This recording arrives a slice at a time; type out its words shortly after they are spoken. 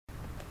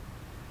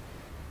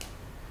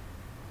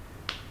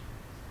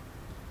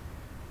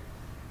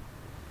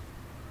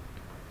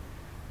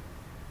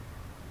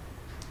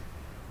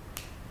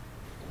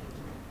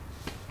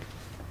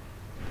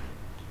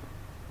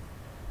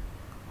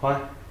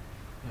Hi,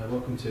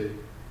 welcome to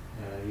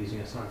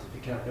using a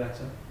scientific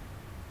calculator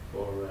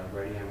for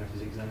radio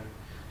amateurs exam.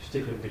 Just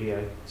a quick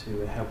video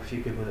to help a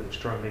few people that were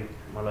struggling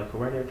at my local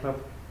radio club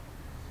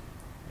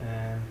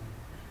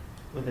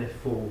with their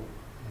full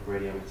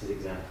radio amateurs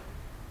exam.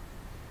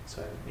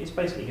 So it's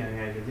basically going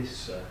over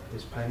this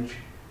page,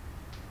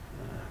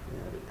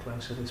 a bit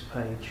closer, this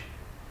page,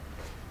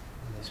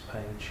 and this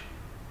page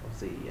of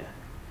the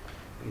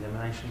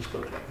examinations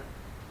booklet.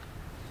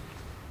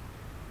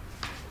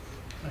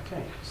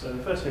 Okay, so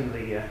the first thing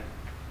the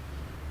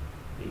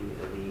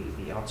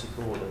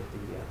article or the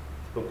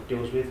book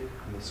deals with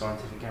in the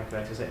scientific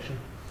calculator section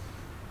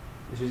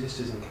is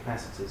resistors and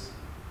capacitors.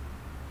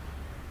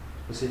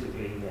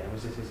 Specifically,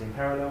 resistors in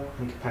parallel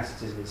and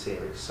capacitors in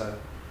series. So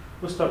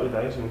we'll start with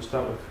those, and we'll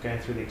start with going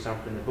through the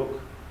example in the book.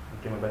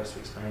 I'll do my best to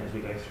explain it as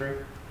we go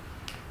through,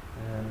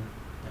 and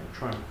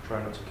try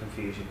not to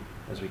confuse you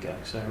as we go.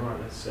 So right,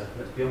 let's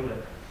be on with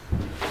it.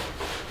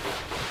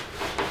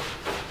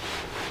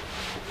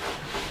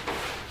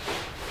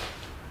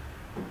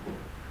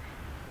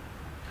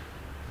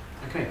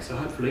 Okay, so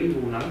hopefully you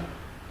all know,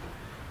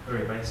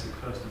 very basic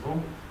first of all,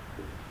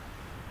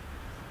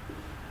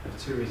 we have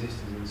two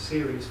resistors in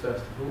series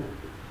first of all,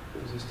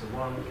 resistor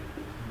 1 and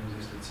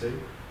resistor 2,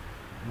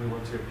 and we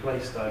want to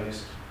replace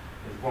those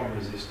with one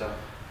resistor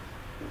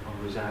on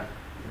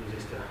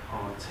resistor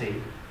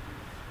RT.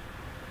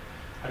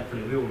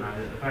 Hopefully we all know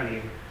that the value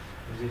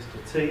of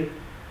resistor T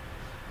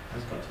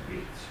has got to be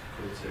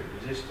equal to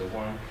resistor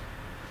 1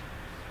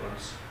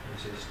 plus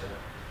resistor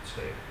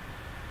 2.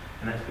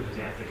 And that's because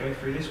you have to go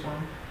through this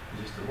one,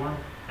 resistor 1,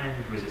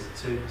 and resistor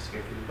 2, so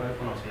go through them both,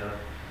 one after the other.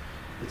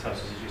 The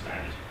totals are just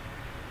added.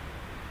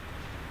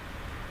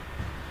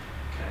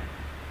 Okay,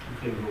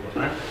 hopefully we've all got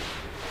that.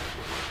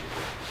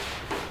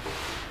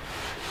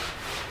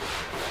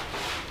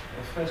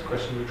 The first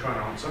question we're trying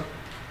to answer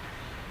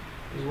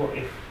is what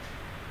if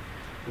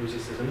the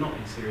resistors are not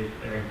in series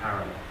but they're in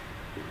parallel?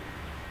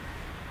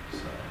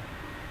 So,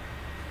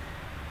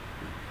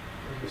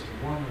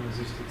 resistor 1 and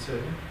resistor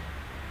 2.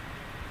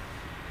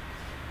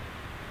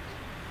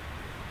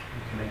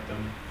 And connect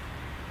them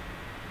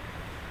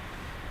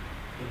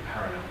in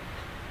parallel.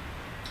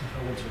 If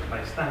I want to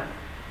replace that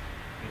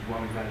with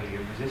one value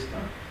of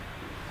resistor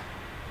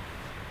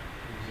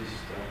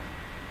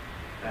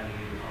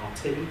value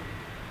RT,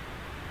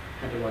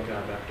 how do I go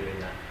about doing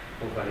that?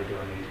 What value do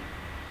I need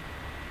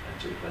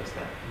to replace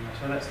that? And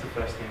so that's the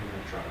first thing we're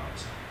going to try and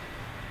answer.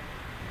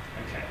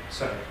 Okay,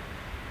 so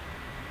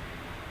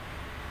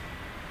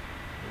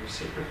the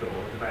reciprocal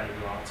of the value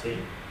of RT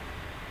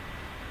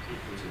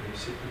equal to the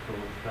reciprocal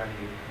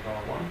value of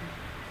R1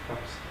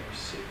 plus the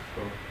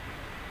reciprocal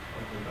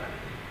of the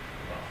value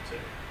of R2.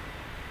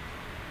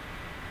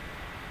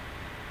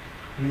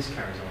 And this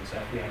carries on, so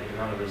if we added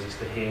another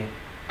resistor here,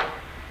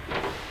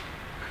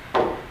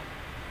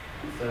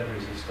 third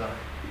resistor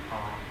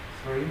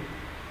R3,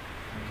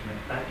 and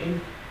connect that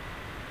in,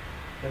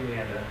 then we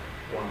add a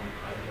 1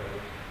 over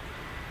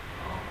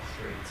R3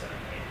 term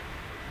here.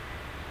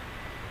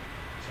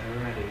 So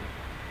we're adding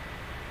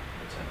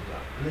turns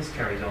up. And this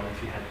carries on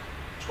if you had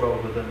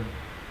 12 of them,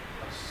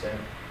 plus 7,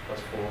 plus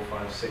 4,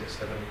 5, 6,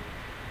 7,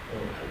 all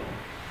the way along.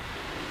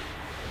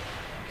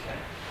 Okay.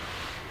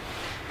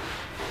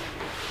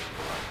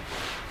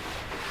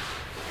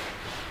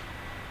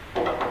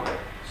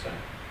 So,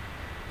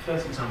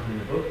 first example in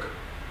the book,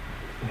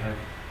 we have a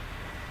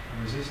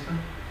resistor,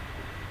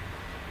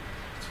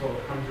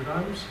 1200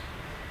 ohms,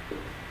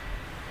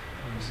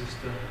 a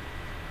resistor,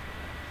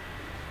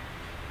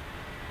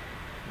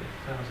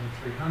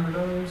 1300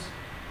 ohms,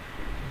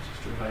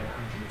 resistor of 820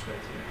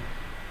 now.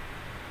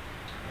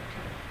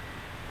 Okay.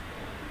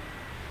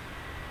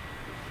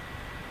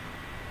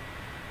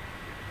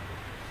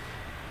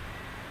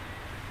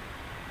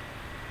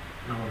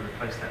 Now I want to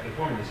replace that with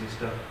one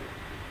resistor.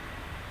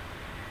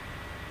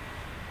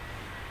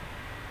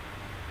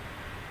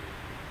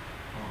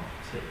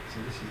 RT. So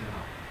this is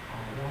our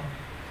R1,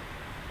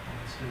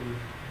 R2, and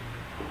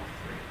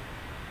R3.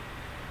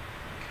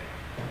 Okay.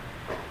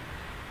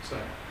 So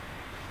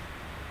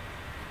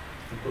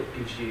the book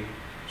gives you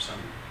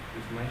some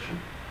information.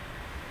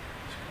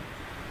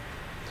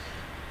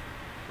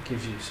 It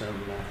gives you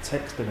some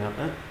text about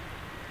that.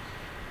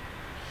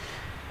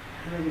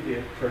 And I'll give you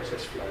a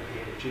process flow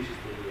here which uses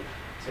the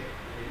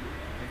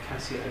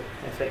Casio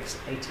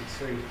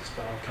FX83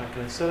 style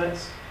calculator. So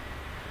that's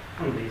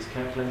one of these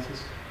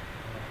calculators.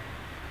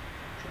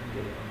 Try and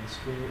get it on the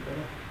screen a bit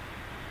better.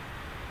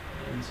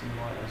 And some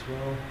light as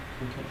well.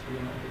 Can you catch the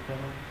light a bit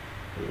better?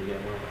 There you go,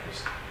 one of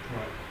those.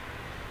 Right.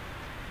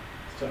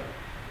 So,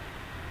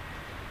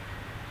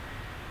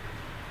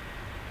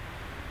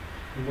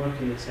 in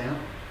working this out,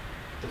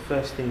 the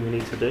first thing we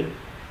need to do,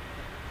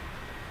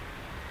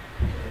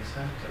 okay,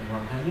 so I'm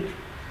right-handed,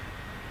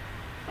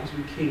 is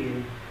we key in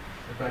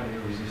the value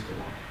of resistor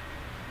 1.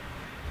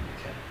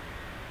 Okay.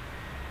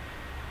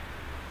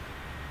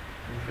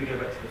 And if we go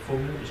back to the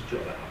formula, just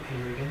jot that up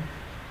here again.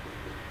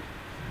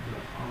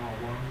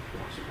 R1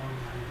 plus 1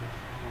 over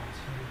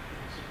R2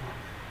 plus 1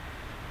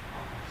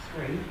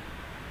 R3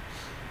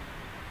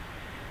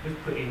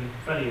 we've put in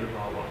value of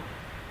R1,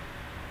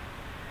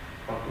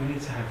 but we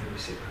need to have the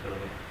reciprocal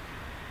of it.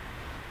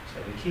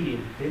 So we key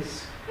in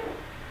this,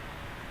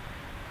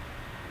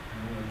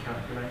 and on the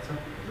calculator,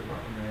 there's a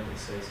button there that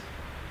says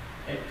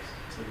x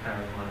to the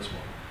power of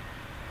 -1.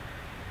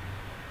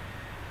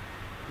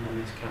 And on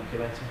this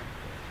calculator,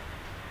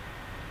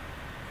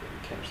 if we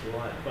catch the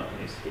light, the button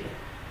is here.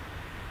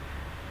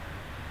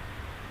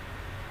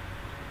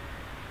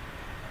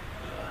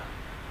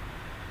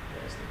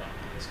 There's the button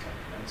on this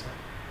calculator.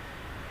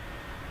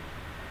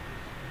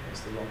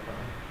 There's the log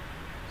button.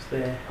 It's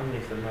there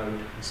underneath the mode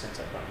and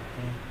setup button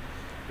here.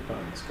 The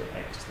button that's got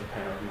x to the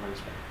power of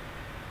 -1.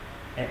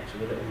 X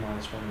with a little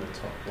 -1 in the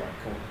top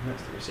right corner, and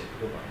that's the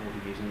reciprocal button. We'll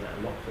be using that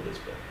a lot for this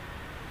bit.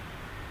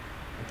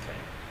 Okay,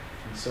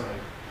 and so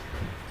it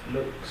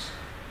looks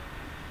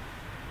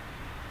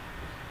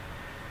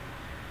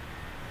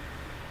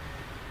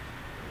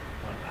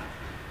like that.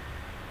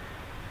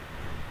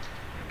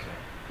 Okay.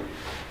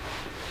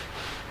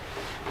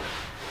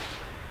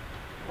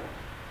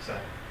 So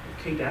we'll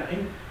key that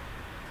in.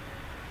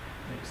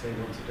 Next thing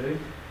we want to do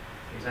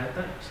is add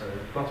that. So the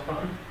plus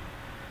button.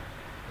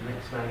 The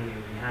next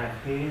value we have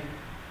here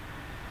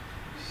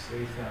is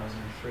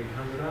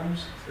 3,300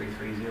 ohms,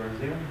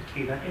 3300.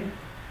 Key that in.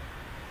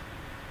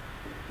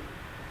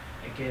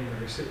 Again, the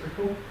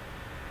reciprocal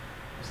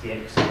is the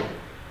x to the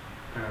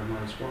power of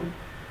 -1.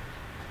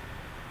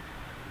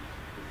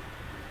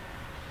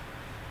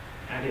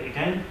 Add it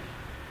again.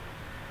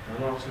 The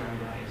last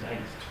number is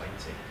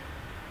 820.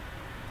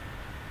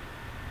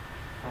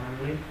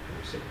 Finally, the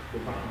reciprocal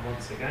button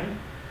once again.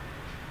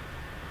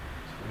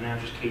 So we'll now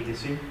just key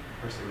this in,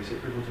 press the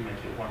reciprocal to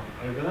make it 1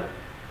 over that.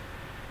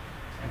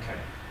 Okay.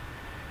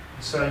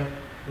 So,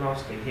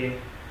 lastly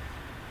here,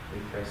 we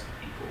press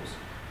equals.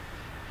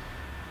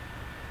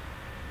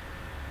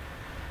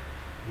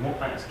 And what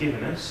that's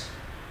given us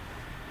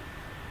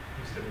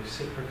is the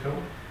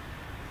reciprocal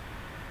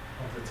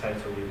of the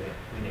total we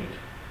need.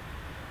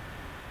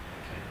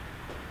 Okay.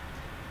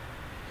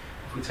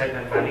 If we take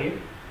that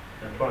value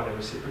and apply the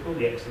reciprocal,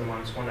 the x to the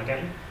 -1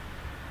 again,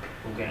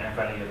 we'll get our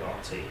value of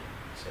RT.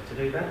 So to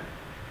do that,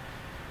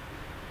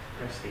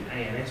 press the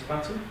A and S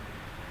button.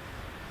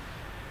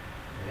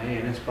 The A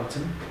and S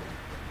button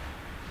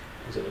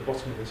is at the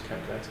bottom of this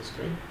calculator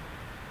screen.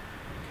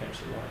 I'll catch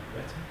the light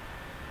better.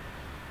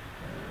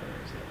 There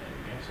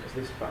we go. So it's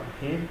this button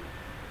here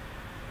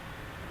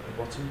at the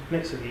bottom,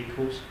 next to the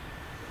equals.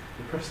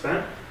 We press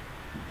that.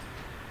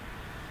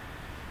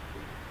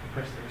 We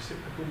press the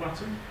reciprocal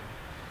button.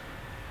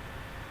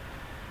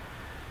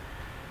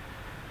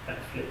 That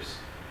flips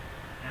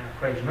our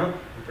equation up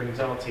and brings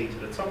RT to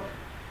the top.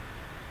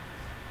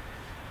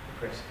 We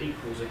press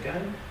equals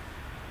again,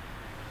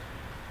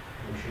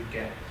 and we should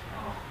get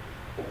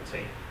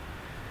RT.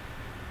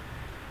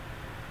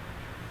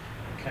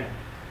 Okay.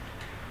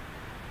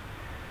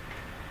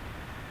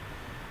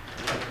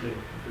 Hopefully, if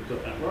we've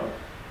got that right,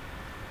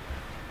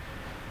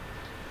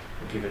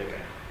 we'll give it a go.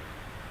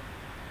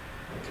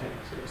 Okay,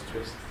 so let's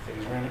twist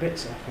things around a bit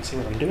so I can see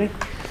what I'm doing.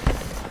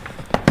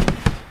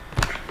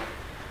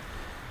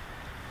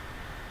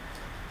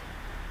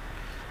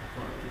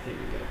 Right, here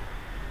we go.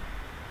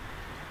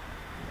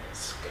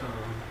 Let's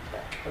come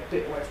back a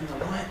bit away from the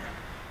light.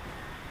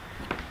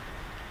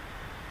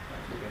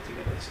 Hopefully we'll be able to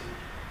get this in a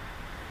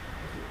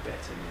bit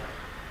better now.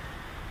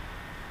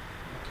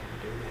 How can we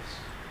do this?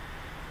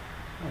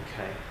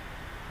 Okay,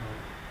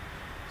 right.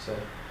 So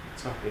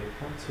type in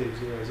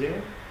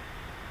 1200,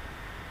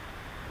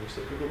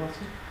 reciprocal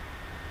button,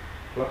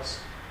 plus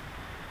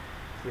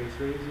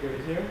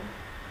 3300,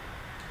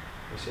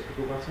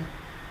 reciprocal button,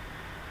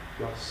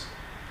 plus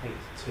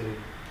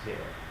 820,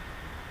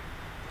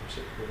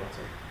 reciprocal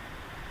button,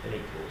 then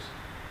equals.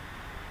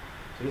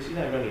 So this is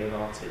our value of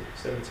RT,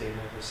 17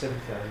 over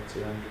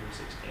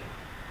 7,216.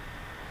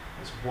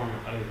 That's 1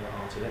 over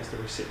RT, that's the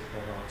reciprocal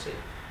of RT.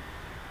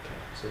 Okay,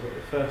 so we've got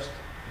the first.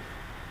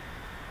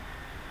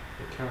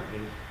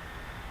 Currently,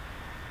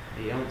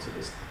 the answer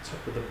is the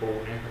top of the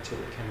board. Now, if I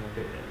tilt the camera a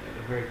bit, at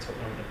the very top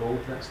line of the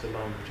board, that's the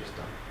line we've just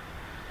done.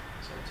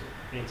 So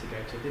we need to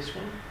go to this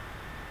one.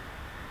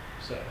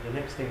 So the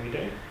next thing we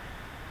do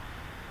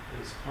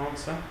is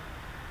answer,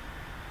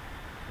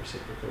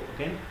 reciprocal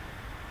again,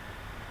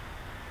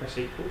 press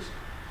equals.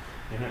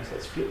 Now notice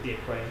let's flip the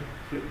equation,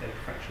 flip the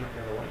fraction up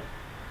the other way.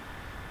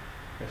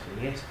 Pressing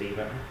the SD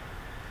button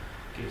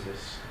gives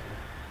us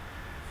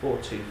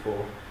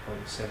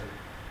 424.7.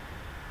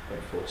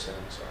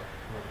 0.47, sorry.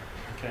 Right.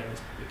 Okay, let's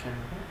put the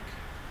camera back.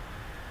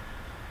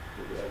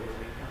 Put the other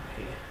way up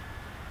here.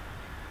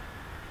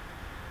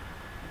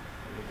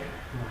 There we go.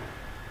 Right.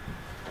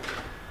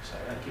 So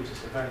that gives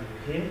us a value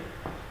here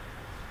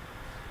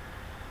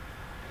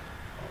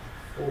of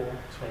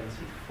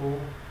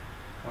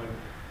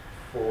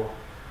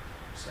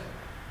 424.47.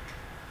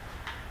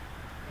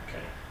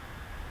 Okay.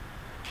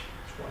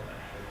 Let's write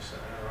that here. So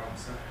our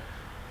answer at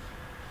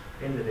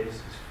the end of this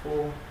is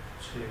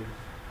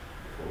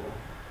 424.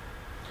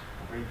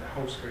 I'll read the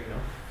whole screen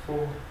off.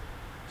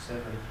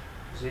 470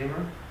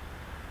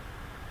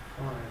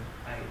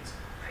 588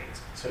 is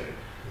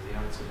the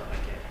answer that I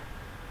get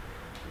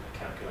from the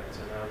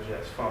calculator. Now,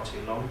 that's far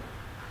too long.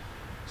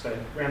 So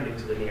rounding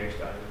to the nearest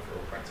ohm for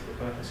all practical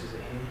purposes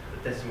are here,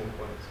 the decimal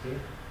point is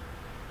here.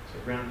 So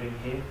rounding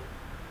here,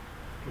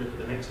 look at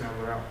the next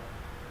number up,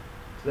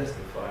 it's less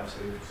than 5, so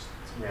we've just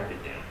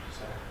rounded down.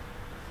 So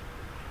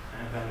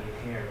our value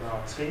here of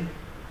RT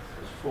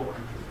was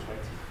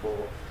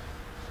 424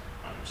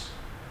 ohms.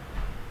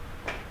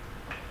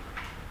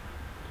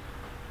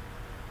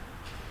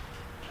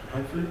 And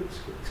hopefully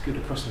it's good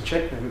across and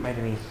check, we haven't made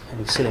any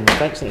silly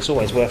mistakes, and it's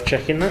always worth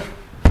checking that.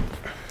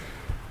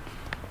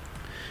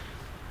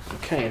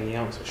 Okay, and the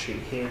answer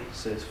sheet here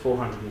says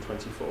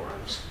 424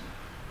 ohms.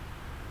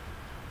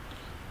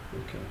 We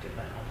can get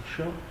that on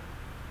shot.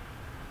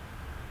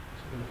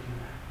 So we're looking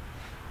at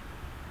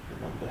the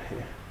number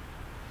here.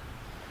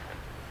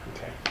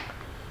 Okay,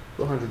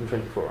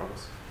 424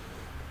 ohms.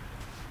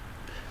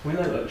 We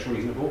know that's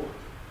reasonable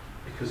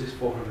because this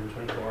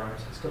 424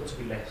 ohms has got to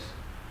be less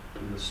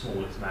than the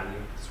smallest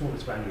value. The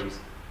smallest value is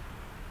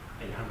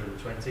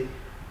 820.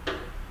 The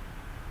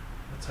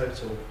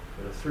total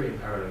for the 3 in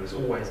parallel is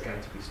always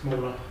going to be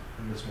smaller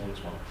than the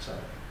smallest one. So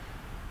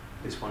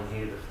this one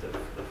here,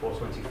 the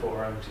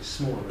 424 ohms, is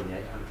smaller than the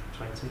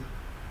 820.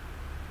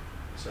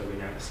 So we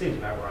know it seems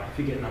about right. If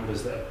you get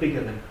numbers that are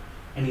bigger than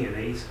any of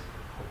these,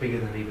 or bigger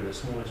than even the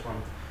smallest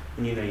one,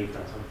 then you know you've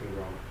done something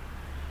wrong.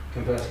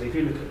 Conversely, if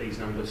you look at these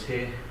numbers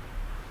here,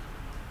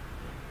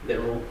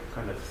 they're all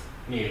kind of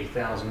nearly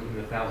 1,000, in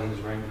the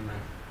thousands range,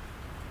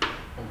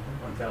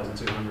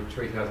 1,200,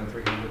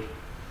 3,300,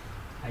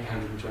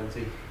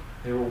 820.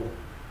 They're all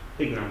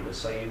big numbers,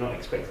 so you're not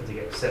expecting to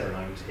get 7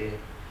 ohms here.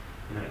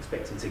 You're not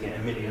expecting to get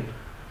 1 million.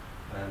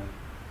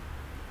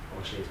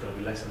 Obviously, it's got to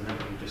be less than that,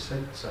 what you just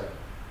said, so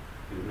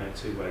you would know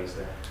 2 ways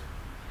there.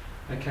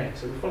 Okay,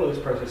 so we'll follow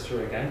this process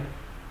through again.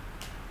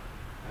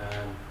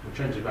 We'll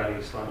change the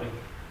value slightly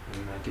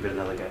and give it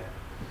another go.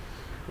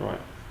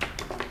 Right.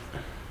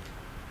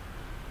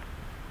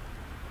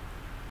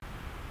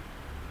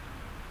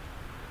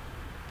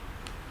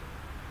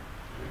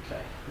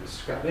 Okay, let's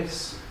scrap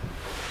this.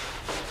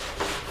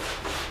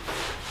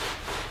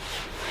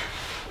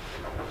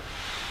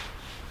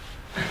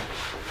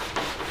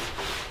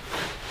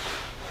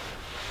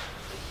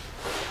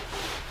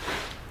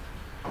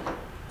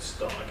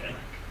 Start again.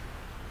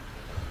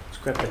 Let's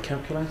grab the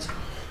calculator.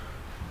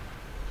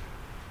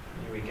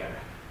 Here we go.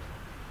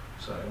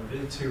 So we're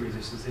doing 2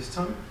 resistors this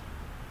time.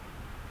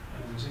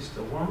 And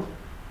resistor 1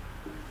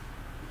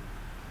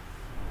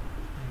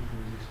 and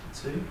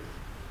resistor 2.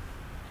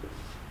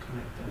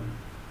 Connect them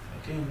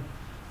again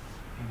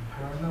in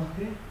parallel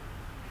here.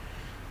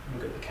 And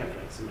we'll get the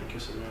calculator to make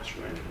us a nice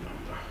random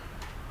number.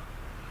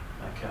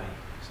 Okay,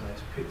 so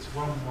let's pick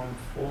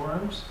 114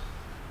 ohms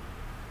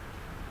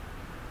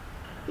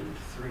and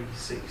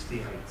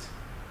 368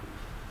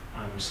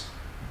 ohms.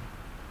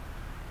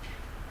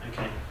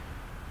 Okay,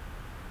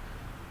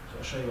 so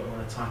I'll show you what I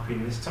want to type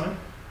in this time.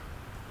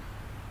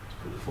 Let's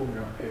put the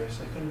formula up here a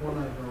second. 1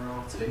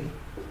 over RT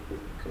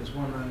equals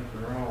 1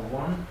 over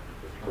R1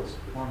 plus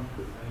 1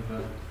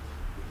 over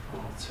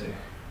R2.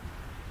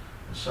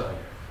 So,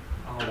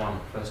 R1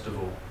 first of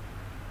all,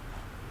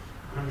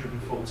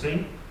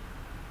 114,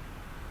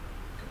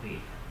 got the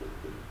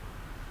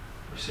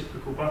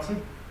reciprocal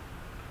button,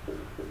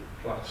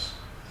 plus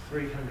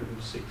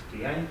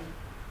 368,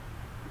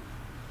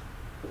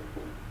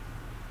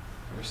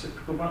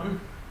 reciprocal button,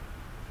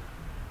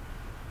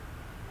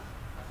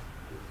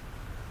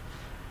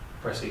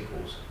 press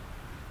equals.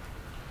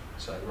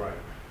 So right,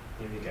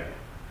 here we go.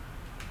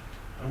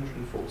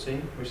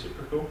 114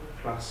 reciprocal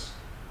plus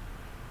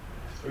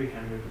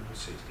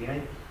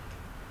 368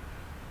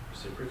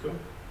 reciprocal.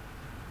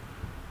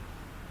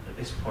 At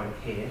this point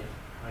here,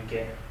 I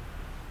get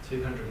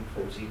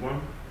 241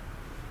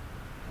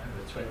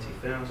 over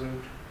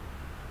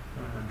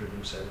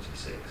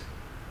 20,976.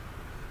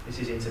 This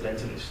is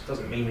incidental, it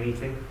doesn't mean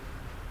anything.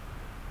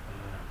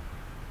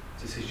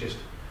 This is just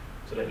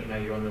to let you know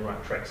you're on the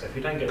right track. So if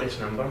you don't get this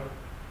number,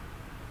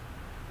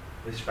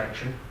 this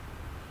fraction,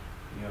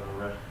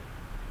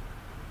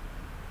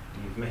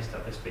 you've messed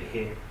up this bit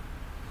here.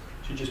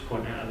 Should just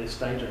point out at this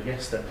stage, I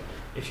guess, that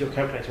if your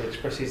calculator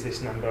expresses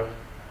this number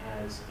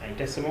as a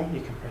decimal,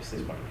 you can press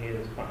this button here.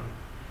 There's a button.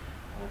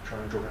 I'll try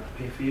and draw it up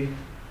here for you. It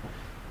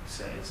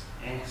says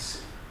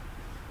S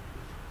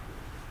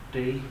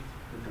D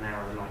with an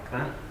arrow like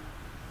that.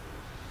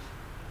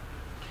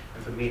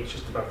 And for me, it's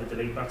just above the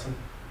delete button.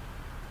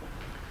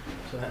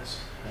 So that's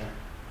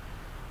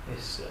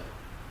this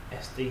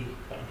SD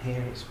button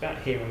here. It's about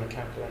here on the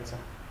calculator.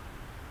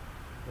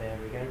 There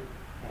we go.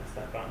 That's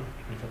that button.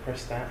 And if I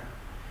press that,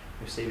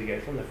 you'll see we go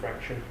from the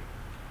fraction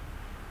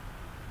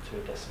to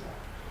a decimal.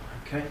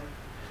 Okay,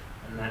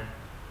 and that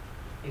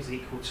is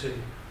equal to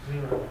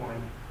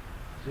 0.0114893,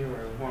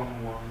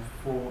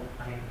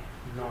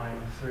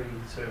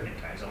 and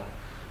it goes on.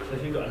 So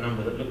if you've got a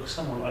number that looks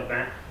somewhat like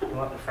that,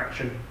 like the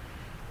fraction,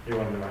 you're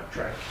on the right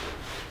track.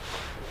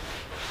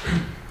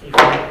 If you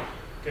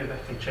go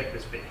back and check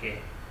this bit here,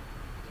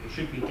 you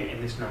should be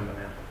getting this number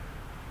now.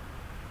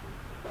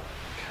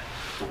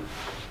 Okay.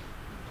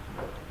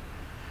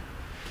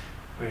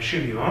 We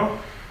assume you are.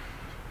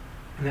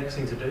 Next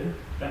thing to do,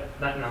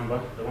 that number,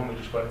 the one we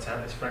just worked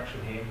out, this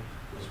fraction here,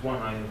 was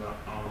 1 over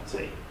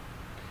RT.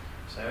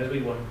 So as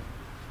we want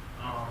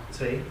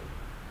RT,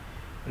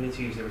 we need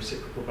to use the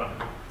reciprocal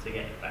button to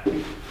get it back.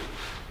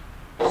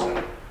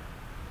 So,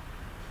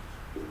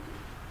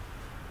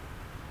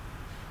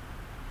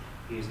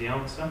 use the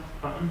answer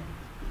button,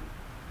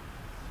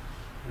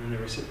 and then the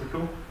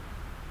reciprocal,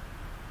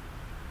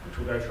 which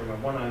will go from a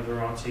 1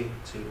 over RT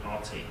to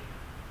RT.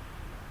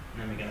 And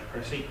then we're going to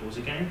press equals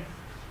again.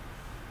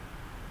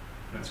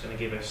 That's going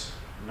to give us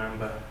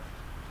number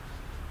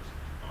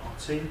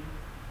RT,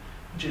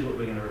 which is what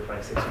we're going to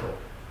replace this for.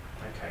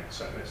 Okay,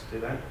 so let's do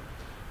that.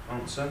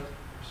 Answer,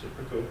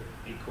 reciprocal,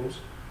 equals.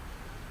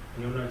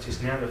 And you'll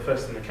notice now the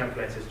first thing the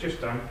calculator's just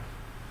done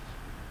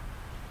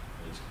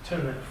is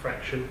turn that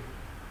fraction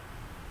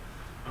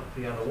up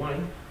the other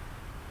way.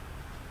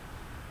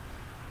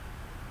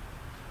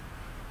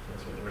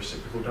 That's what the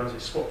reciprocal does,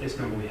 is swap this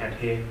number we had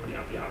here, put it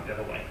up the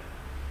other way.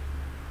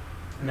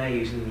 Now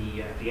using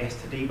the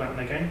S to D button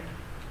again,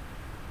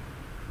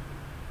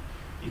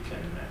 you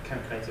can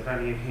calculate a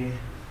value here,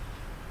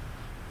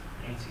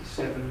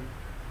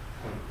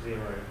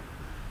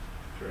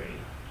 87.0373.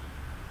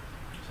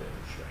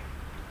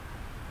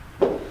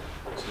 So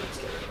let's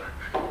get rid of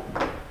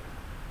that.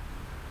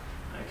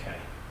 Okay,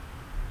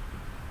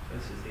 so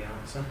this is the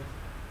answer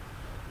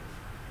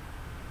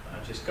that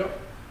I've just got.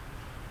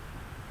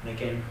 And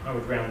again, I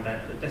would round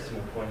that at the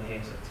decimal point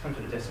here. So to come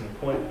to the decimal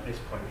point, this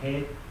point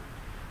here,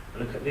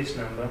 look at this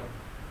number,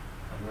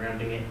 I'm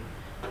rounding it,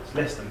 it's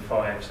less than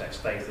 5, so that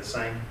stays the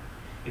same.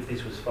 If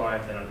this was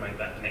 5, then I'd make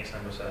that the next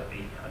number, so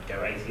I'd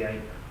go 88,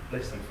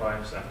 less than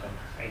 5, so I've done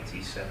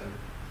 87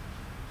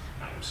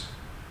 ohms.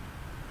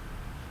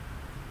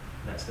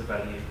 And that's the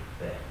value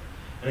there.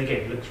 And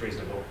again, it looks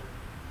reasonable.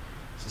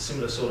 It's a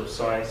similar sort of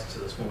size to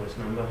the smallest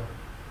number.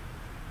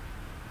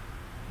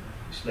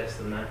 It's less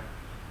than that.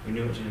 We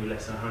knew it was going to be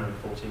less than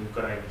 114, we've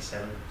got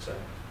 87, so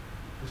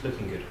it's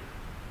looking good.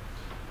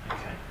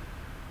 Okay.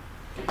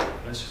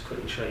 Let's just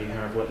quickly show you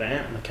how I've worked that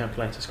out on the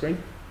calculator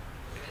screen.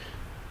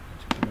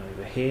 Let's come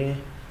over here,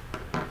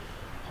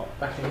 hop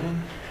back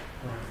again.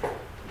 Right. So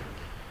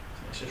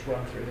let's just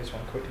run through this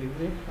one quickly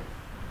with you.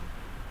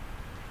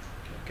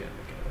 Get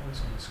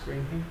those on the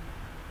screen here,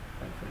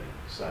 hopefully.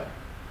 So,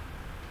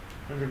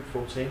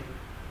 114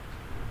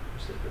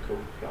 reciprocal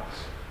plus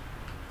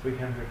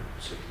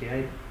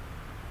 368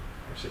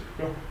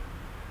 reciprocal.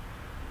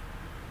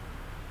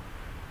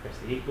 Press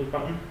the equals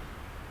button.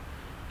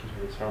 Gives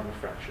me this horrible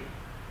fraction.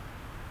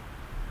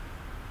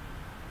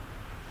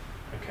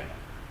 Okay.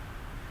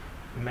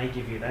 It may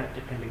give you that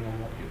depending on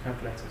what your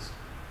calculator's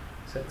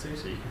set to.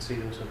 So you can see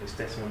also this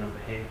decimal number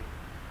here.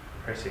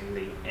 Pressing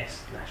the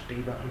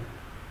S/D button.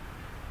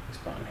 This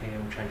button here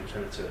will change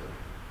between the two of them.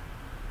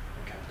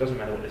 Okay. It doesn't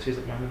matter what this is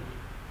at the moment.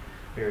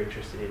 We're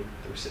interested in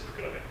the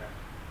reciprocal of it now.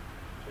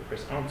 So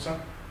press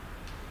answer,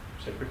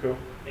 reciprocal,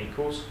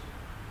 equals.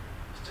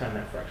 Let's turn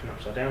that fraction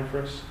upside down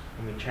for us.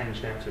 And we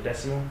change now to a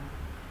decimal.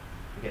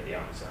 We get the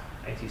answer,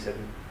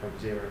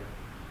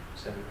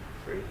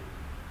 87.0373.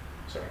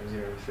 Sorry,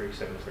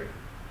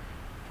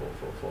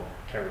 0.373.444.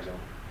 Carries on.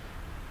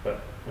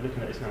 But we're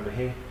looking at this number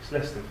here, it's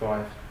less than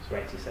 5, so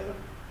 87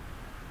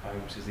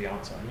 ohms is the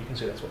answer. And you can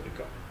see that's what we've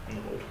got on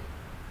the board.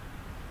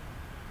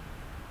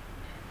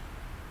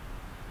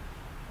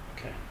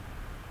 Okay.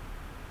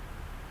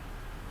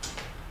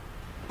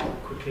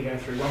 Quickly go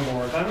through one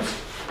more of those.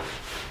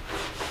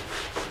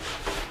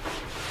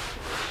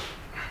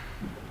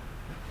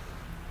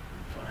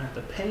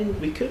 The pen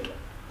we could.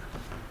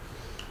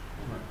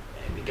 Right,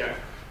 here we go.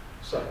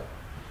 So,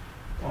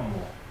 one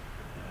more.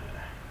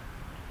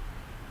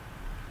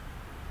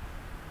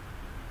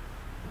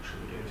 What should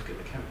we do? Let's get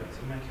the calculator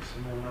to make us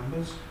some more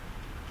numbers.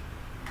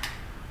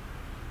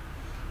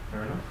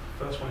 Fair enough.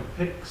 First one it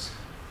picks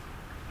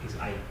is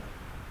 8.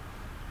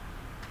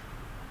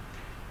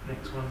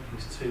 Next one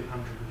is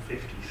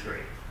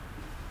 253.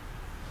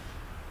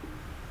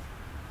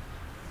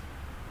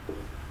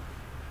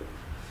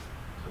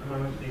 At the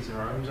moment, these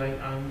are ohms, 8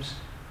 ohms.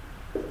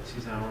 This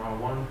is our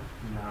R1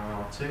 and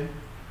our R2.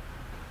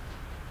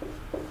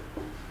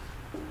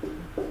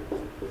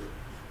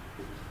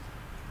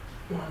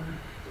 1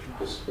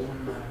 plus 1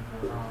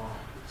 over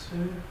R2.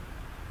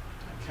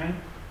 Okay.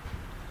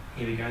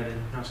 Here we go then,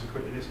 nice and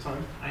quickly this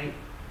time. 8.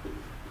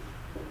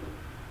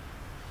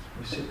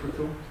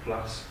 Reciprocal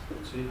plus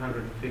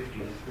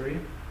 253.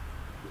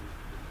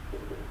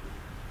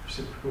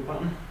 Reciprocal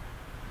button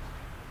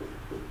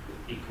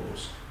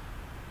equals.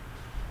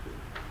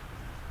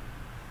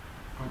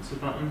 Answer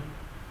button,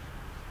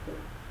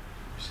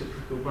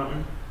 reciprocal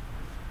button,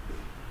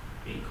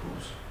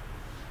 equals.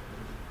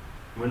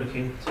 We're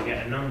looking to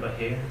get a number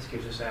here. This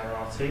gives us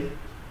our RT.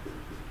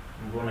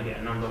 And we want to get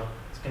a number,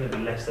 it's going to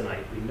be less than 8.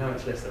 We know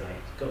it's less than 8.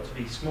 It's got to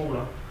be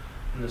smaller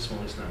than the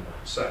smallest number.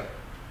 So,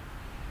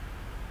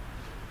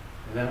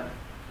 without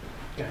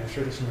going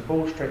through this on the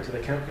board, straight to the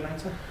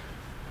calculator.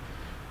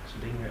 So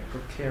being at a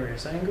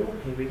precarious angle,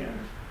 here we go.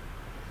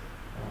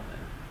 Right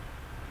then.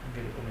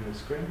 I'll get it all in the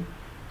screen.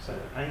 So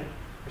 8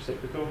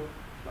 reciprocal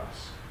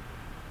plus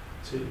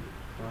 2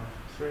 plus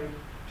 3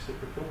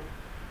 reciprocal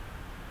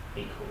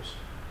equals.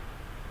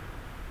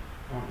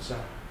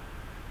 Answer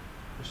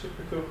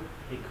reciprocal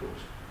equals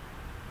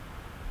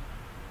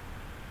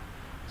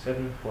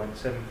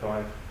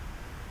 7.754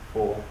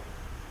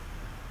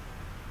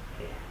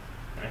 here.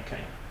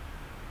 Okay.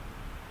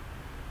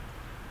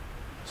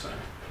 So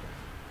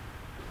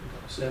we've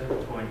got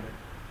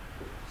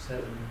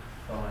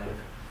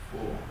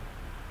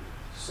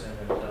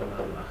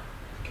 7.754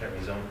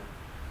 carries on.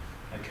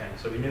 Okay,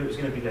 so we knew it was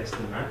going to be less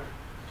than that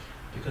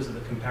because of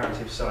the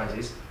comparative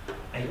sizes.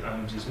 8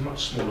 ohms is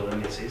much smaller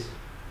than this is,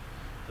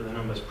 so the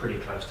number's pretty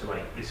close to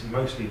 8. This is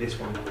mostly this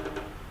one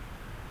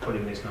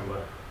pulling this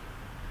number,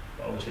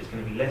 but obviously it's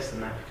going to be less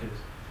than that because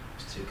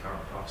it's 2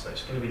 current paths, so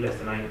it's going to be less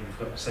than 8, and we've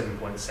got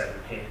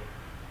 7.7 here.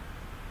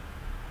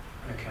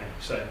 Okay,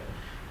 so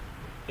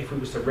if we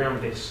was to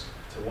round this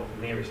to what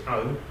the nearest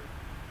ohm,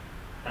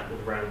 that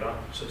would round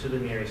up. So to the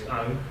nearest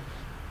ohm,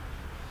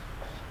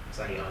 it's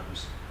 8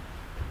 ohms.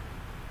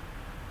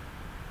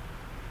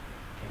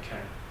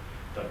 Okay,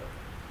 but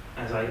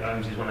as 8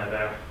 ohms is one of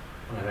our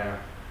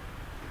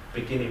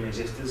beginning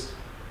resistors,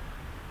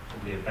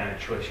 probably a bad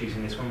choice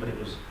using this one, but it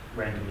was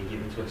randomly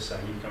given to us, so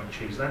you can't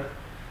choose that.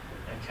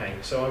 Okay,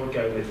 so I would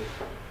go with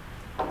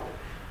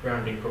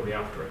rounding probably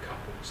after a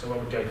couple. So I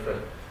would go for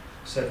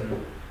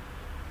 7.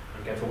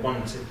 I'd go for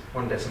one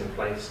decimal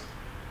place.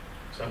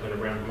 So I'm going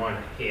to round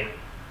mine here,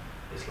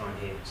 this line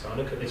here. So I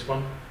look at this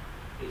one,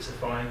 it's a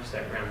 5, so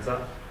it rounds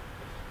up,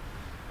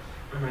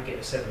 and I get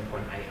a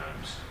 7.8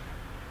 ohms.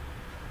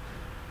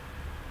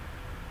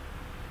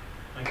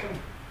 Okay.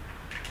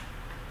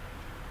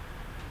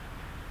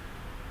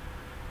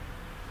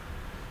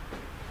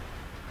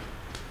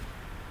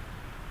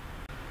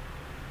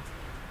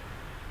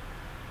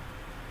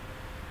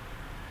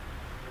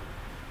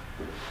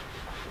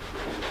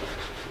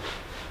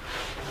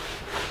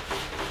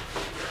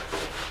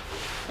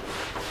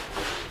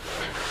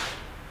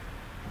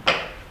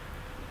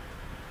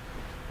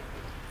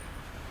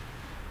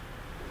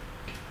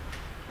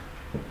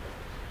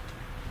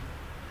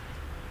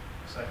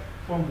 So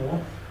one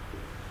more.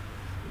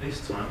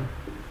 This time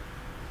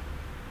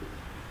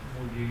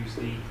we'll use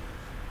the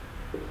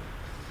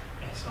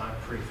SI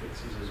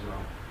prefixes as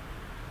well.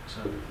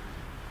 So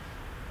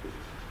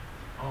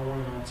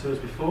R1 and R2 as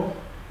before.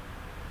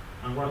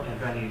 I'll write their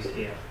values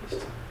here this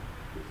time.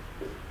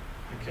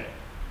 Okay,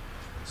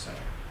 so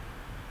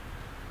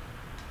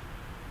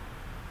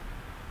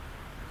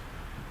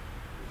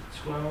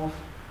 12,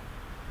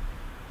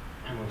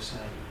 and we'll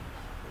say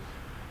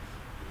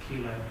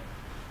kilo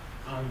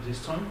ohms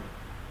this time.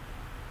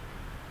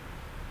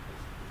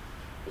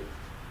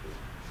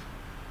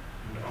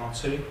 And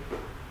R2,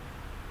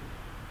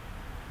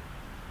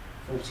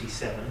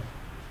 47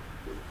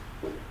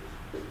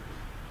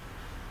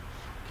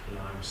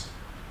 kilo ohms.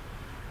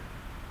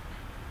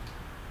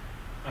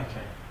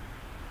 Okay,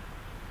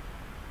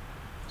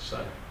 so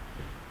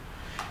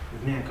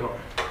we've now got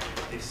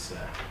this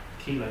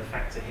kilo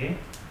factor here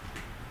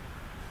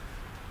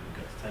we've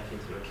got to take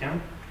into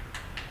account.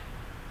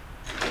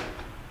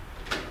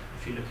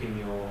 If you look in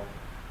your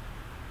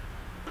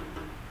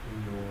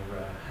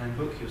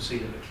handbook, you'll see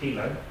that the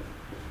kilo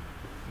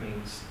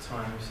means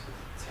times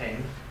 10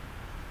 to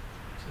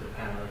the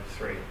power of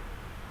 3 here.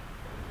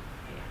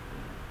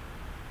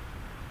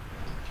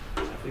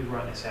 So if we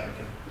write this out, we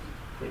can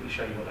quickly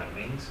show you what that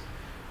means.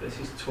 This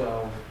is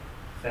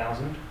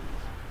 12,000,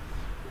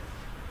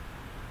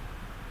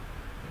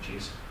 which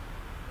is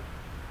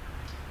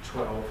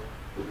 12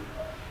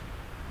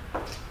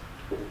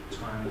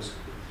 times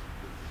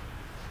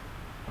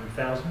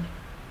 1,000,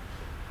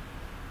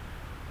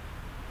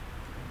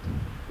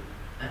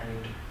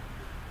 and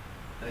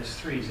there's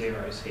 3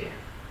 zeros here.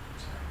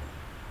 So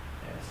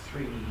there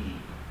are 3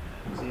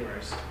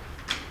 zeros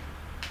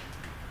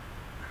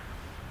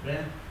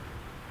there.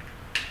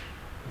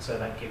 And so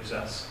that gives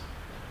us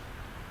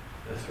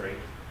the 3.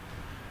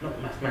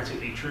 Not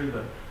mathematically true,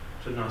 but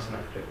it's a nice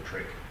enough little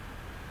trick.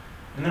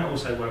 And that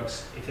also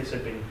works if this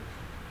had been,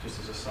 just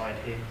as a side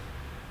here,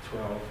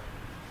 12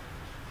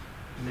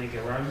 mega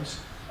ohms.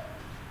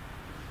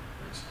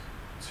 That's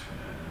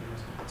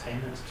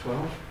 10, that's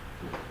 12.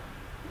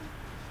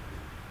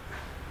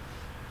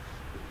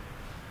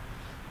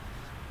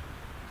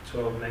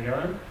 Mega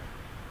ohm,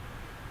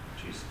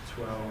 which is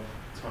 12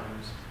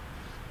 times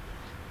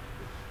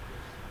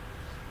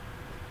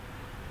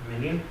a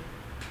million.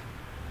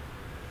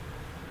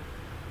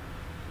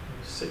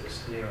 There's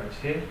 6 zeros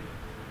here.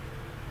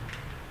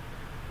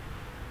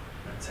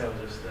 That tells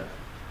us that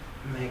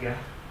mega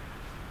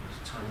is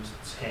times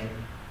 10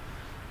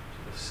 to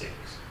the 6.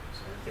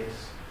 So this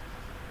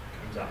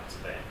comes up to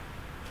there.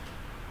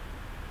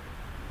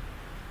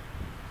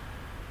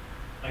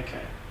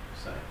 Okay,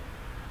 so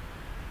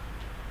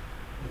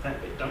with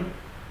that bit done,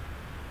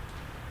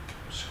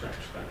 scratch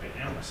that bit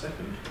out a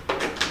second.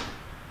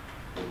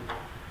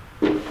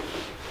 And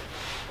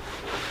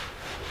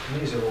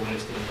these are all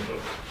listed in the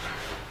book.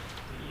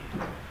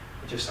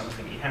 Just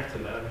something you have to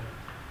learn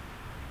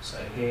So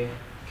here,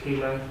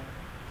 kilo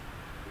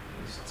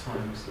is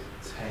times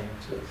 10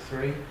 to the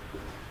 3,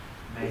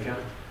 mega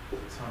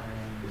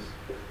times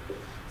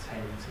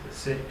 10 to the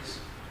 6,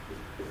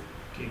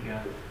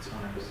 giga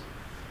times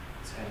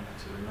 10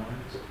 to the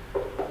 9s.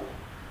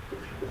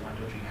 My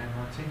dodgy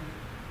handwriting.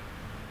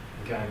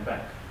 And going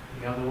back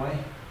the other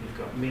way, you've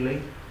got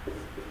milli,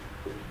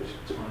 which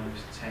times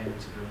 10 to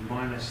the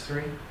minus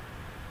 3,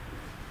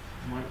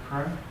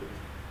 micro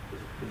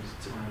is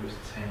times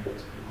 10 to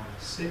the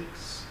minus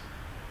 6,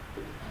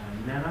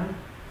 nano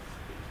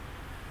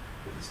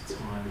is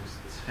times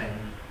 10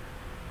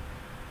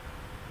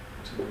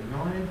 to the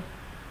 9,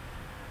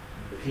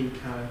 and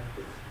pico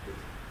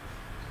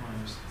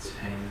times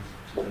 10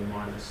 to the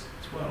minus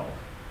 12.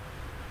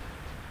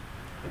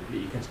 Hopefully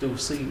you can still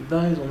see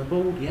those on the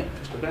board. Yep,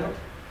 just about.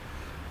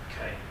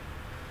 Okay,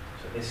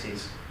 so this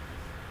is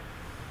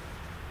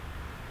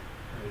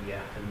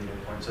the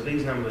middle point. So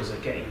these numbers are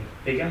getting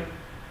bigger,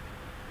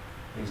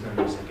 these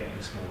numbers are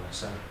getting smaller.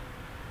 So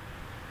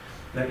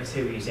notice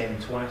here we use m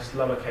twice,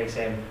 lowercase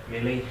m,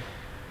 milli,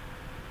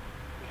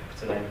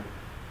 capital M,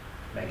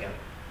 mega.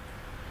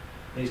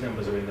 These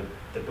numbers are in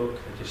the book,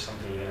 they're just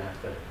something you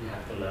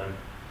have to learn.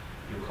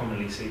 You'll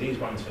commonly see these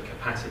ones for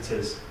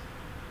capacitors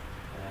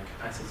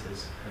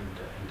and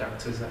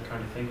inductors, that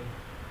kind of thing.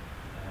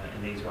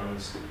 And these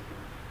ones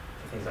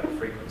for things like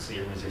frequency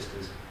and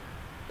resistors.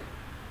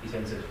 You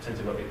tend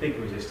to work with big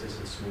resistors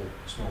and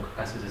small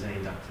capacitors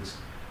and inductors.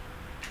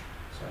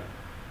 So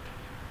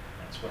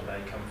that's where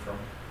they come from.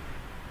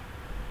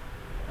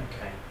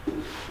 Okay.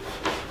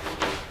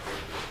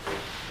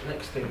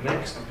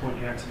 Next, I'll point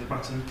you out to the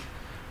button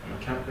on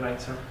the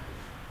calculator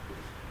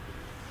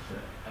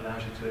that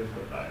allows you to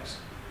input those.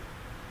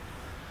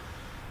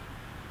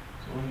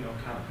 So on your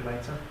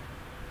calculator,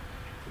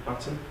 the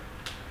button,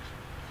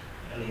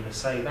 it'll either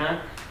say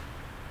that,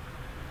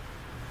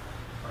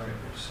 or it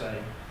will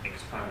say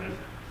exponent.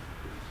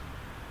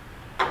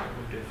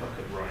 We'll do if I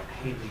could write,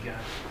 here we go.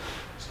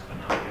 Let's have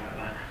an idea about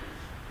that.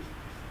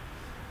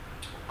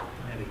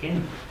 There we go.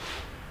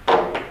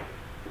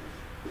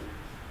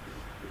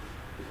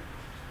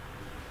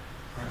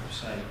 Right, we'll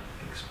say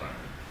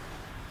exponent.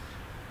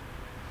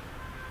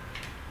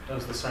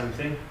 Does the same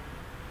thing.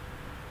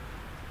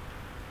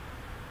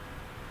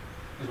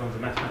 This one's a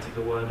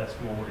mathematical word, that's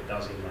more what it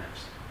does in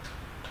maths.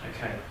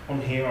 Okay,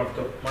 on here I've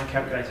got, my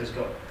calculator's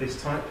got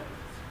this type.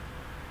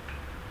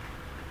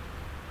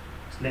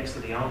 It's next to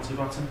the answer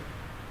button.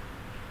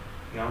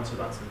 The answer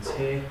button's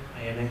here,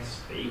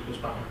 ANS, the equals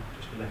button,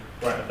 just left,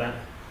 right of that.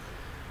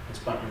 This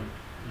button,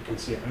 you can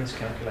see it on this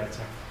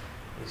calculator,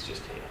 is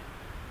just here.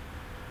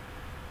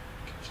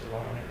 Catch the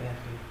light on it there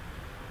for you.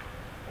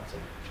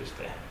 Button, just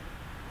there.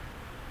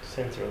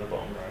 Centre of the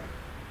bottom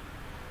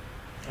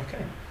row.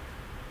 Okay.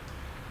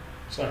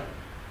 So,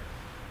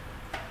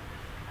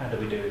 how do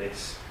we do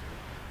this?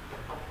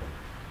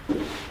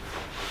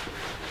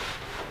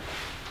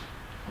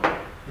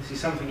 This is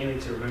something you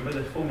need to remember.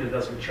 The formula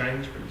doesn't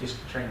change, but it just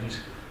changes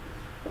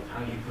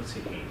how you put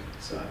it in.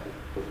 So,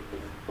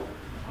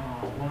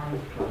 R1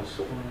 plus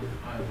 1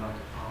 over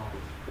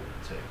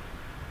R2.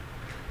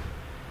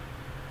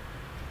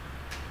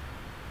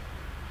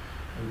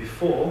 And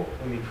before,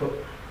 when we put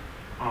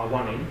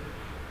R1 in,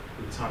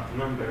 we type the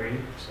number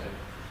in, so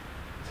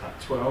type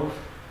 12.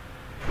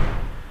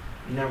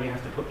 Now we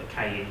have to put the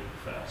K in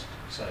first.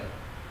 So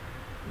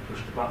we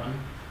push the button,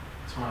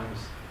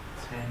 times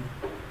 10,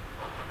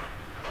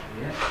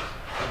 yes.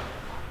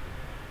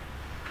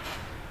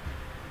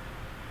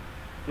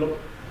 Look.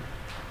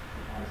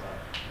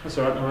 That's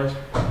alright, no worries.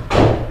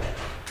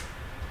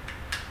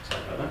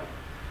 Sorry about that.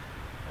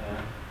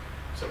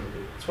 So we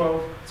do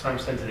 12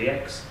 times 10 to the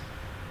X.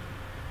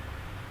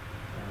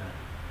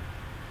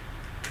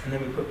 And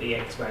then we put the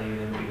X value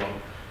in we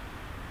want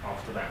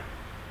after that.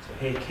 So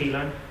here,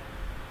 kilo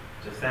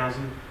is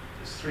 1,000,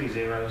 there's 3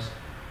 zeros,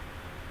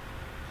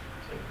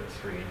 so we put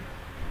 3 in.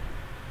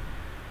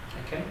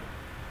 Okay,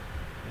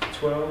 there's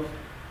 12,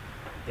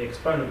 the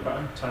exponent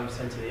button times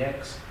 10 to the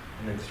X,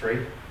 and then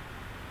 3.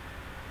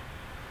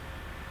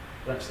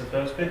 That's the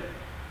first bit.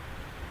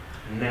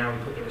 And now we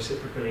put the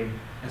reciprocal in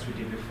as we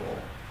did before.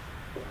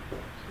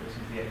 So this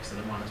is the X to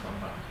the minus 1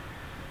 button.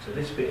 So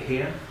this bit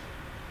here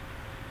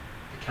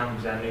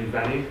becomes our new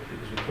value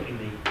because we're putting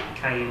the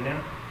K in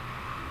now.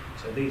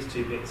 So these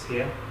two bits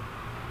here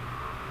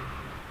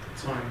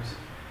times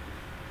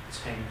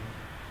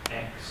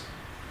 10x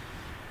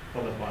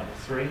followed by the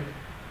 3,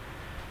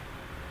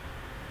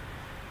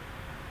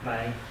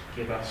 they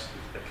give us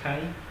the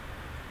K,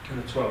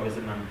 and the 12 is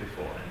the number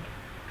beforehand.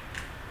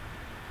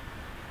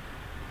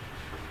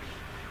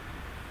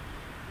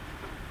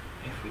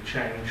 If we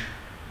change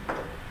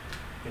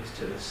this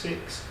to the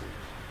 6,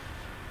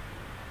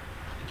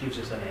 it gives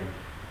us an M.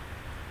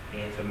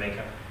 Here for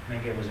mega.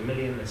 Mega was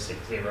 1,000,000, there's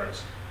 6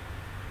 zeros.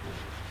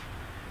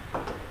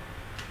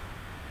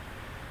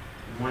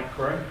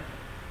 Micro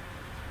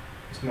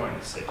is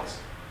 -6.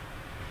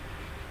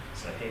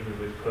 So here we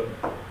would put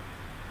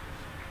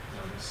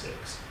number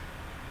 6.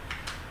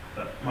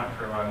 But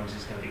micro ohms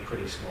is going to be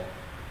pretty small.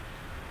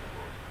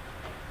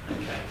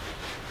 Okay.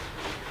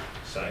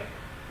 So,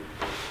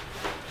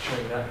 show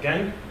you that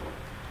again.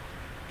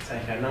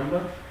 Take our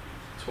number,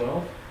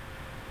 12,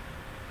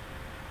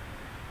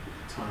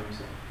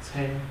 times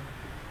 10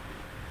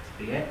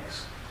 to the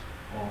x,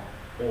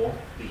 or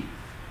the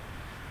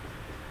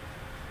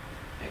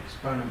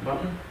exponent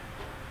button,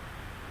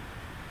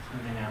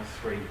 and then our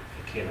 3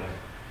 for kilo.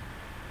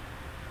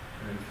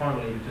 And then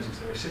finally, because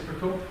it's a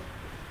reciprocal,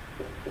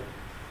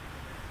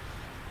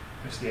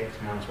 press the x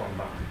minus 1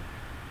 button.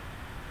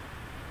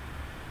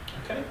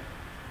 Okay?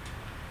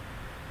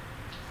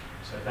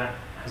 So that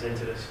has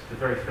entered us the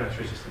very first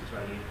resistance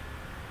value.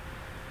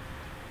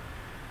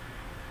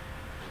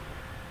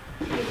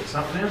 Clear this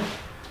up now.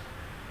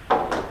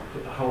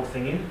 Put the whole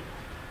thing in.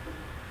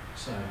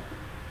 So,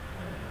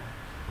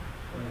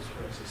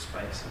 where's the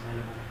space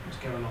available? Let's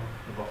go along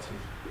the bottom.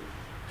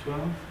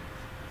 12.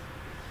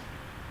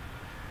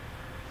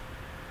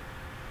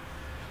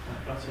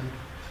 That button,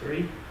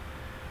 3.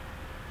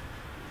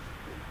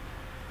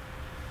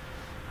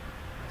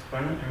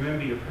 Exponent. And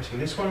remember, you're pressing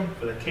this one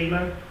for the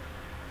kilo,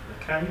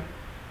 the K,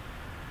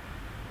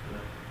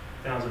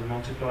 the 1000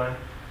 multiplier,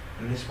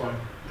 and this one,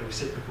 the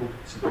reciprocal,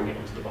 to bring it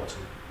onto the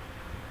bottom.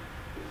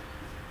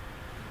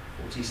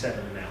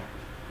 47 now.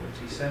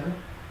 47.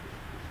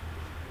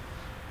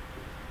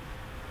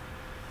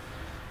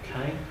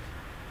 Okay.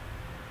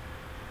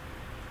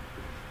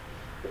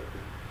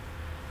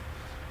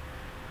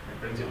 That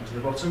brings it onto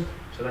the bottom,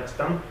 so that's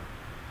done.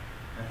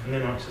 And from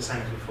then on, it's the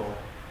same as before.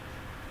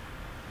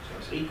 So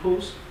it's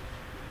equals,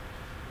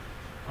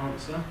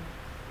 answer,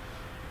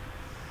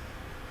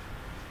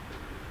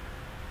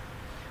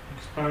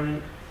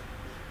 exponent,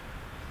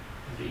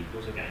 and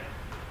equals again.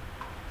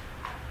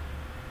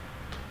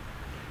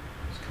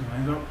 Let's come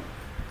over.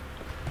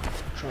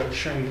 Try and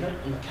show you that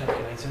on the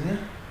calculator now.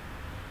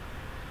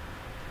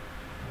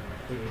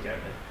 Alright, here we go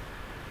then.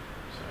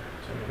 So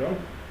turn it on.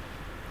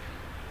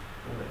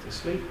 All that to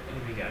sleep.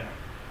 Here we go.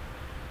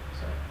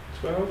 So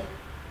 12.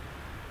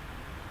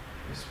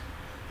 This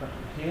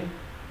button here.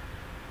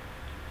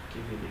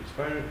 Give you the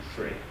exponent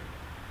 3. And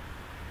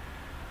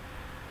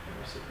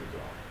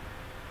reciprocal.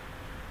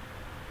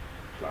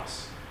 Plus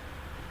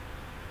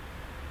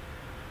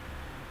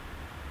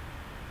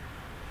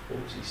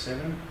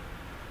 47.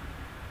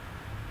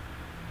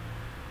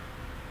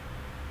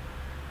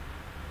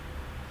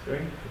 3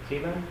 for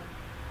kilo, and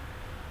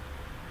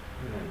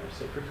then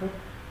reciprocal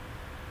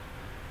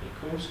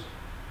equals.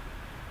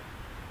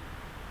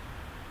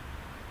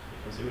 You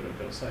can see what I've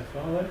got so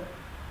far there.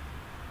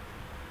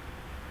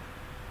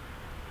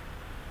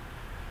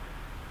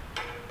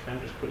 Okay, I'll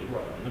just quickly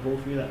write that on the board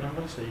for you, that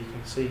number, so you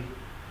can see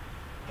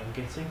what I'm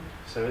getting.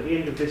 So at the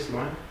end of this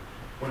line,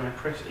 when I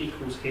press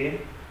equals here,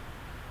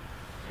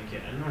 I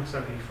get a nice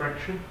ugly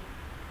fraction of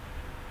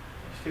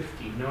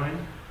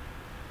 59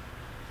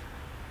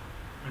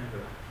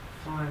 over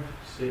 5,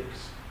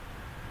 6,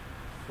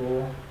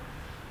 4,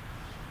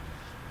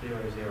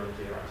 0, 0,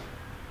 0.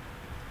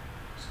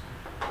 So,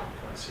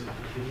 quite simple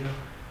video.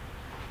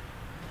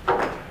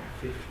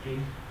 50.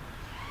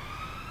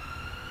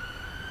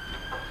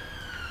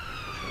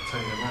 I'll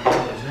tell you the right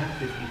numbers now.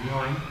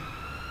 59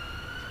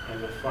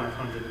 over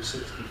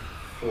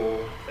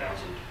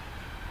 564,000.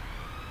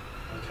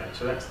 Okay,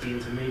 so that's the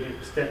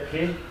intermediate step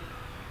here.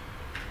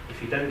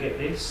 If you don't get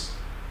this,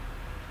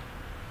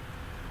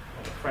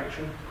 a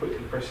fraction,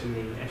 quickly pressing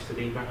the S to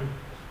D button.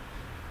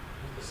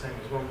 It's the same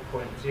as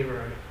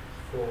 1.0460 ...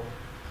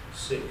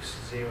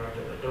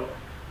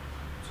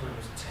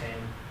 times 10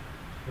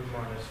 and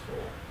minus 4.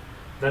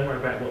 Don't worry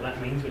about what that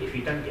means, but if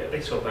you don't get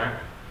this or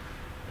that,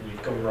 then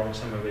you've gone wrong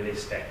somewhere with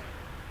this step.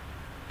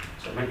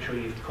 So make sure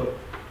you've put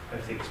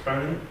both the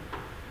exponent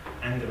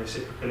and the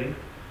reciprocal in.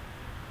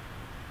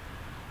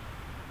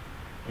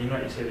 And you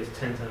notice here this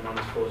 10 to the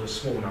minus 4 is a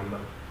small number,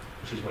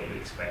 which is what you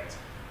expect.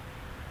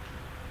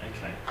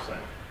 Okay, so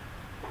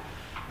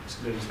let's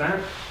lose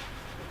that.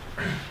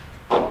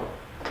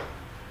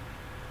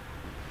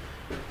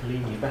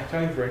 Lean you back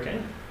over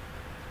again.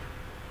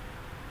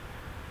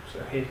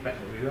 So here's back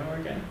where we are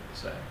again.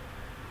 So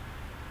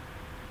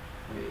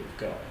we've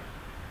got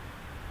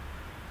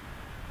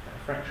a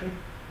fraction,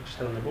 just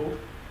held on the board.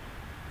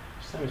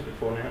 Same as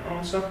before now.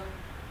 Answer,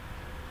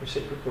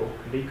 reciprocal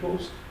and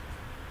equals.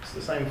 It's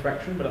the same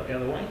fraction but up the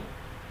other way.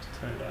 Just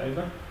turn it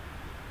over.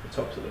 The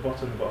top's at the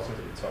bottom, the bottom's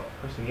at the top.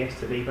 Pressing the S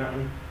to D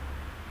button,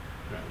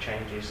 and that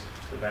changes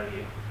the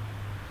value.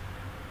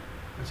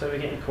 And so we're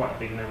getting quite a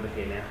big number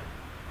here now,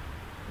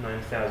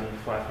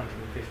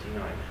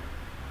 9,559.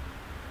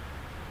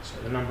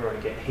 So the number I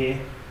get here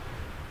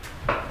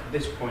at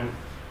this point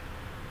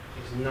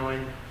is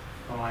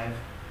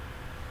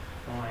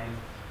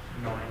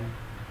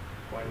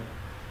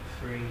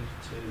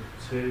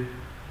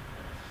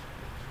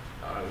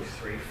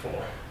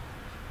 9,559.322.034.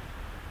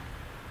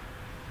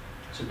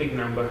 It's a big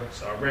number,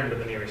 so I'll round to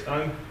the nearest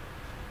ohm.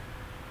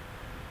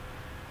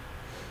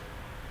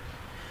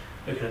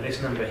 Looking at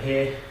this number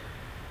here,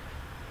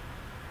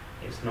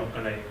 it's not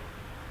going to,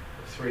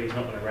 the 3 is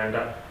not going to round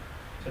up,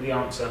 so the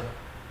answer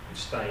would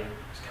stay,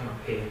 it's come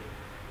up here,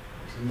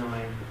 it's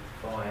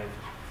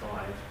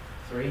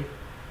 9553.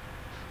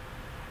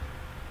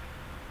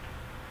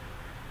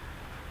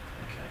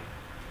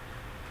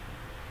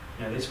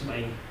 Now this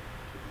may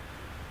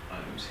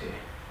ohms here.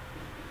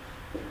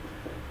 So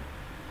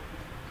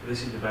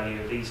this is the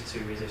value of these two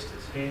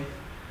resistors here. In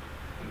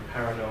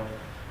parallel,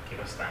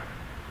 give us that.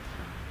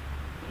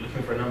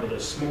 Looking for a number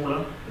that's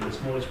smaller than the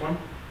smallest one.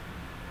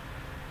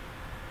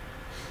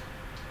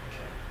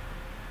 Okay.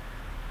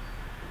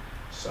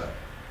 So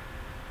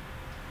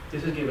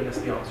this has given us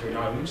the answer in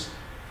ohms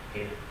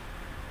here. You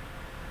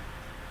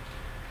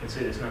can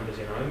see this number's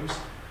in ohms.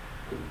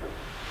 We've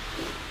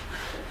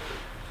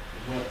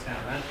worked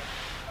out that.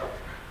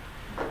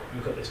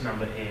 We've got this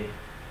number here,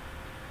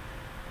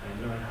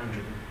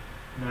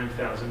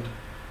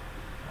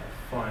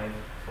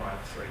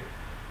 9,553.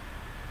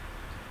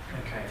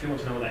 Okay, if you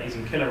want to know what that is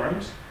in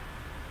kiloohms,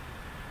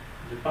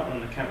 there's a button on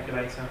the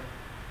calculator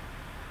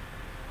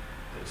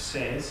that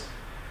says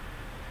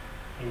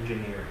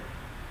engineering.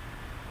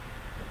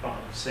 The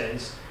button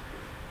says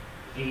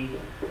ENG.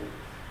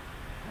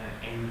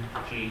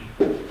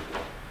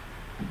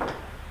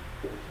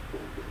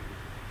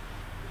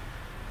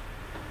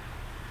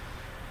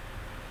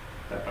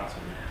 That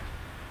button there.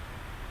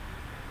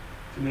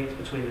 For me, it's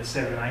between the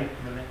 7 and 8,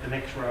 and the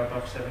next row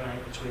above 7 and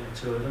 8, between the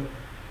two of them.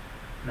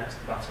 And that's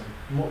the button.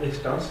 And what this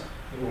does,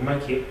 it will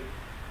make it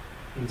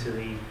into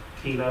the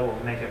kilo or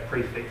mega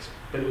prefix,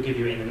 but it will give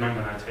you it in the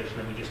number notation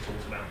that we just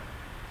talked about.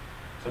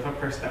 So if I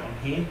press that on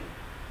here,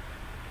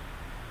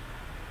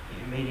 it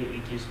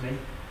immediately gives me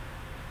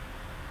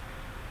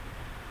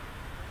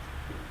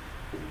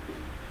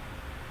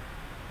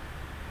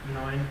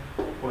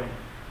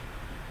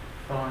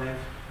 .553.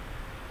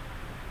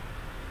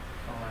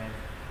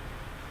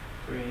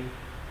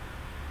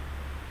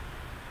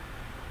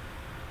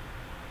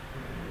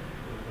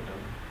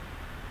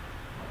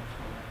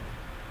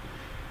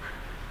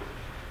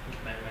 I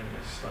made a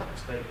slight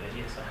mistake there.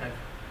 Yes, I have.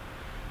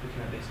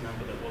 Looking at this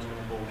number that wasn't on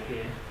the board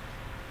here,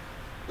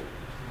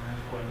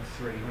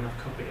 9.3. When I've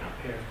copied it up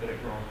here, I've got it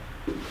wrong.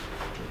 I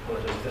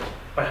apologise if that's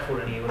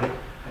baffled anybody.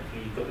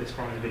 Hopefully you've got this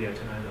far in the video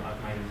to know that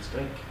I've made a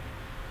mistake.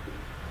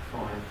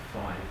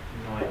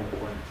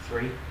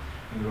 559.3.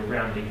 And we were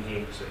rounding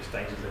here, so it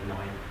stays as a 9.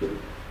 I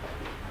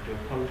do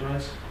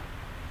apologise.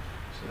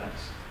 So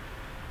that's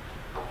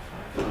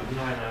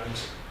 559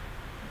 ohms.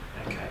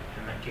 Okay,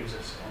 and that gives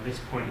us on this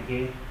point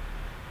here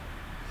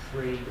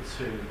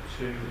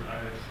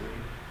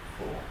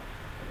 322.034.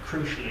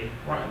 Crucially,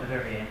 right at the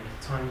very end,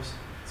 times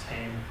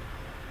 10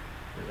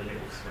 with a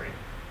little 3.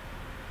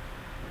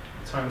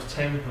 Times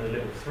 10 with a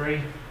little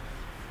 3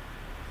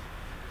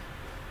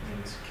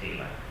 means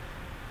kilo.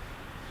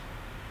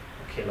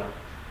 Or kilo.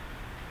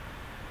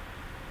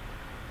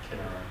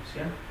 Kiloohms,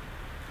 yeah?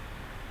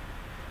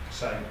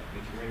 So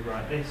we can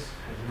rewrite this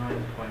as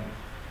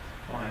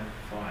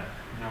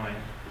 9.559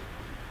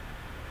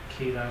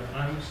 kilo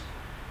ohms.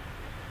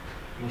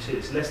 And we see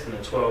it's less than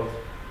a 12,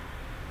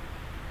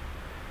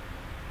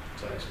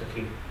 so it's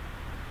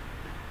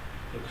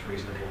looks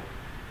reasonable.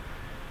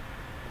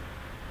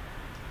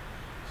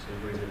 It's a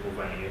reasonable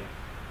value.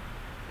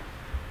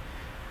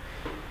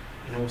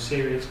 In all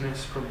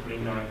seriousness, probably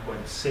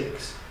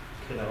 9.6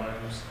 kilo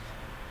ohms.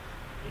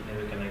 You're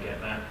never going to get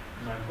that.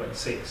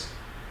 9.6.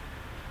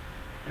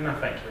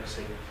 Enough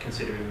accuracy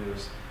considering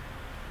was.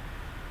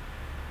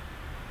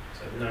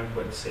 So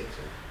 9.6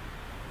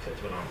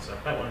 acceptable answer.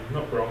 That one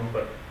not wrong,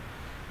 but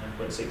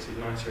 9.6 is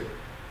nicer,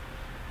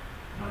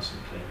 nice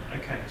and clean.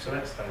 Okay, so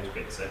that's those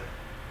bits there.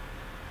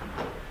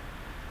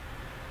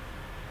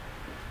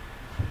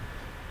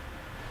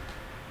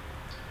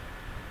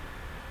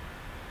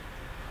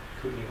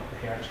 Quickly up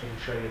here actually and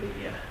show you the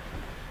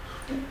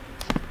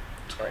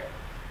sorry.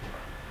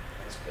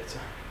 That's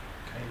better.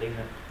 Okay, leave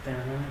that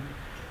down there.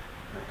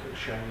 I could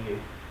show you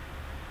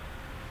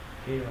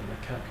here on the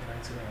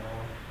calculator.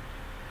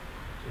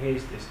 So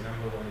here's this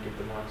number when we did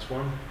the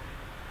 -1.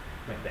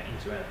 Make that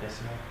into our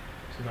decimal.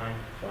 It's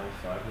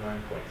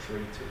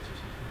 9,559.322.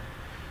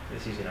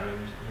 This is in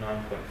ohms,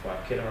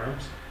 9.5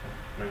 kiloohms,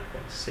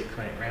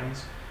 9.68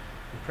 rounds.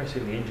 I'm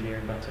pressing the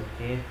engineering button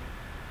here.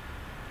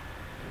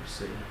 You'll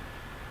see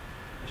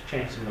it's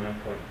changed to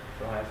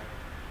 9.5.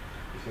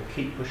 You can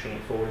keep pushing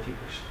it forward. If you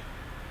push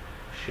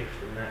shift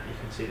from that, you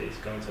can see that it's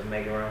gone to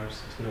mega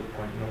ohms. It's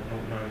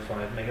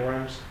 0.0095 mega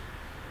ohms.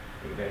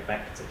 You can go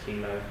back to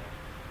kilo,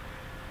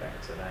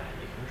 back to that,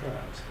 and you can drive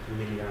up to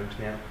milliohms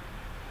now. It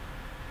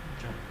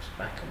jumps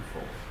back and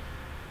forth.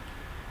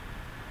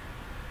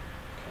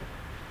 Okay.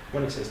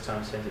 When it says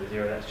times 10 to the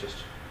 0, that's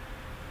just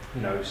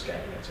no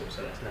scaling at all,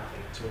 so that's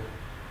nothing at all.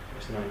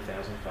 It's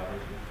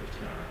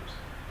 9,559 ohms.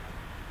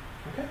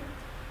 Okay.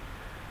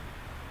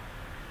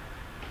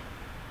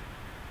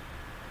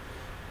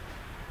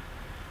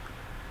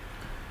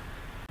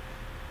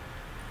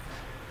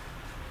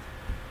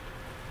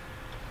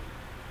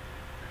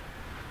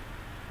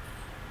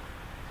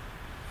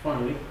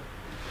 Finally,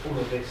 all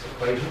of this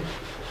equation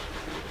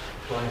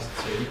applies to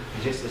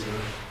resistors in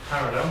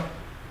parallel.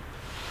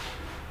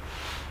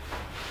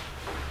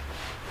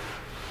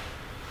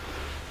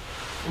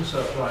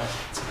 Also applies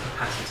to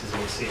capacitors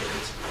in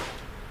series.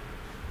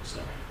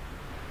 So,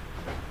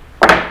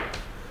 I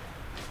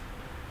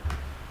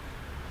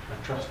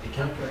trust the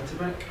calculator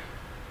back.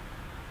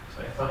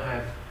 So if I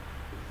have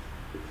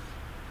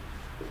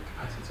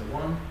capacitor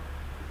 1,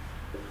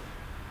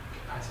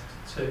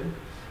 capacitor 2,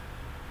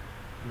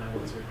 and I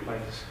want to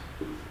replace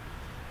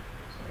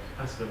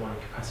capacitor 1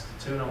 and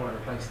capacitor 2, and I want to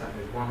replace that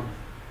with one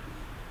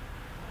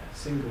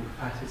single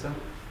capacitor,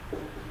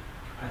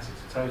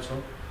 capacitor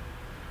total.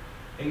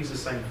 I use the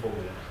same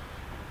formula.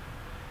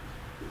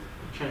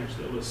 We change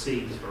all the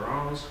C's for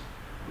R's,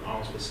 and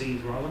R's for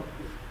C's rather.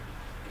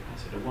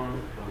 Capacitor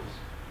 1 plus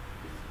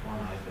 1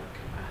 over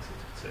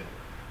capacitor 2.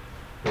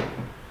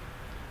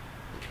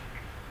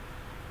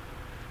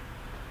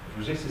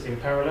 Resistors in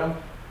parallel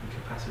and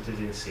capacitors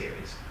in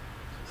series.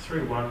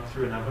 Through one,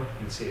 through another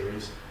in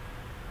series.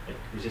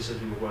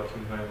 Resistors we were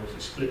working with,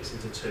 it splits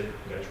into two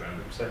and goes around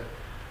them. So,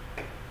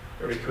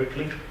 very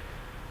quickly,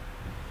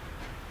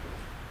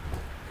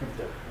 with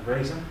the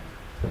eraser.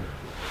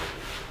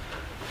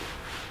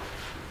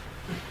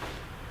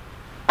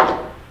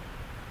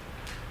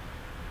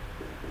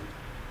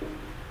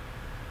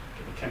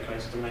 Get the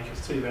calculator to make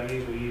us two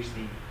values. We'll use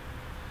the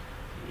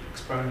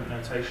exponent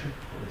notation,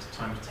 or this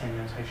times 10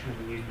 notation as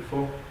we used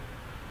before.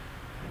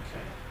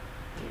 Okay,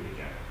 here we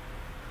go.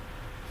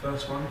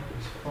 First one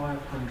is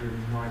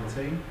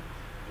 519.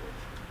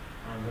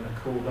 I'm going to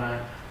call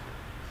that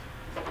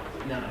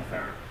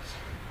nanofarads.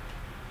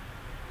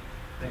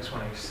 Next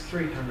one is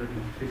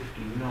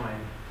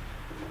 359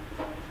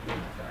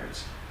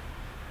 nanofarads.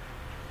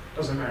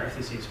 Doesn't matter if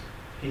this is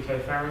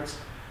picofarads,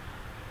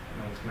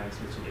 it makes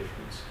little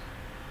difference.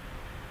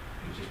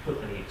 You just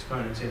put the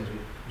exponents in as we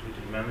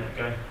did a moment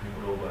ago, and it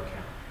will all work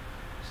out.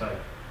 So,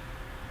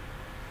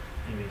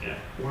 here we go.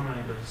 1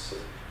 over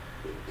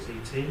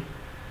CT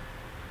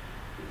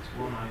is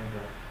 1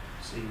 over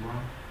C1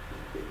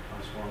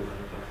 plus 1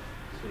 over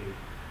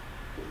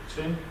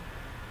C2.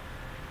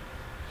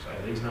 So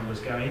these numbers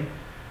go in.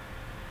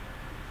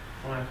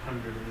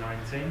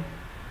 519.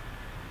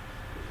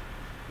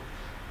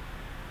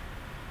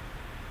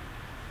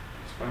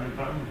 Exponent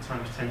button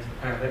times 10 to the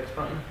power of X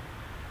button.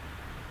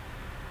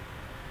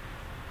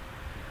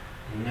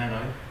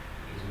 Nano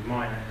is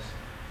minus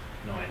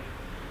 9.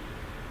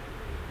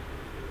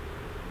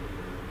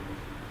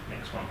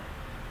 Next one.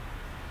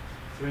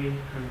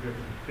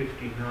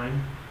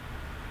 359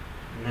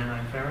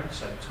 nanofarads,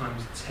 so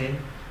times 10 to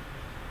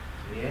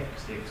the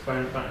X, the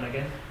exponent button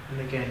again,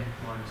 and again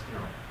minus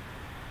 9.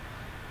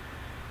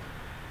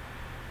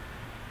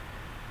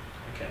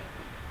 Okay.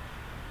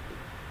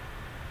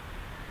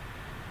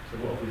 So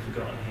what have we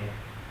forgotten here?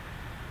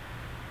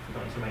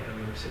 Forgotten to make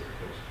them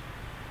reciprocals.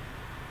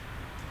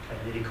 Okay,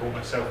 nearly caught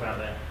myself out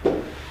there.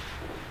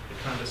 The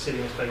kind of silly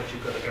mistakes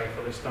you've got to go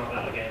for. Let's start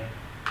that again.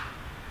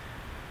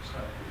 So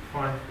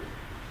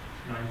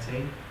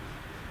 519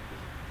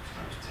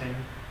 times 10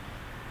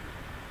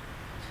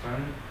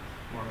 exponent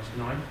minus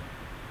 9.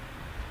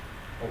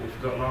 What we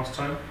forgot last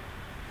time?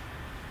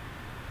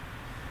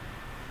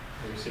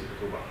 The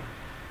reciprocal button.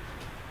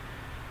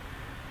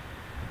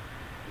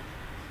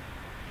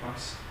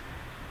 Plus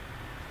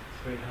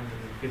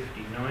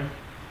 359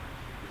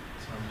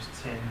 times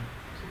 10 to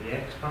the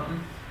X button,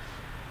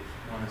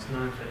 minus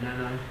 9 for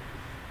nano, and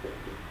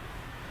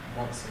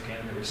once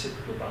again the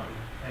reciprocal button,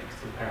 X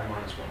to the power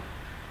minus 1.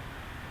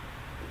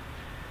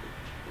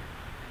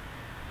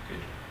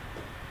 Good.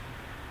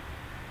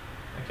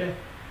 Okay.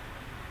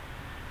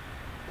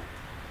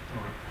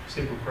 Alright,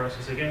 simple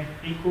process again.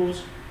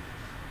 Equals.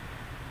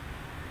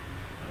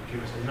 That'll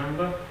give us a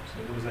number. So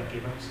what does that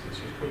give us? Let's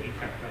just quickly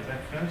calculate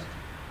that first.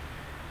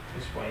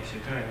 This way, if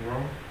you're going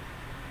wrong,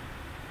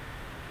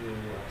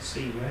 you'll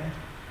see where.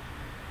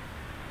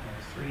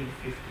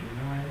 359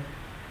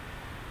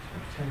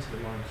 times 10 to the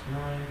minus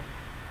 9,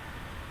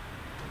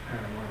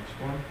 power minus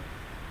 1.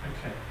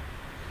 Okay.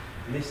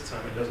 And this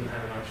time it doesn't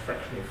have a nice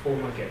fractional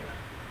form. I get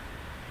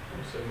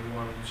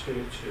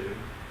 17122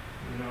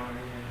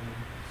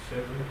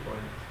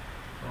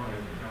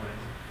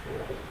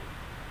 97.594.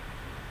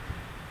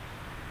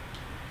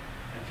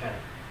 Okay.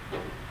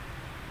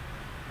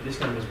 But this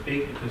number's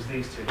big because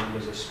these two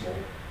numbers are small.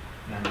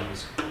 Nano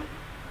is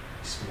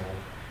small.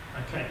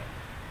 Okay.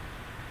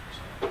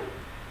 So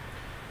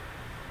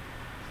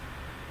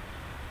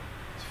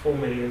it's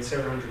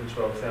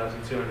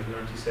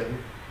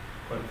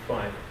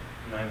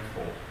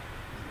 4,712,297.594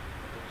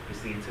 is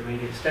the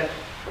intermediate step.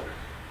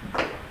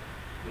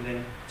 We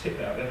then tip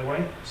that the other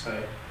way.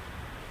 So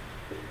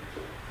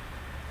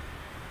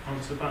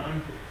answer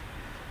button,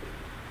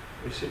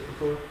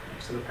 reciprocal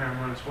next to the power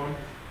minus 1.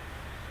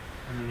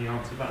 And then the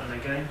answer button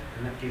again,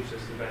 and that gives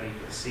us the value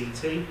for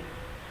CT.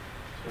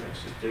 So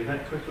let's just do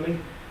that quickly.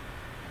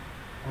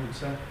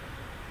 Answer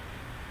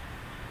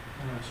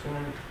minus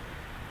 1.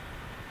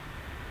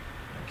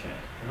 Okay,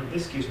 and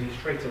this gives me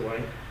straight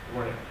away,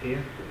 right up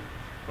here,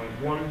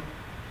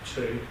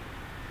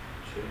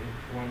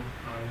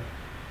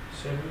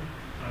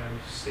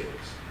 0.12210706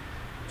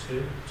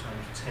 2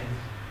 times 10 to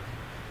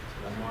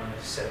the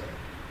minus 7.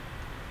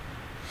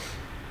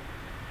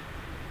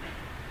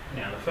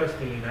 Now the first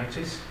thing you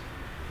notice,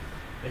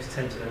 this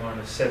 10 to the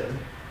minus 7,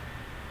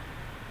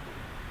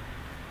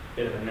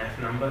 bit of a naff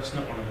number. It's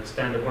not one of the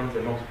standard ones,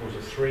 they're multiples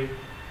of 3.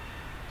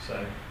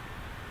 So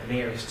the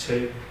nearest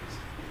 2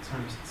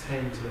 times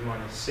 10 to the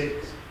minus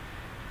 6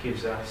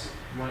 gives us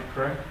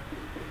micro,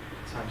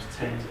 times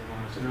 10 to the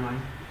minus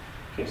 9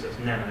 gives us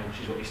nano, which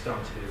is what we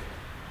started with.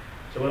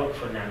 So we'll opt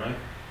for nano.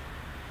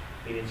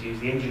 We need to use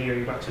the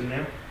engineering button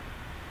now.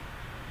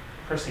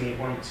 Pressing it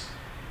once,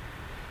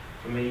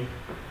 for me,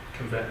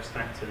 converts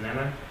that to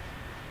nano.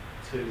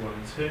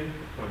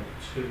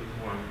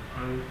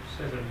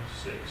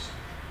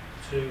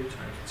 212.21076.2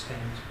 times 10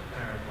 to the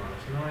power of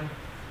minus 9.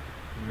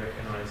 You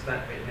recognise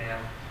that bit now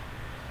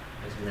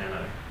as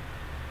nano.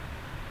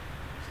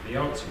 So the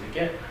answer we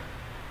get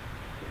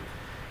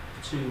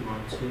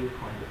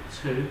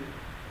 212.2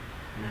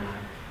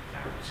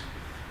 nanofarads.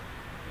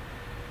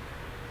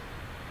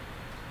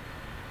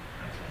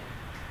 Okay.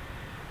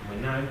 And we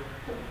know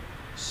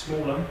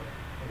smaller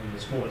than the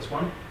smallest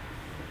one.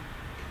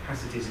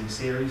 Capacitors in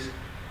series,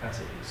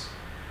 capacitors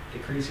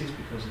decreases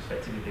because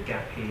effectively the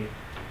gap here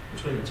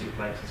between the 2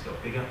 plates has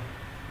got bigger.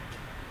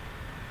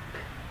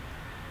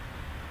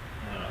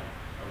 A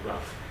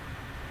rough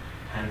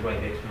hand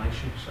wave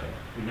explanation, so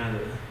we know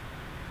that we've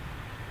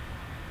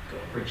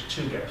got to bridge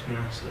 2 gaps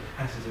now, so the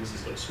capacitance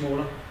has got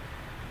smaller.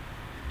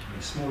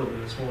 It's smaller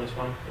than the smallest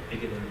one, but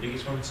bigger than the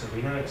biggest one, so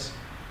we know it's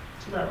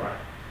about right.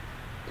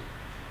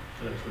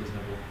 So that's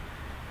reasonable.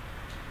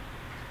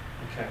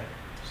 Okay,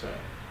 so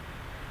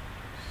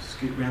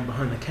scoot round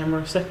behind the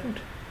camera a second.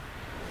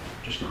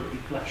 Just quickly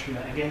flash through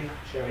that again,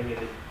 showing you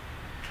the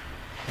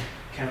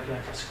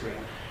calculator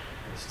screen.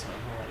 This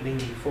time, alright,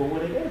 leaning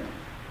forward again.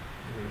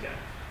 Here we go.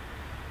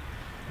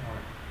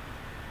 Alright.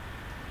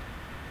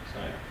 So,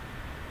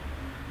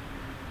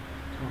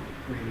 can't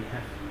really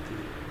have the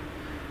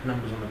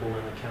numbers on the board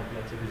and the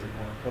calculator visible,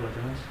 I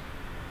apologise.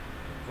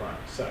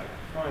 Right, so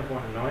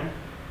 519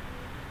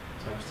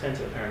 times 10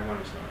 to the power of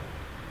minus 9.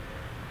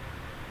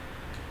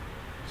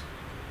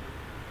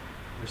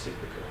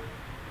 Reciprocal.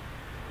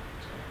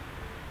 So,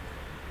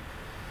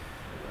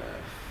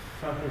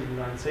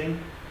 519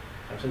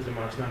 times 10 to the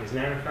minus 9 is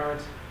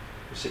nanofarads.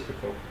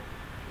 Reciprocal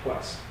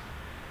plus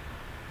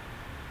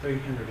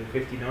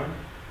 359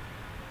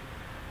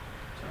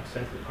 times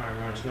 10 to the power of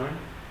minus 9.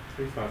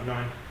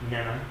 359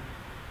 nano.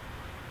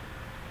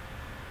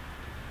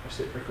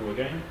 Reciprocal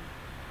again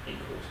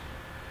equals.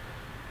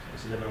 So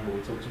this is the number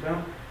we talked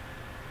about.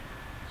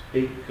 It's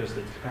big because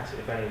the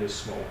capacitive value is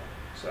small.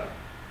 So,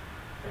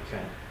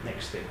 okay,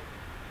 next thing.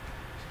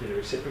 Let's do the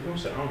reciprocal.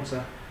 So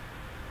answer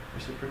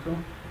reciprocal. I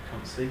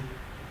can't see.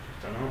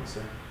 Just done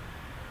answer.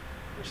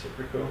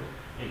 Reciprocal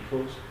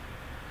equals.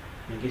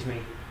 And it gives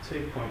me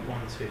 2.12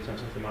 times 10 to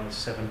the minus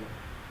 7.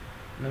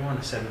 And the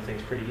minus 7 thing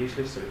is pretty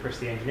useless, so we press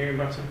the engineering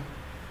button.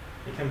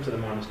 We come to the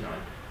minus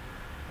 9.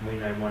 And we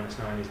know minus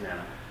 9 is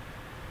nano.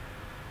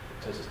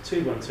 So it's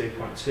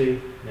 212.2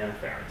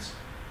 nanofarads.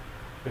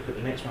 Look at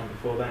the next one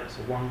before that, it's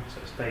a 1, so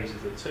it stays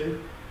as the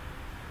 2.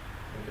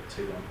 We've got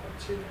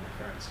 21.2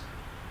 nanofarads.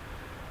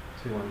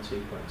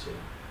 212.2.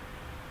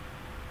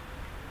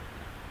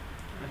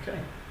 Okay.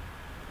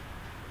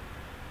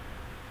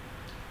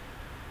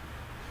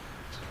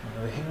 Let's come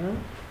over here now.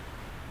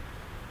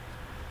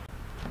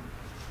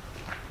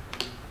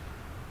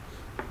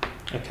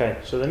 Okay,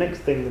 so the next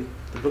thing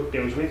the book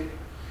deals with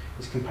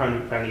is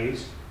component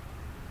values.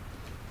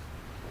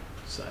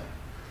 So,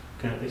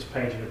 looking at this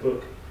page in the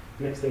book,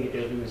 the next thing it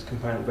deals with is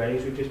component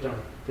values. We've just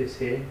done this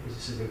here.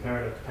 This is in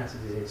parallel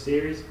capacitors in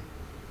series.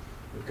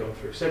 We've gone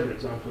through several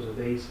examples of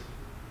these,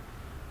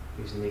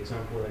 using the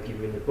example that I give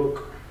you in the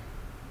book,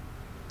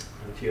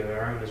 and a few of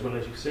our own as well,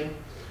 as you've seen.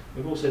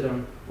 We've also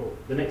done, well,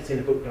 the next thing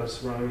the book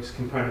does is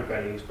component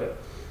values, but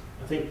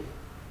I think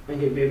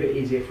it'd be a bit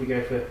easier if we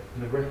go for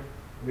the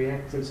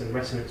reactance and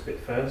resonance bit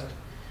first,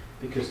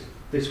 because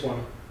this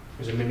one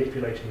is a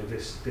manipulation of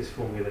this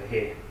formula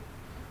here.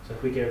 So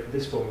if we go for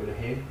this formula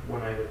here,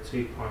 1 over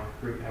 2 pi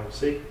root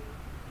LC,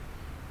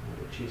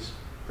 which is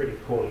pretty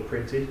poorly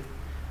printed,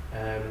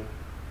 then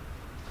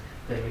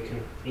we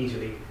can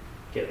easily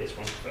get this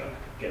one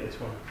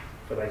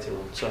for later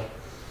on. So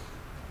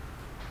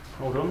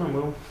hold on, and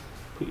we'll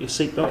put your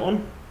seatbelt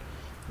on.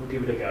 We'll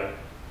give it a go.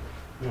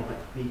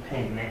 Right, the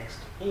pen next.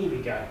 Here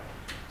we go.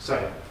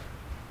 So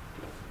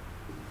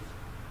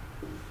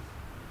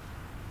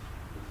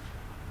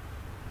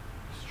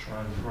let's try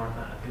and write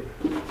that a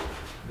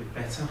bit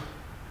better.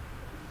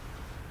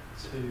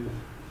 2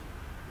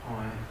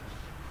 pi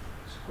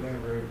square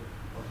root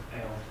of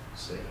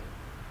LC.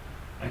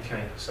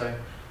 Okay, so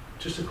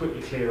just to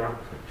quickly clear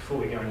up before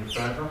we go any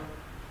further,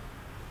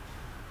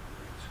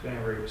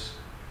 square roots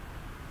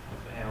of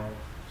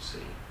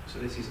LC. So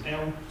this is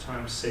L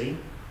times C,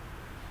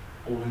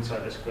 all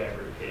inside the square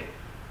root here.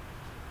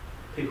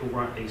 People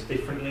write these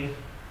differently.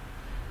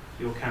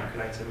 Your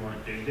calculator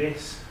might do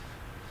this.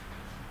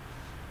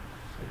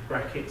 With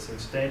brackets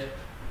instead.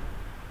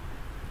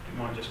 You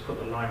might just put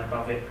the line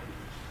above it.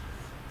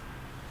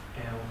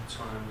 L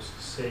times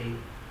C,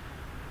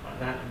 like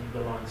that, and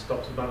the line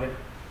stops above it.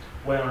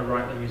 The way I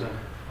write them is I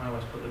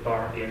always put the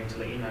bar at the end to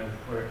let you know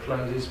where it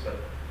closes, but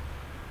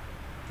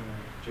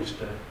just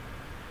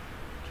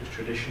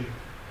tradition.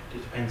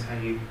 It depends how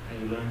you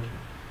learned.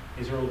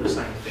 These are all the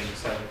same thing.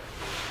 So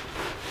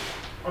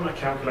on a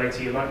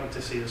calculator, you're likely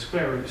to see the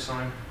square root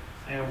sign,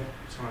 L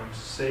times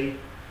C,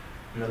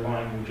 and the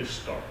line will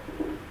just stop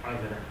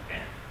over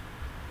there.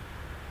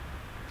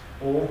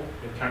 Or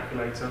your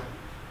calculator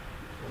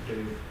will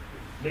do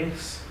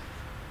this,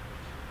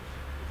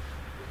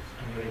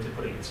 and you need to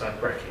put it inside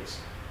brackets.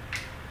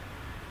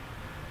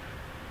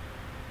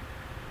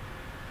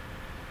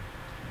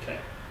 Okay,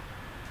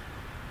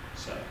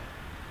 so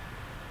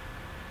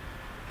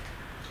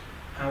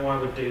how I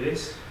would do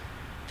this is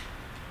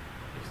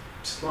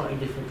slightly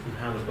different from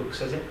how the book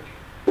says it.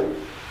 I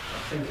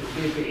think it would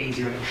be a bit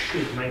easier, and it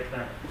should make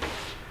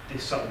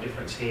this subtle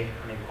difference here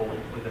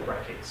unimportant with the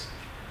brackets,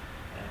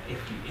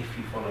 if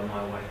you follow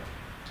my way,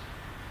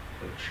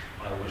 which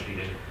I usually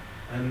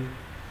do.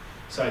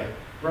 So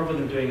rather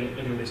than doing it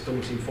in this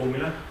daunting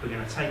formula, we're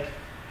going to take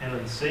L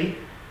and C,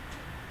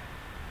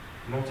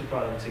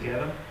 multiply them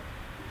together,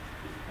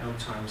 L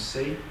times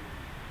C.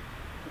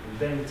 We'll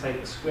then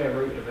take the square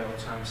root of L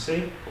times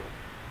C,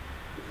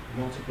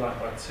 multiply it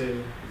by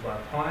 2 by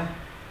pi,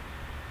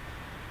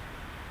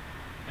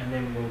 and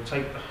then we'll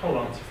take the whole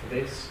answer for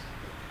this,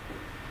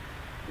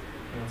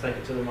 and we'll take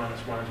it to the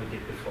minus 1 as we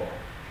did before.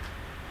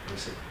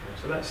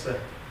 So that's the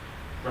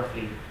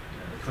roughly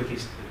the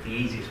quickest, the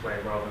easiest way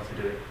rather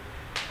to do it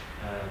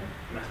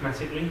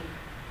mathematically.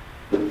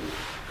 And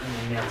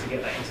then now to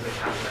get that into the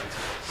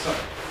calculator. So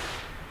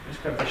let's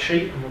grab the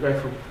sheet and we'll go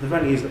for the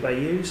values that they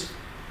use.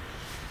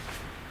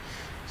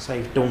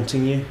 Save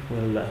daunting you,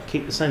 we'll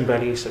keep the same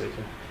values so we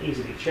can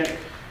easily check.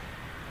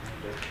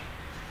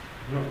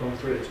 I've not gone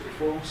through this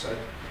before, so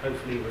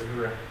hopefully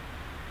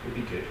we'll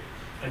be good.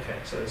 Okay,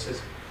 so it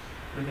says,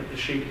 look at the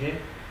sheet here.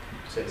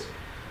 It says,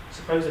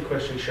 suppose the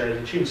question shows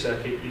a tuned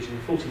circuit using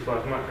a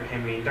 45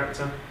 microhenry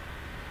inductor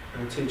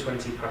and a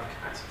 220 puff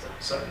capacitor.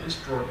 So let's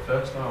draw it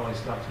first. I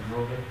always like to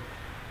draw them.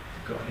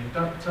 We've got an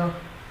inductor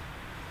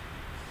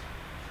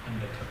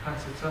and a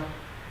capacitor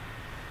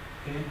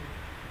here.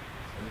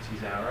 So this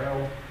is our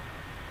L,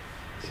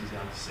 this is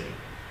our C.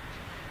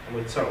 And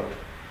we're told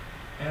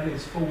L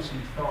is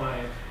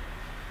 45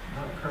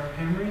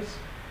 microhenries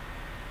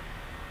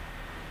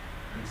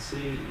and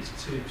C is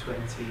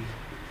 220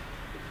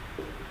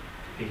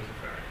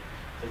 picofarad.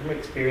 So from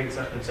experience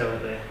I can tell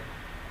that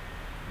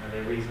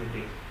they're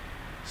reasonably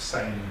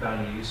same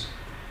values.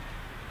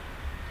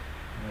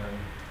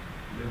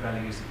 The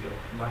values that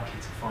you're likely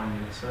to find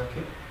in a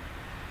circuit.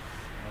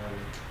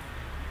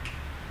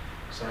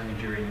 So only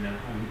during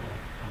on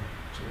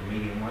sort of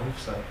medium wave,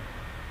 so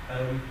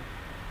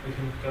we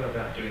can go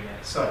about doing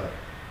that. So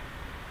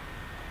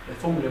the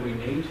formula we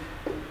need,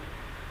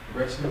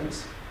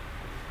 resonance,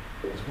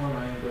 is 1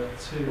 over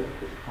 2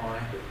 pi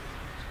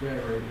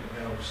square root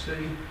of LC.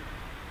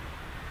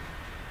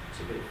 It's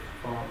a bit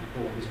far up the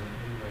board, isn't it? I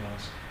didn't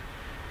realise.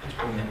 Let's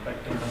bring that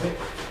back down a bit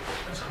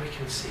so we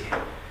can see it.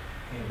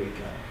 Here we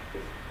go.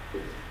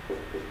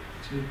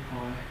 2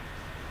 pi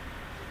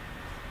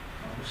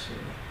LC.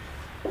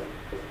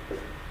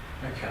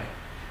 Okay.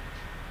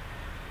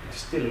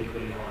 It's still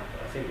equally high,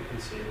 but I think we can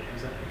see it now.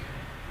 Is that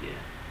okay? Yeah.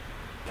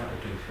 That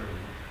will do for a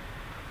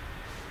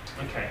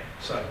minute. Okay,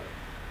 so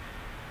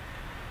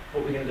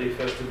what we're going to do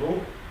first of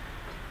all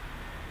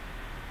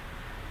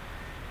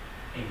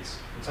is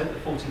we'll take the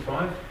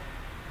 45,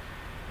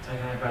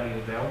 take our value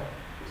of L,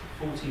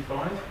 so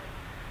 45.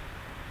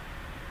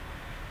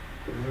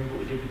 Remember what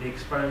we did with the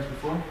exponents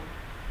before?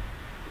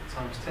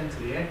 Times 10 to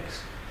the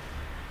x.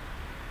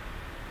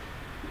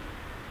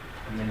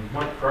 And then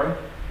micro,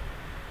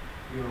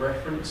 your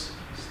reference,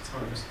 is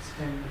times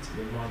 10 to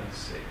the minus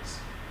 6.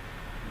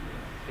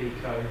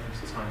 Pico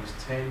is times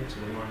 10 to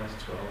the minus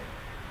 12.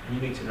 And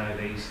you need to know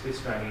these. This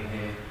value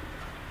here,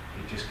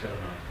 you just got to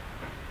know.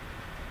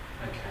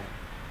 Okay.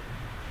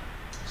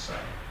 So,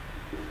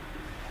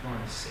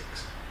 minus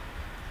 6.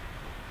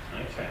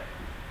 Okay.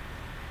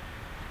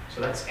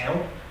 So that's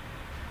L,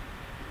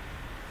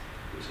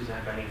 which is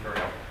our value for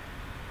L.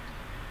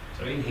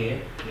 So in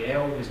here, the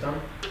L is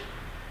done.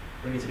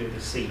 We need to do the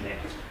C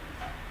next.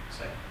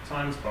 So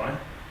times by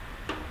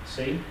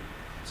C,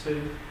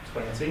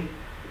 220 times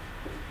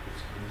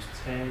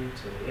 10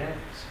 to the x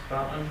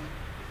button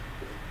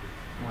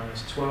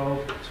minus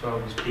 12.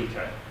 12 is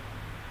pico.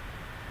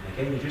 And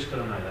again, you just got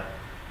to know that.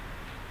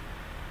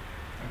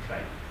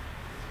 Okay.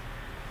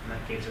 And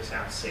that gives us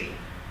our C.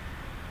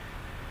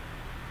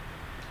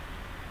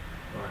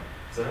 Right.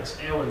 So that's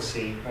L and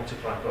C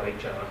multiplied by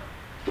each other.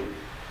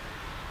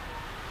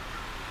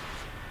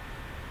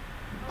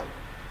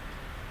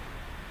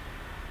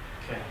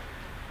 Okay.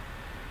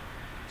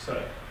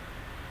 So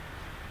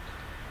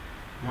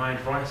my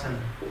advice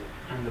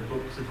and the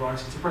book's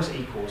advice is to press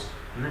equals,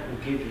 and that will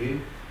give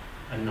you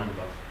a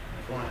number.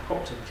 If I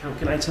hop to the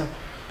calculator,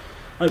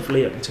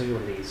 hopefully I can tell you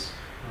what it is.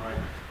 Alright.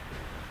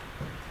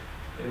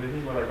 Bear with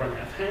me while I run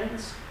out of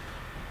hands.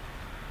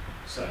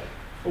 So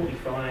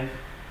 45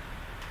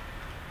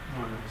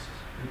 minus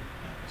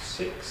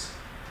 6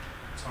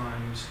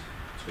 times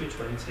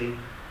 220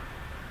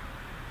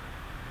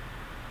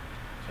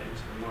 10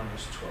 to the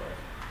minus 12.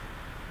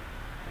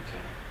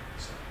 Okay,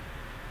 so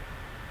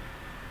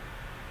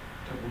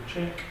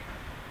check.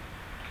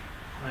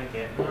 I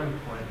get 9.9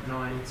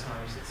 times 10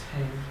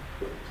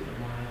 to the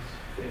minus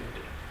 50.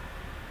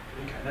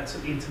 Okay, that's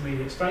at the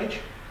intermediate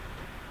stage.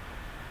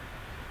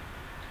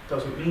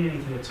 Doesn't mean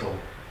anything at all.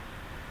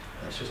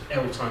 That's just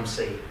L times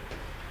C.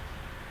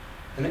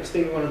 The next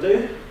thing we want to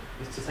do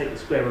is to take the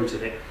square root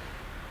of it.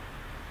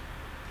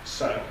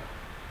 So,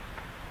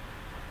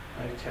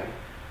 okay.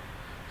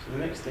 So the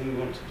next thing we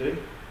want to do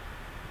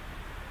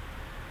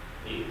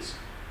is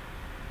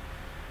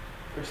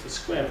press the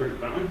square root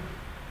button.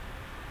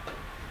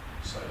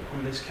 So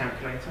on this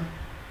calculator,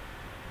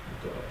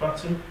 I've got a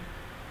button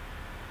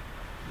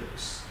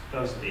that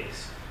does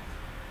this.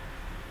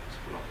 This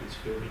block is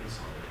filled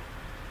inside.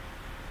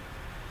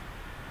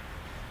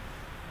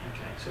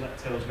 Okay, so that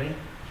tells me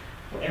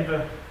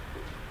whatever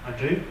I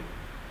do,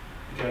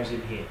 it goes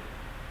in here.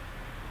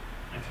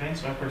 Okay,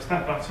 so I press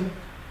that button.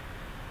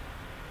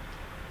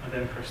 I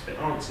then press the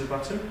answer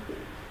button.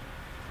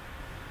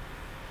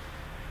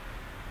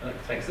 And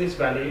it takes this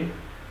value,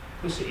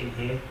 puts it in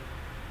here,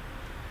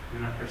 and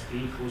then I press the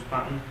equals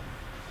button,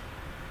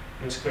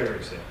 and square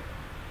roots it.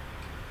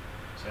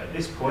 So at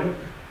this point,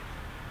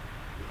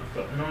 I've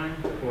got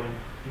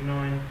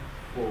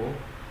 9.94.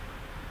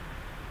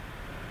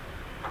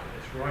 Get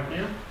this right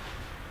now.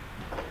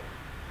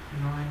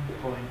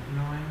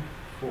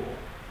 9.94.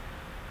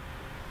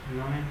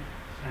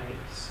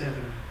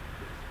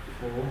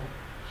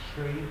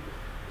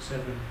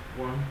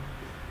 9874371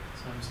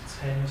 times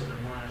 10 to the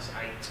minus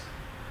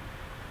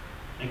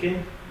 8.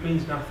 Again,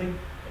 means nothing,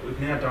 but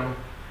we've now done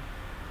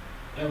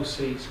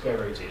LC square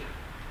rooted.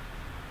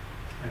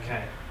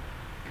 Okay.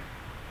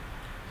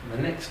 So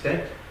the next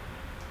step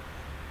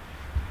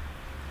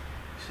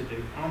is to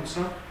do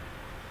answer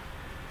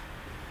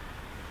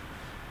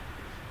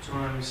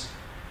times,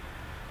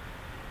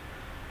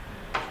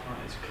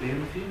 it's clear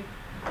with you,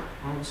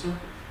 answer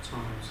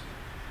times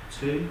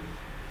 2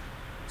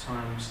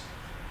 times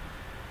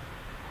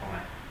pi.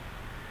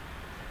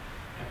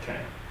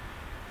 Okay,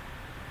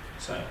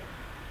 so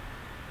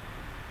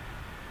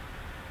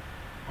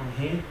on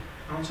here,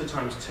 answer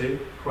times 2,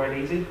 quite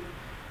easy.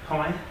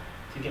 Pi,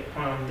 to get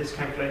pi on this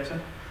calculator,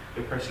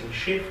 you're pressing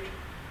shift,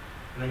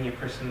 and then you're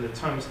pressing the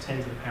times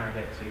 10 to the power of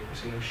x, so you're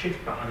pressing the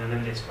shift button and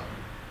then this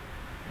button.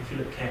 If you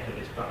look carefully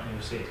at this button,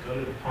 you'll see it's got a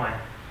little pi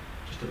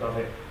just above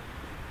it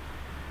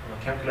on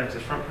the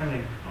calculator's front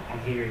panel, on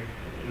here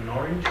in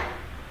orange.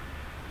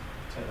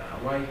 Take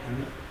that away,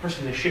 and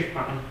pressing the shift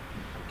button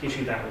gives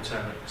you that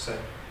alternate. So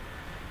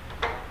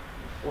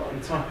what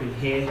I'm typing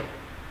here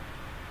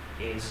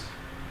is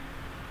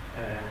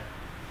a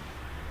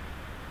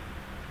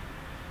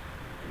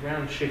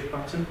round shift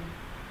button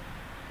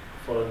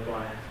followed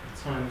by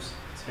times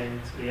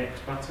 10 to the x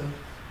button,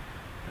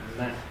 and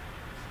that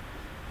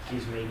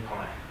gives me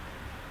pi.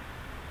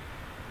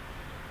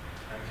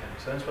 Okay,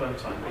 so that's what I'm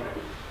typing.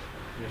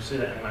 You'll see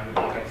that in a moment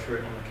when I go through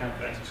it on the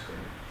calculator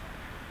screen.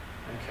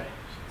 Okay,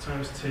 so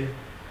times 2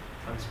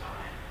 times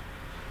pi.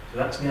 So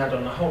that's now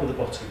done the whole of the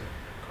bottom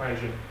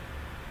equation.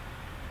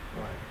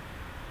 Right.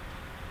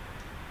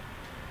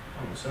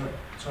 Answer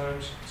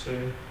times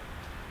 2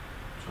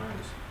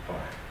 times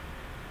pi.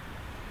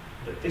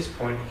 And at this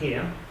point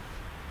here,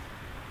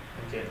 I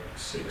get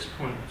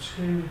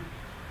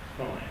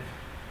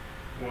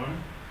 6.251.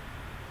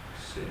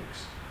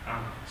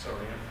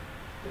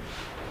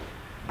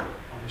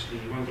 Obviously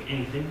you won't get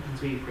anything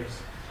until you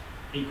press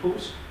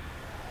equals,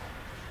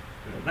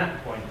 and at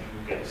that point you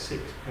will get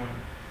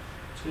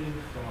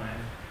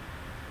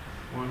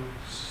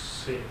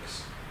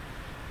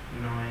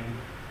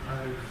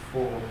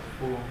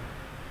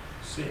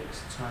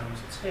 6.251690446 times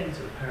 10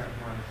 to the power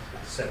of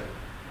minus 7.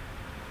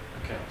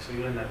 Okay, so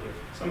you'll end up with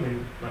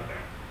something like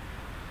that.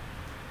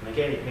 And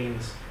again, it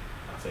means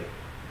nothing.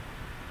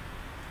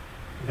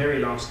 The very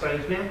last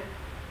stage now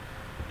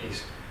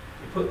is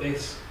you put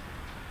this,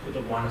 put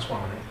the minus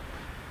 1 on it.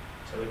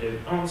 So we do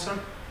answer,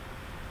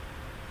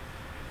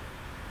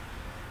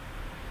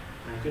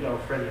 and a good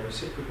old friendly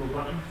reciprocal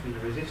button from the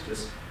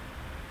resistors.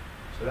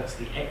 So that's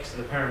the x to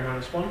the power of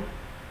minus 1.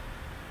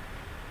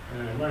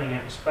 And then running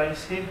out of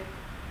space here,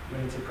 we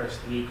need to press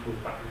the equals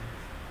button.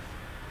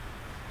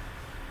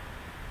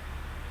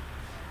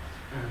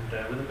 And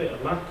with a bit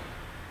of luck,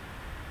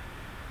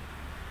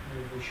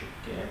 we should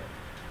get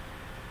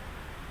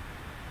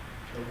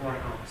the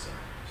right answer.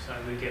 So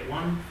we get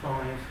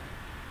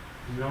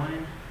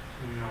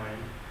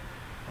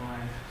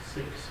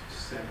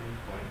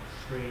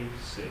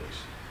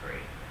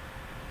 1599567.363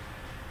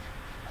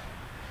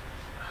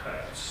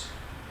 hertz.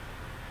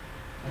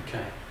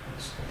 Okay,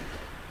 let's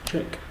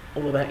check.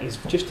 All of that is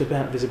just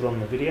about visible on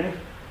the video.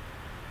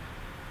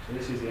 So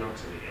this is the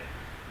answer we get.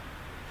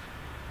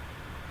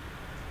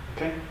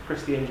 Okay,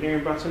 press the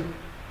engineering button,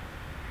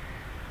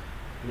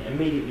 and it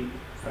immediately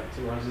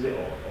factorises it,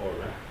 or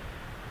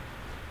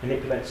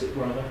manipulates it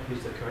rather,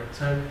 is the correct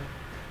term.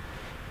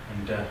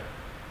 And I'll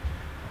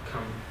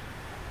come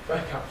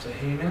back up to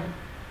here now.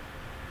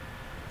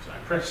 So I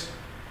press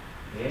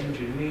the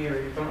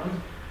engineering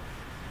button,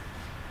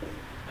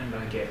 and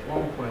I get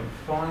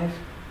 1.594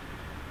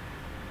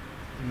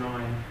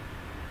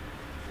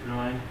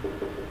 9,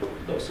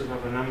 lots of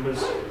other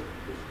numbers,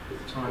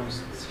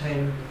 times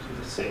 10 to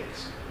the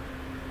 6.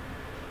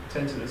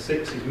 10 to the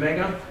 6 is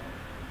mega,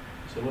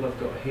 so what I've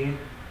got here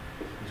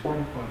is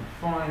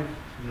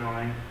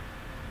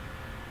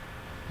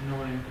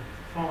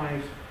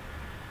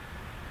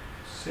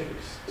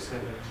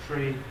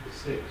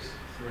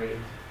 1.599567363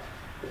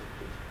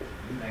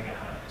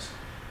 megahertz.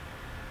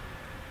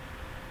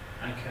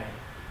 Okay.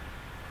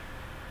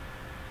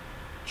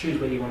 Choose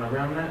where you want to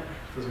round that.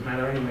 Doesn't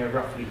matter, anywhere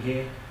roughly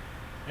here,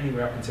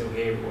 anywhere up until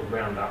here it will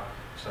round up.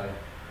 So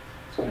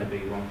it's going to be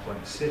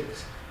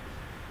 1.6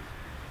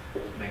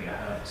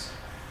 megahertz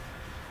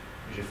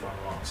is your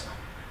final answer.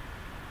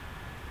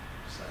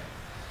 So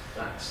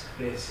that's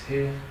this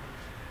here.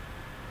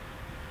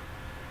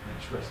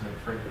 Next resonant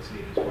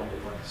frequency is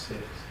 1.6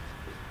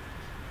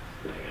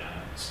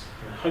 megahertz.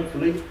 And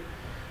hopefully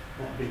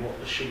that'll be what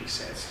the sheet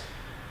says.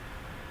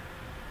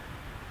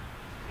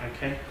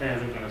 Okay, they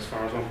haven't gone as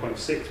far as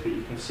 1.6, but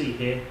you can see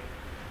here,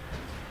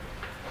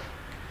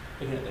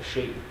 looking at the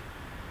sheet,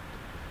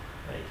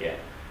 they get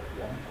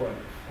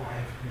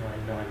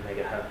 1.599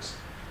 megahertz.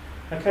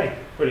 Okay,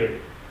 brilliant.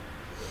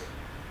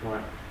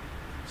 Right,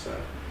 so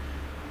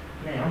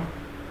now I'll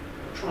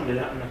try and do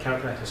that on the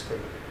calculator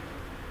screen.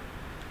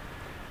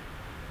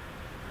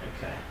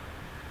 Okay,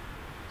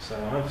 so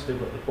I've still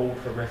got the board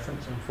for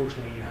reference.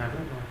 Unfortunately, you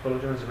haven't. I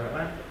apologise about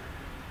that.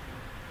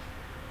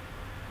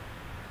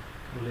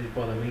 We'll live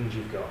by the means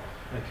you've got.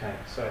 Okay,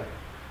 so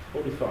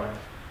 45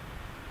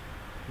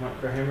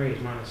 microhenry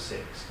is minus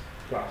 6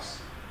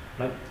 plus,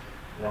 nope,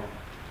 wrong,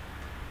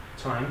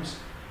 times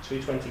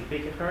 220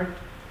 picofarad.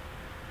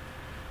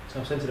 So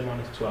I've sent to the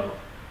minus 12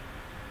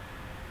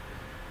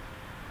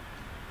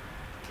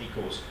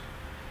 equals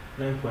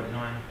 9.9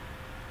 times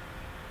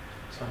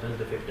 10 to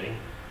the 15.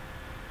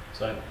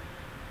 So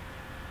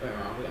where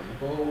are we on the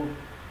board?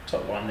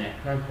 Top line there,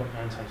 9.9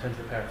 times 10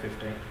 to the power of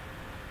 15.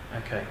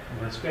 Okay, I'm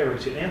going to square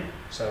root it now.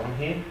 So on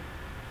here,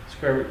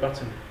 square root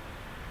button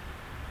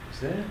is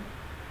there.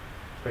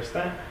 Press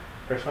that,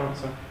 press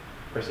answer,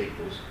 press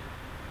equals.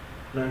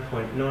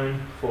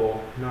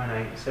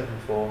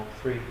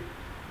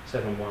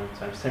 9.949874371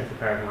 times 10 to the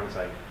power of minus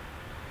 8.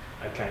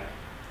 Okay.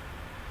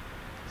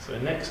 So the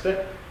next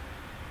step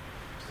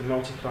is to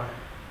multiply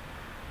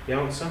the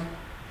answer.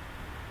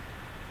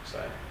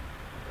 So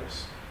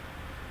press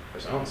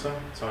answer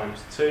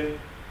times 2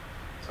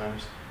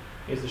 times,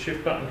 here's the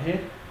shift button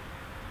here.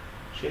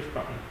 Shift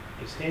button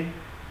is here,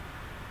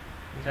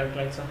 the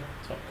calculator,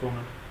 top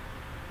corner,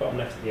 bottom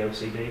left of the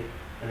LCD,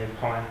 and then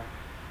pi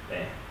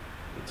there,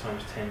 with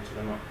times 10 to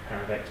the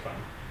power of x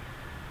button.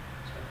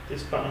 So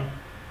this button,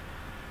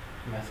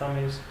 where my thumb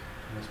is,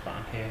 and this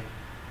button here,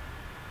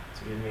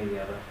 to give me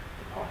the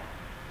pi.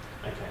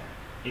 Okay,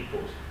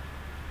 equals,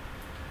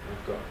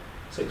 I've got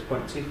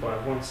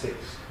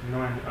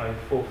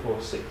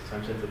 6.251690446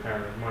 times 10 to the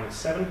power of minus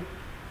 7.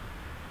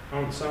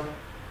 Answer,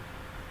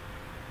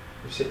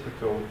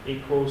 reciprocal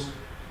equals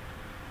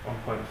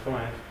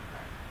 1.5.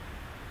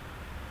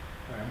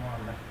 Where am I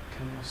on the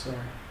camera?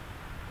 Sorry.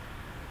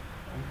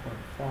 1.5.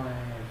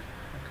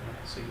 How can I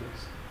see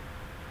this?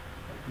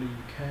 Hopefully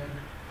you can.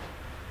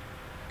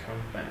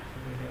 Come back for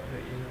me a little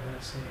bit, you know,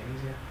 that's it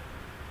easier.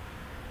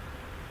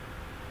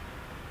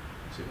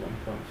 Is it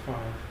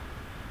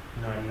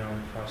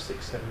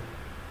 1.599567?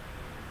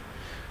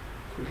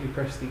 Quickly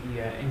press the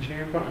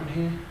engineering button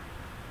here.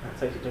 That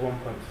takes it to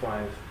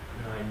 1.599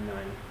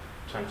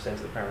 times 10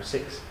 to the power of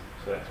 6,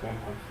 so that's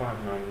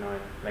 1.599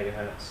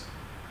 megahertz.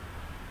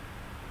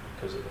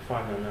 Because of the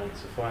 599,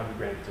 it's a 5, we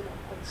round it to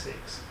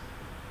 1.6.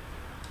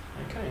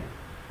 Okay.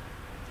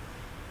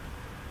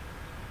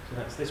 So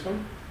that's this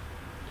one.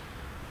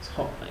 Let's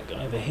hop that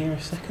guy over here a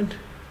second.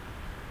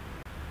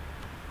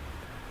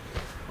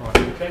 Alright,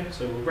 okay,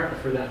 so we'll rattle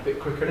through that a bit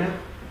quicker now.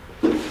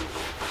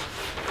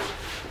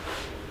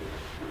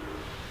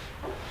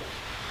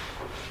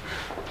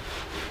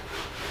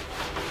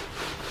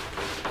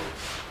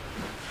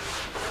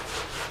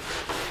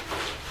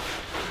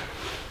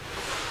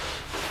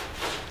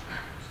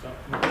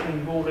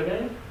 Board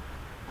again,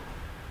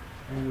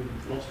 and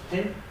we've lost a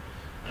pen.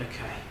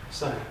 Okay,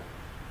 so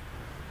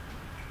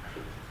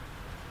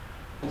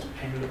this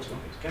pen looks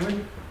like it's going.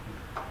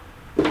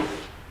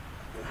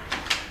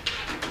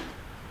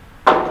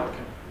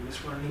 Okay,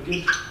 this one any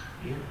good?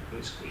 Yeah,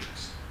 it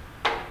squeaks.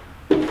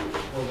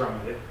 We'll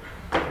run with it.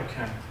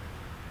 Okay.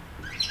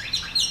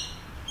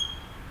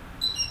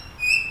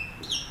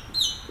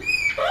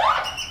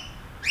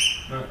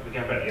 No, we're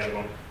going back to the other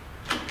one.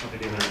 I'll be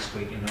doing that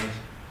squeaking noise.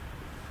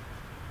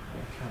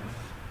 Okay.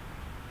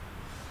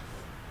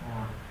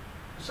 Alright.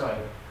 So,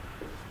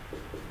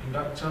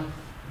 inductor and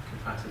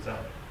capacitor.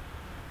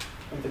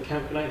 With the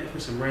calculator for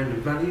some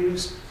random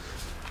values.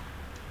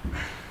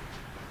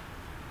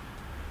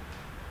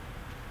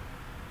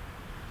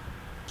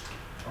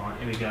 Alright,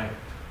 here we go.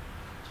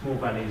 Small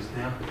values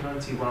now.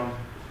 91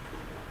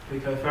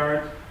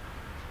 picofarad.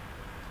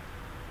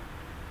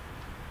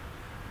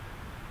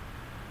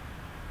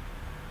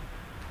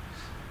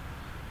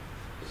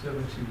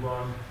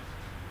 71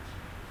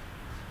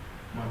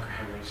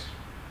 microhenries.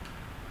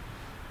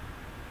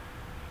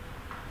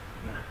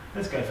 Nah,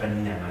 let's go for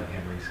nano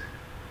Henrys.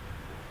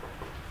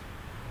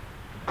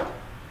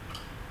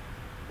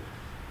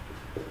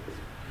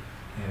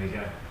 There we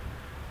go.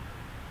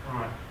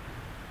 Alright.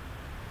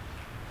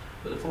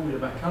 Put the formula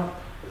back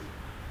up.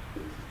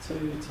 2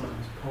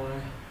 times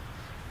pi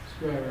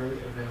square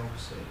root of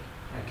LC.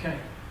 Okay.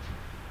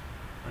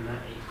 And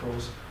that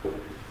equals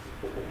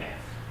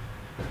F.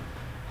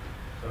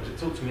 So as it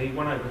talked to me,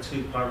 1 over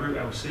 2 pi root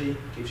LC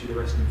gives you the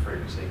resonant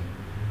frequency.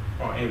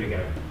 Right, here we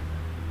go.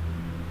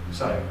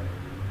 So,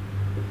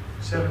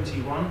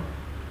 71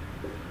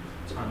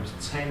 times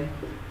 10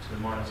 to the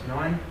minus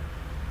 9.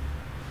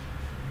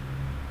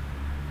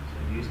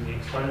 So using the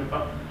exponent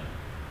button,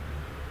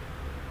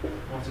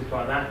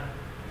 multiply that.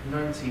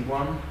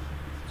 91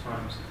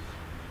 times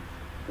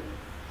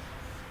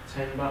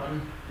 10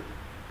 button,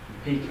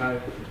 pico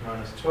is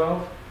minus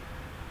 12.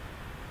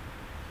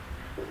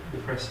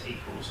 And press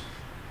equals.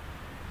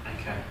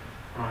 Okay,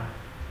 right.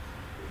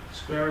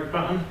 Square root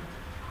button.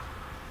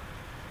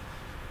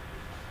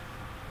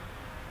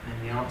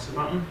 And the answer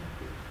button.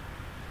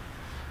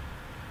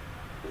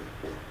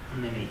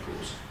 And then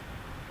equals.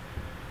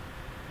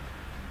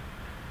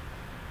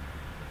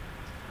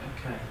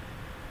 Okay,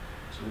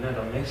 so we land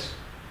on this.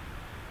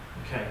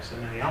 Okay, so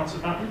now the answer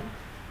button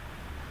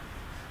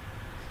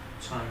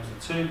times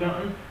the 2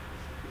 button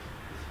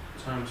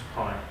times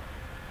pi.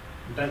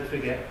 And don't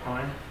forget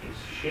pi is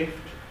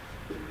shift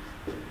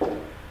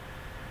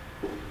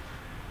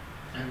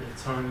and the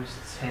times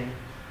 10 to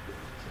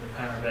the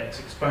power of x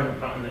exponent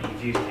button that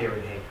you've used here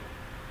and here.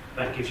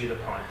 That gives you the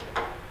pi.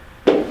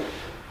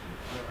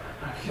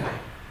 Okay.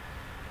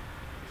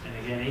 And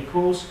again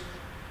equals.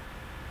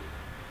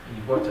 And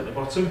you've worked at the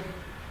bottom.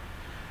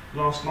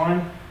 Last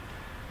line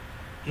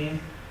here.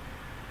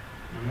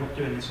 I'm not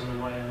doing this on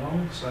the way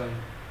along, so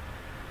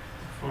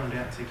we'll find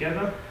out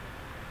together.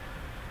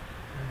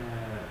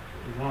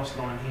 The last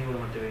line here, what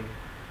am I doing?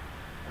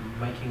 I'm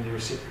making the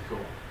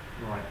reciprocal.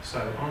 Right, so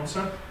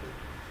answer.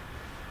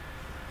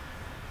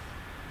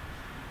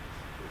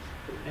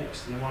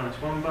 X to the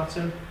minus 1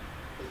 button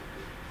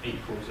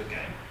equals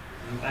again.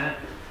 And that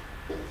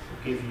will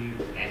give you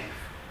F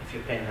if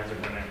your pen hasn't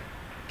run out.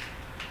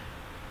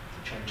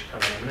 Change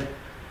colour in it.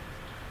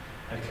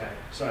 Okay,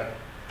 so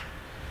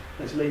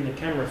let's lean the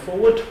camera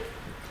forward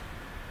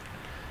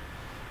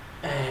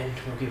and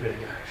we'll give it a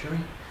go, shall we?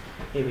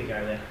 Here we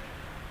go then.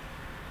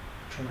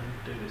 Try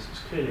and do this as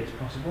clearly as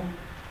possible.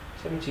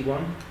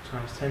 71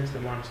 times 10 to the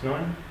minus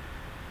 9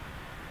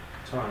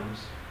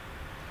 times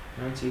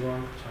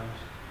 91 times,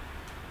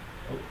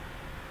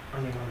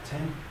 only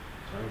 110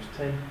 times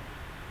 10 to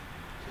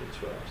the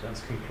 12. So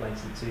that's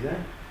complacency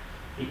there.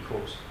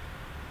 Equals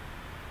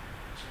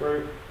square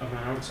root of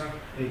my answer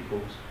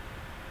equals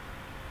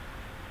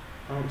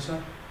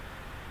answer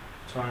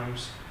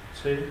times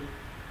 2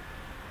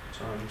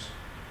 times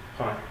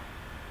pi.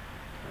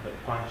 I've got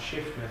pi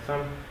shift with my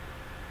thumb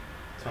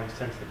times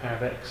 10 to the power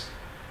of x.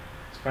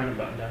 Exponent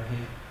button down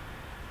here.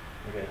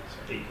 Okay, so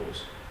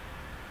equals.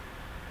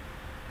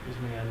 Gives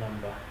me a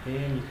number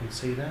here, and you can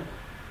see that.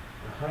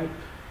 I hope.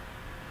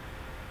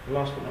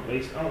 Last but not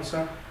least,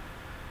 answer.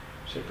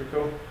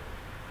 Reciprocal.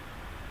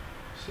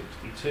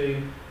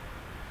 62.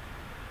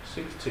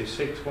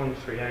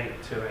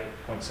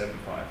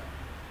 626.13828.75.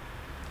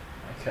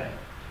 Okay,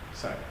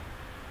 so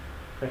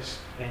press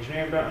the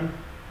engineering button.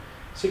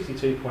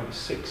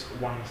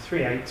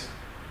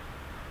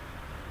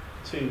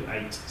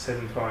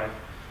 62.61382875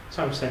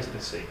 times 10 to the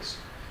 6.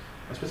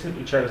 I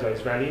specifically chose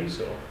those values,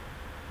 or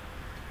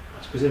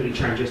I specifically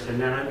changed this to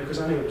nano because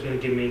I think it was going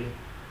to give me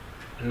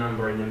a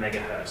number in the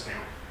megahertz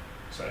now.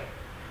 So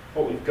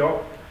what we've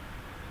got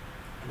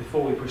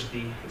before we push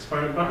the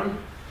exponent button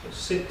is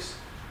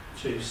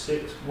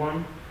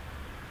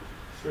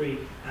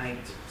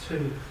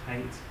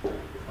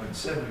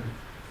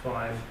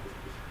 6261382.75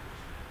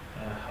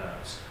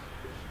 hertz.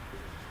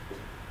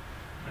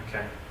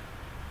 Okay,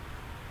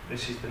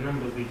 this is the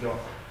number we got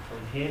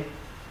from here.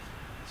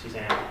 This is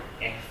our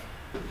F.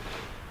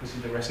 This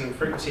is the resonant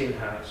frequency in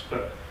hertz,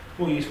 but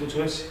more useful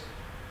to us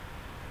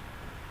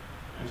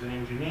as an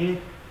engineer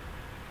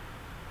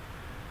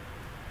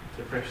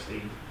to press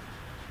the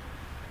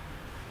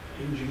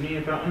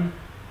engineer button.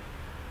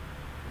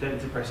 Then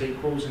to press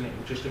equals, and it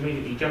will just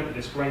immediately jump the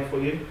display for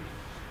you.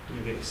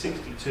 You get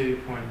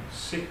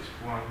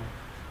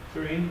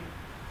 62.613822875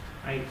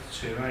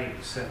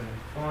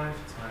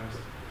 times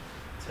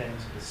 10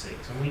 to the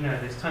 6. And we know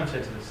this times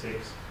 10 to the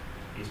 6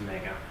 is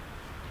mega.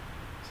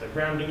 So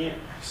rounding it,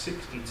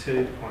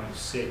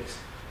 62.6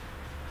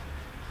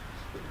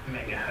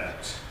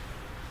 megahertz.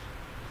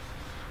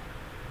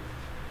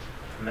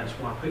 And that's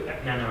why I put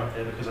that nano up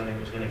there, because I knew it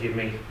was going to give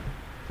me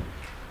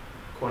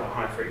quite a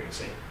high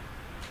frequency.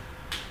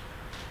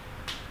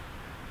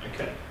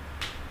 Okay.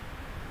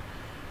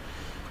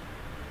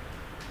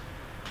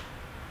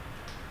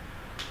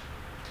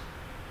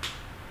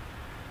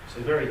 So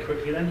very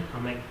quickly then,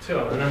 I'll make 2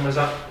 other numbers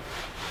up.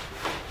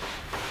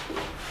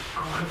 I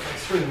won't go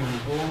through them on the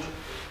board.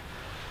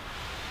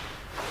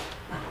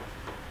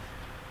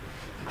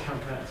 The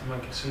calculator to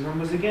make some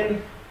numbers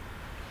again.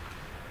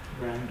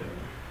 random.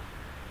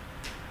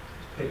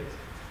 Let's pick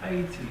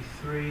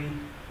 83.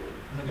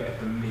 I'm going to go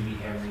for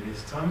millihenry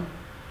this time.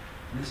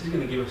 And this is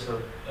going to give us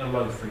a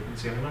low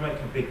frequency. I'm going to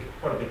make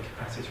quite a big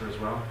capacitor as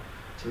well.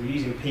 So we're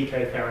using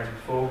picofarads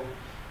before.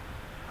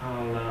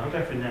 I'll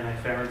go for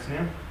nanofarads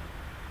now.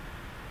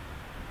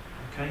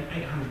 Okay,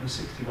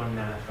 861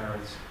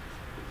 nanofarads.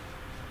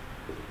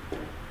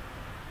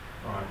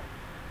 Right.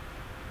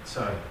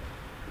 So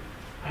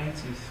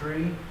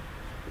 83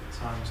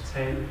 times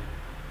 10,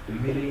 the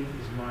milli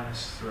is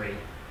minus 3.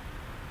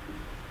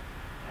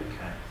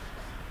 Okay.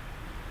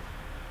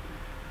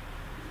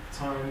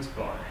 Times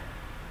by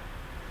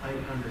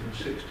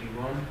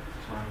 861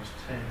 times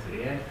 10 to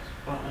the x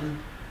button,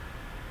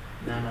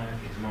 nano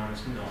is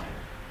minus 9.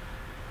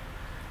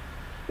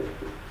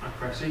 I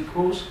press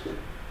equals,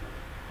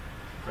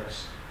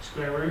 press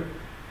square root,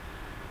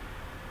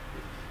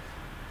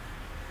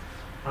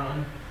 button,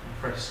 and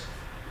press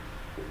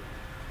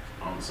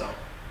answer.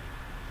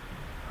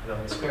 I go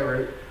on the square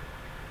root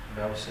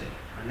of LC.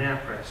 I now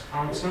press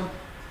answer,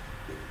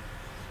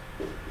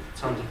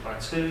 times it by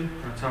 2,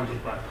 and I times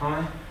it by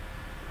pi.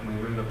 And we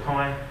remember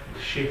pi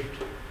is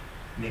shift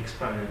and the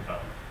exponent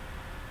button.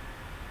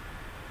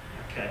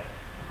 Okay,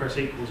 I press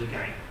equals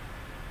again.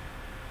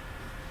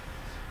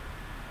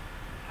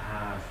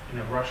 In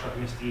a rush I've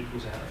missed the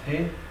equals out of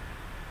here.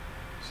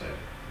 So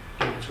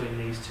in between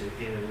these two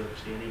here there will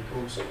be an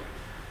equals.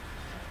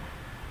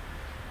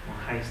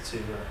 My haste to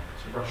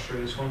rush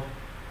through this one.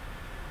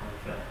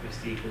 I've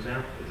missed the equals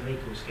out. There's an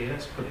equals here,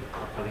 let's put it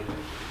properly.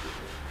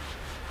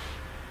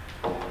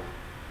 So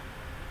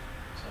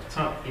I've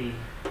typed the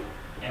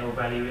L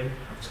value in,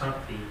 I've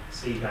typed the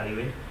C value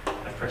in,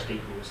 I've pressed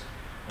equals.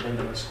 And then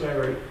done the square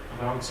root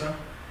of answer,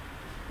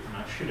 and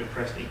I should have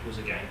pressed equals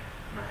again,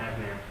 and I have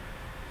now.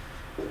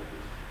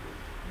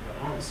 I've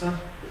got answer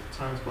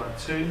times by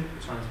 2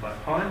 times by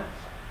pi. And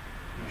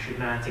I should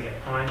know how to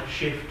get pi,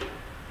 shift,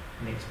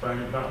 and the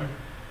exponent button.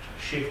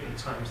 Shift and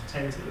times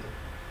 10 to the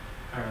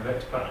power of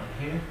x button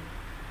here.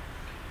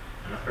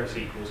 And I press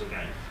equals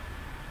again.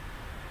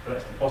 So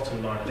that's the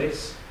bottom line of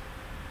this.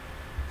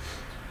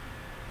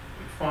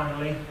 And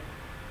finally,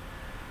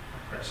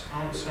 I press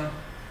answer,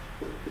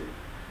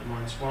 the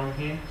minus 1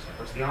 here, so I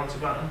press the answer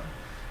button,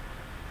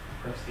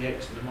 I press the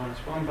x to the minus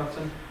 1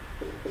 button,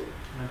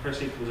 and I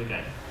press equals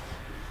again.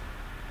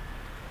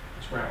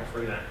 Let's rattle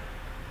through that.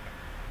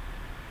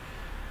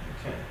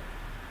 Okay.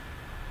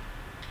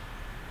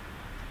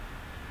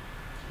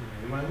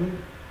 Give me a moment.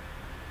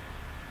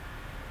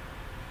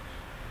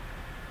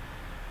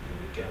 There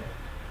we go.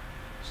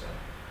 So,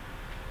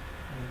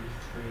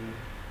 83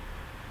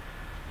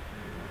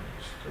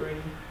 minus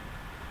 3.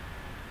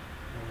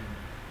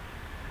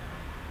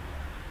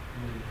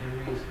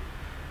 Millihenries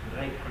and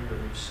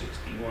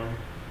 861.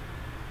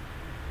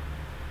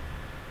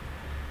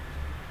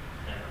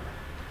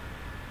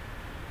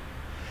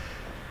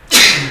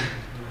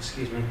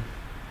 Excuse me.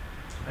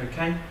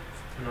 Okay,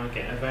 and I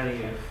get a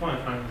value of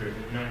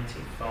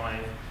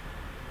 595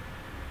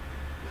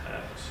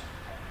 hertz.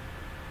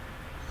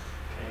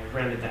 Okay, I've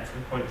rounded that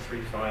from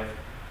 0.35, but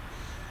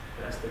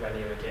that's the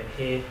value I get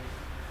here.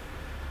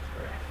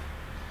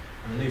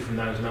 I knew from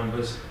those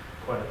numbers,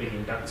 quite a big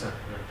inductor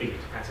and a big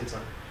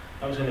capacitor,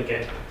 I was going to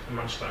get a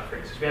much slower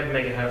frequency. We had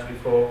megahertz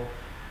before.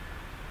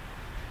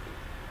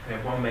 We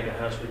had 1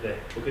 megahertz with the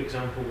book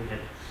example. We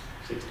had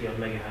 60 odd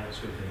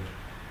megahertz with the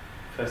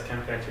first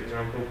calculator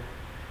example.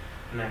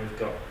 And now we've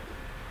got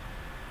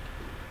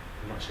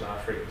a much lower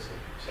frequency.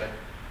 So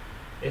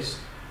it's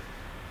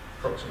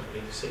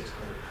approximately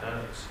 600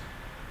 hertz,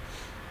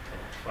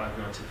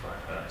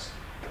 595 hertz.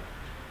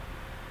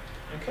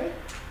 Okay.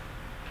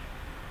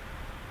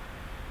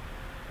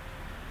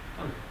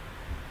 Done.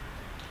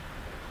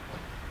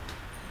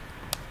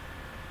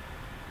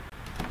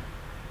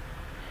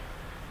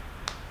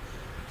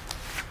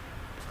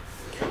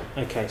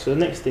 Okay, so the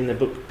next thing the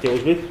book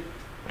deals with,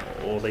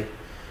 or the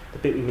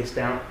bit we missed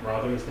out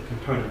rather, is the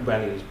component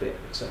values bit.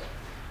 So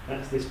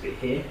that's this bit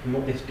here, and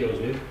what this deals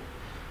with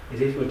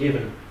is if we're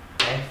given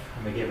F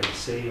and we're given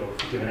C, or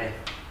if we're given F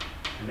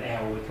and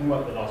L, we can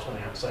work the last one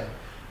out. So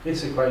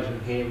this equation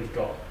here, we've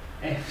got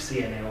F,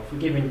 C and L. If we're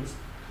given,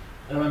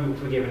 at the moment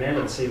if we're given L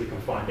and C, we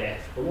can find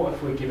F. But what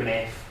if we're given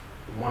F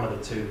and one of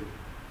the two,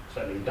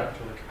 so the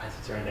inductor or the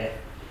capacitor and F,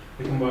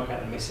 we can work out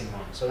the missing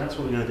one. So that's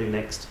what we're going to do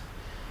next.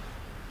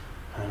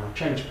 And I'll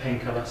change the pen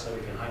colour so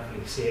we can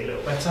hopefully see it a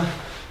little better.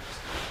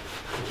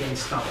 Again,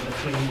 start with a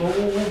clean ball.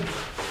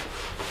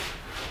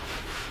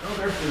 I'll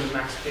go through the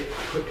maths bit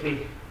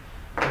quickly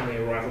when we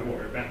arrive at what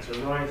we're about to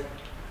arrive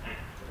at.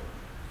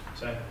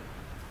 So,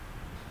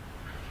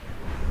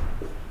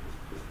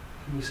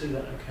 can you see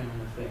that okay on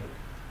the thing?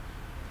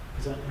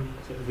 Is that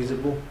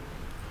visible?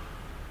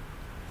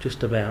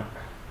 Just about.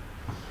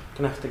 I'm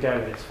going to have to go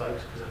with this,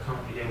 folks, because I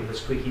can't be dealing with a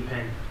squeaky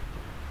pen.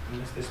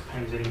 Unless this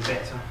pen's any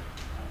better,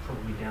 I'll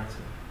probably doubt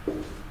it.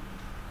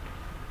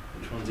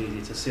 Which one's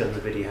easier to see on the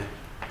video?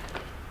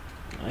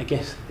 I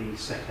guess the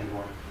second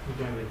one. We'll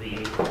go with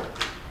the E.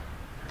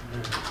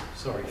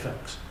 Sorry,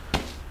 folks.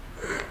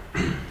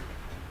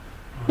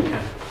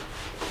 Okay.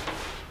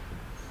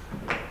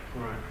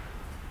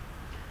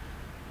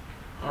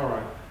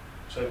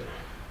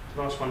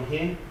 last one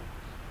here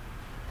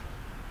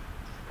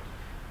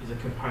is a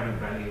component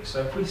value.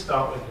 So if we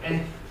start with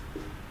f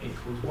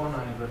equals 1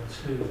 over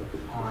 2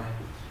 pi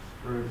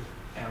root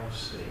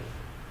LC,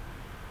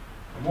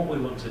 and what we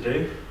want to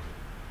do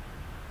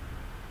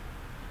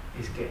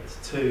is get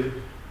to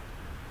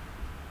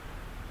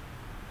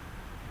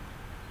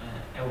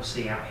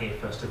LC out here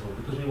first of all,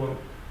 because we want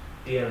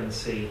the L and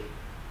C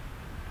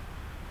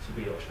to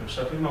be optional.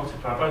 So if we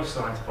multiply both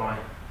sides by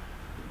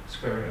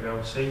square root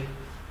of LC,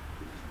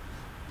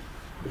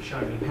 I'm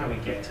showing you how we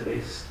get to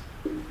this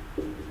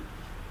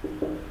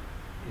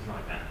is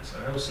like that. So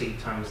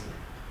LC times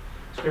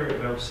the square root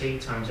of LC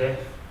times F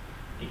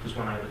equals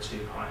 1 over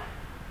 2 pi.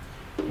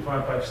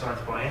 Divide both sides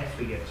by F,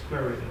 we get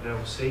square root of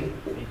LC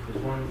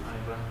equals 1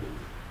 over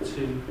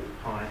 2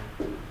 pi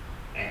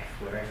F,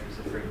 where F is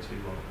the frequency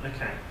we want.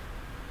 Okay.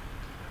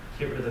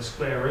 Get rid of the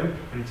square root,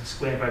 we need to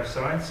square both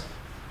sides.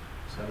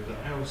 So we've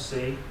got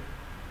LC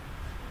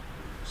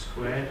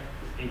squared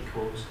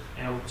equals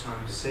L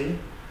times C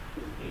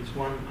is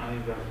 1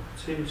 over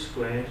 2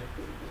 squared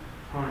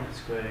pi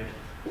squared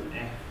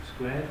F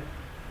squared,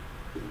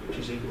 which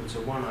is equal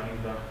to 1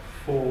 over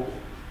 4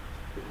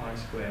 pi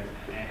squared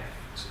F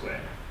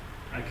squared.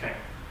 Okay.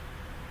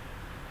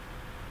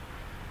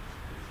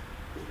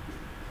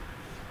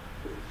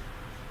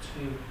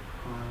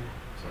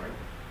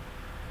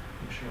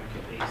 Make sure I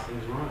get these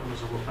things right,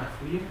 otherwise I will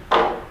baffle you.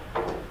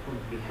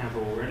 Probably have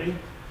already.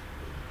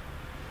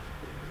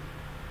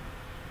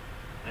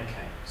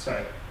 Okay,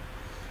 so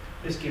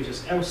this gives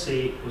us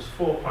LC equals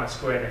 4 pi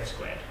squared F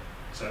squared.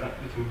 So that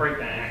we can break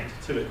that out into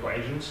two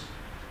equations.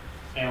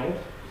 L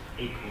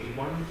equals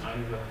 1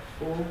 over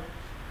 4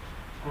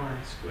 pi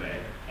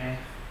squared F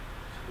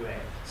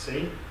squared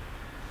C,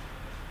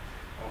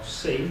 or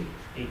C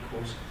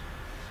equals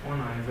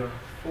 1 over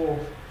 4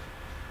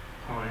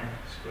 pi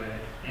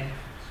squared F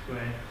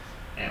squared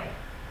L.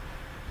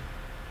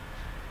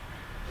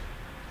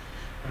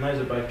 And those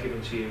are both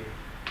given to you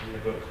in the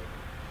book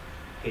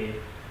here.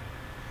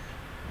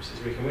 So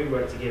we can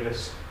rework to give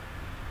us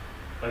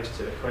those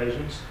two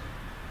equations.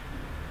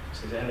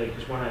 So L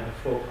equals 1 over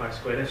 4 pi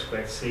squared F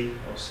squared C,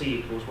 or C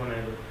equals 1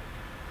 over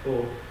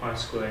 4 pi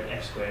squared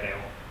F squared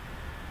L.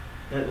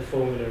 Note the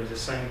formula is the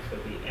same for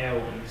the L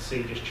and the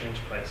C, just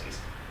change places,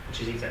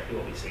 which is exactly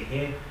what we see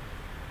here.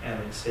 L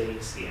and C,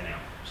 C and L.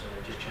 So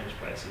they just change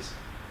places.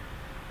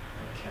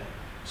 Okay,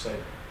 so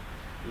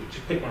you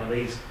just pick one of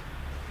these,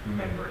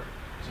 remember it.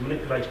 It's a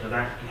manipulation of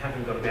that. You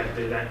haven't got to be able to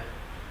do that.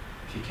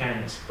 If you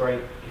can, it's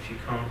great. If you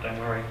can't, don't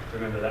worry.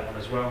 Remember that one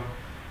as well,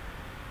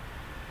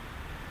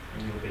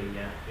 and you'll be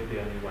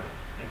on your way.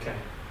 Okay.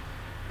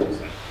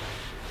 So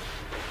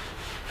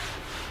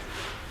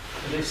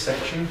for this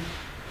section,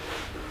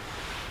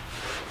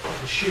 I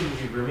assume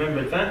you've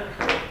remembered that.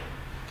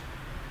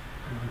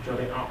 I'll jot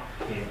it up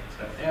here.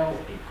 So L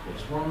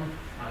equals 1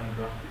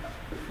 over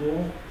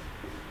 4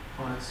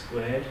 pi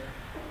squared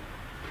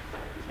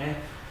F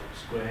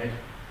squared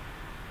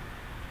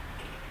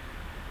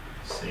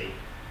C.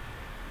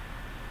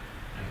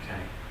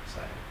 Okay,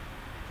 so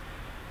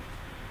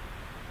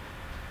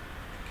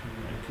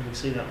can we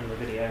see that on the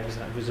video? Is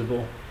that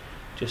visible?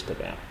 Just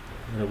about.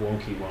 The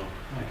wonky one.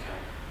 Okay.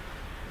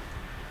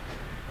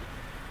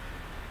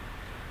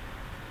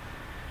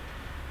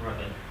 Right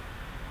then.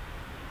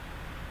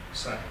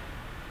 So,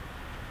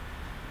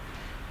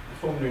 the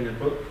formula in the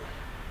book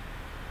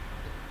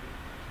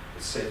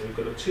says we've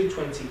got a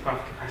 220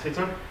 puff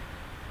capacitor.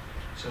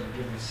 So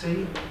we're given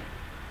C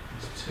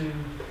is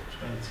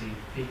 220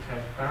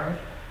 picofarad,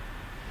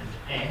 and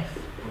F,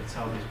 we're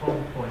told, is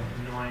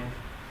 1.9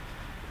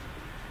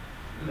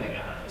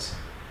 megahertz.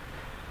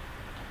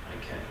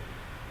 Okay.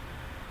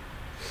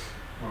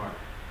 Right.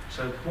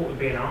 So what we're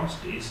being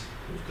asked is,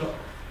 we've got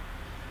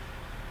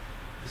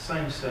the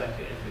same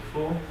circuit as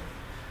before.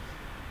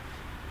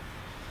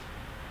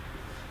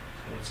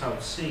 We're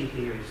told C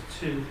here is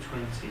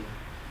 220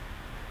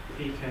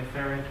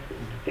 picofarad,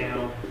 and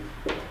L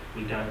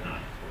we don't know.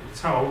 We're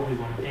told we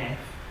want F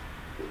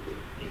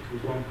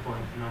equals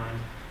 1.9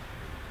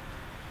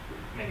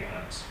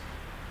 megahertz.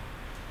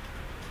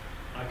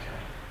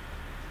 Okay.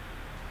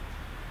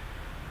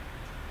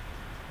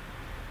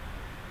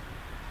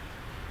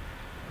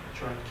 I'll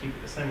try and keep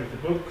it the same as the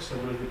book, so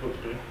what does the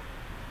book do?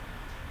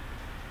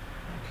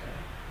 Okay,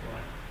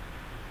 right.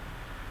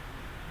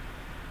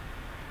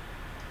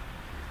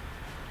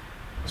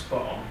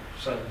 Spot on.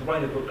 So the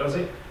way the book does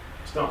it,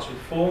 starts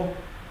with 4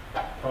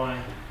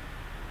 pi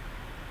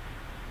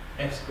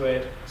F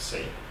squared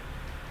C,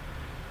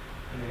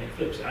 and then it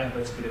flips it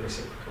over to be the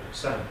reciprocal.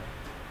 So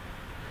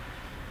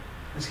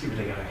let's give it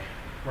a go.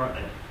 Right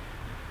then.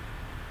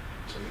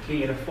 So we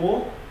key in a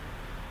 4,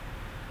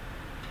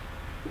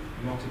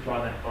 we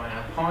multiply that by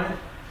our pi,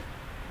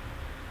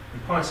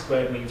 and pi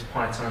squared means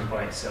pi times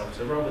by itself.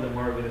 So rather than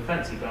worry with a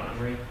fancy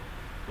binary,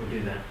 we'll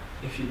do that.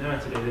 If you know how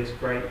to do this,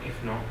 great.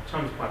 If not,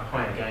 times by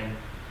pi again,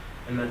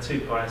 and the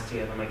 2 pi's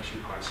together makes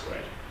you pi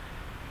squared.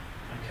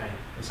 Okay,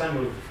 the same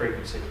with the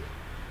frequency.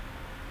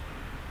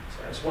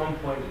 So it's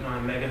 1.9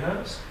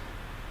 megahertz.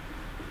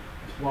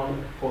 It's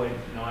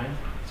 1.9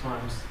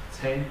 times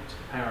 10 to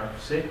the power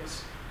of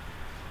 6.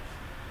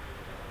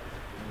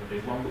 And we'll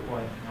do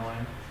 1.9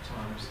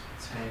 times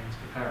 10 to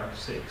the power of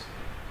 6.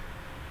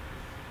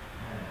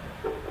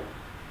 Put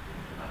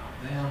that up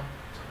there,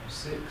 times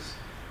 6,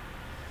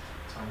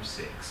 times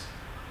 6.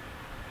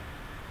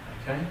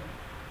 Okay?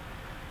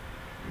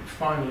 And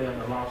finally on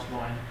the last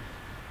line,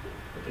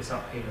 put this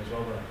up here as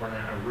well, but I've run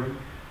out of room.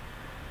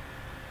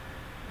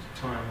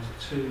 Times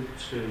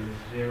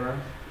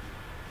 220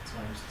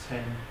 times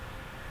 10.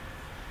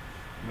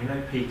 And we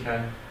know pico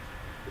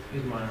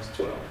is minus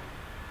 12.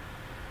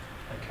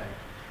 Okay,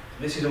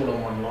 this is all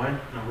on one line,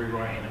 and I'll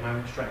rewrite it in a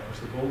moment straight across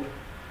the board.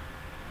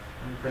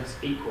 And press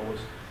equals.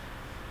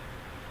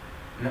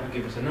 And that will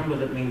give us a number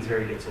that means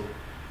very little.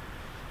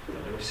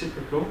 But the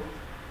reciprocal,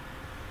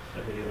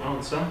 that'll be your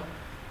answer,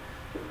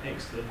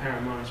 x to the power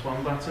of minus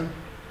 1 button,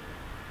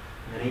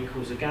 and then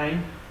equals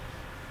again.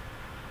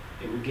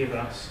 It will give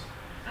us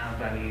our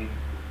value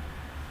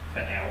for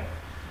L,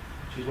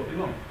 which is what we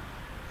want.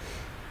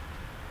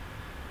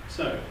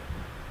 So,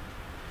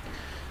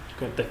 I've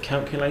got the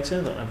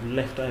calculator that I've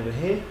left over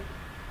here.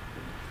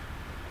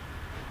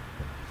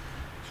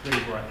 Let's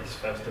rewrite this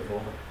first of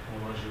all,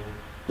 otherwise you'll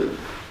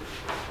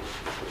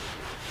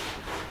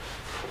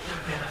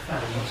get a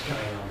fun what's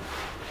going on.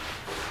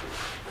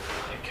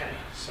 Okay,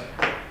 so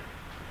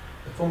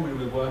the formula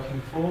we're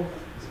working for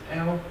is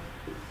L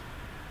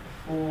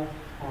 4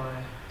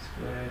 pi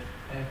squared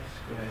f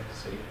squared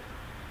c.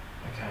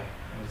 Okay,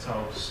 and we're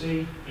told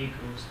c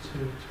equals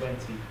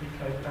 220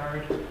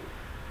 picofarad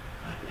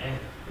and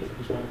f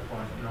equals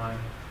 1.9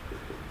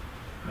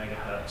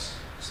 megahertz.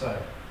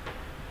 So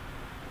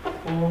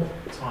 4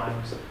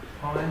 times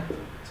pi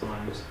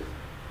times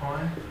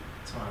pi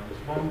times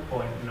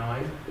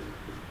 1.9.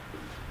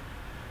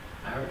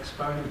 Our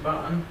exponent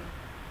button,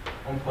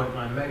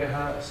 1.9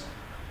 megahertz.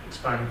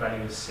 Exponent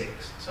value is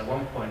 6. So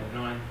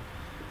 1.9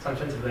 times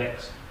 10 to the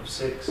x of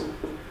 6.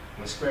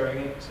 We're squaring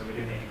it, so we're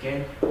doing it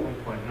again.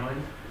 1.9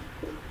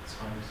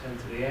 times 10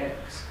 to the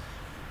x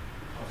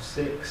of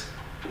 6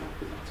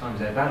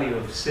 times our value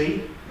of c,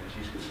 which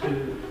is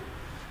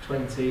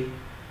 220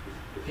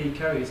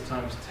 pico, is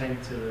times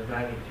 10 to the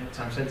value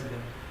times 10 to the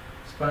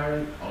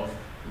exponent of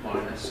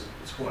minus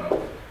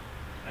 12.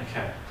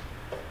 Okay,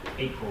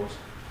 equals.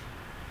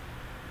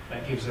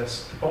 That gives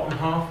us the bottom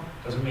half.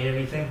 Doesn't mean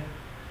anything.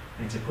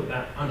 We need to put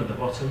that under the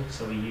bottom,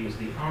 so we use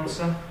the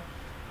answer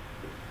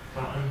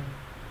button,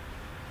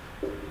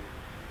 the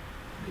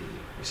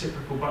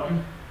reciprocal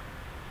button,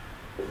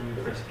 and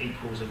we press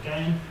equals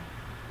again,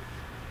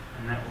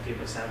 and that will give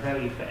us our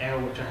value for L,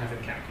 which I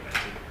haven't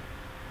calculated.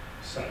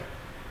 So,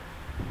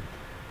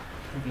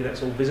 hopefully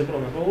that's all visible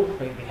on the board.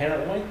 Make my head out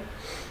of the way.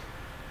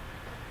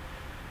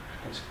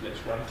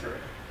 Let's run through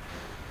it.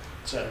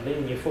 So,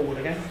 leaning you forward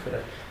again for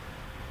the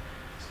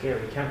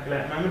scary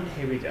calculator moment.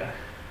 Here we go.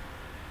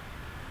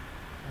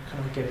 How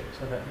can I get it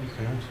so that you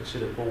can also see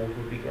the board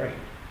would be great?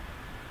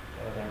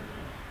 But I don't know.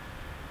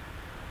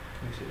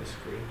 Can you see the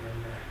screen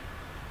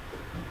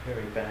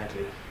very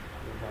badly?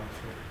 We'll run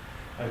through.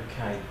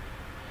 Okay.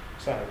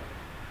 So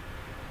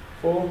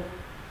 4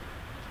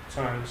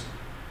 times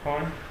pi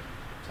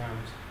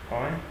times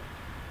pi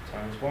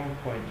times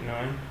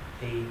 1.9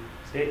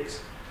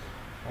 p6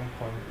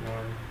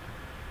 1.9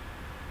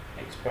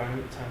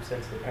 exponent times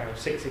 10 to the power of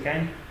 6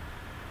 again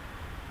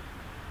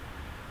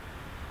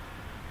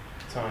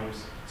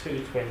times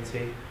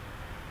 220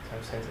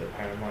 times 10 to the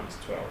power of minus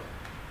 12.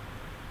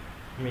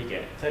 And we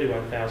get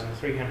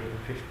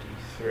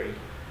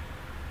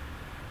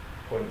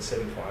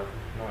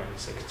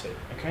 31,353.75962.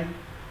 Okay?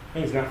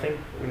 Means nothing,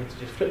 but we need to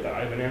just flip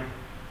that over now.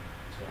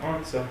 So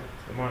answer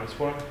to the minus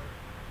 1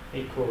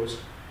 equals,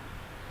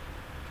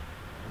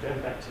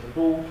 going back to the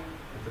board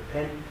with the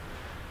pen,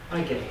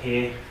 I get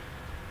here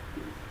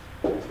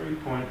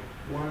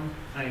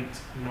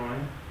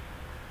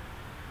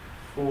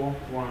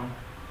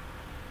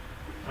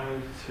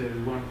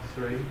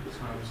 3.189410213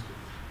 times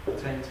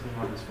 10 to the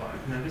minus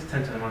 5. Now this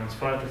 10 to the minus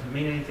 5 doesn't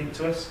mean anything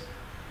to us.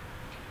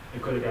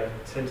 We've got to go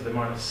 10 to the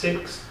minus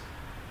 6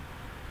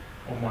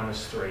 or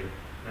minus 3.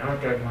 Now I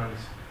go to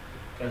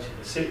the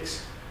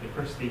 6, we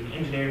press the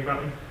engineering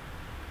button,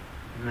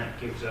 and that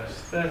gives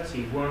us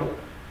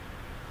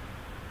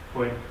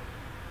 31.89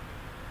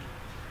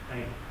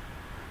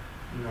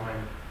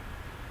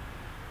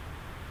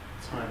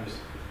 times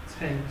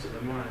 10 to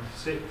the minus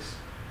 6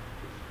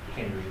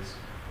 henries.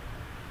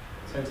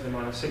 10 to the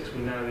minus 6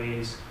 we know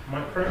is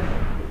micro,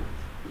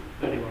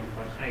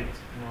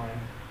 31.89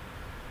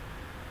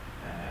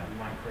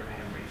 micro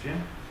henries,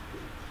 yeah?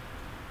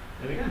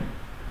 There we go.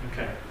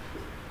 Okay.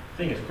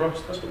 Fingers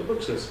crossed, that's what the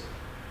book says.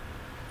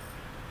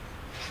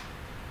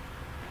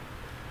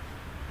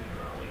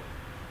 Where are we?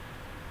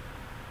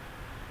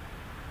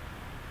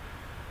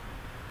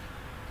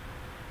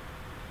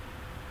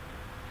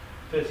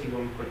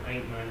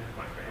 31.89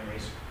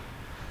 microhenries.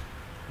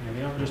 There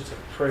we are, just to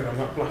prove I'm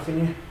not bluffing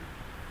you.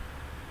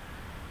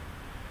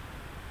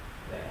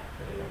 There,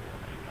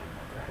 31.89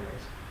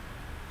 microhenries.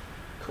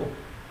 Cool.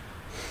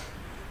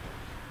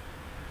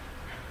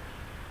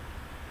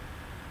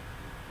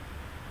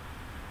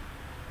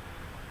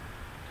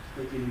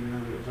 give you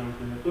another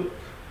example in the book.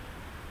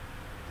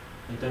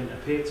 They don't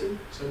appear to,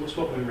 so we'll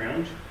swap them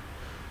round.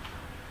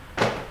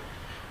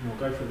 And we'll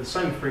go for the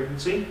same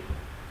frequency.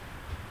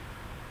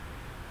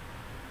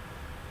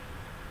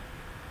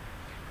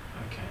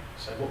 Okay,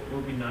 so what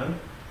will we know?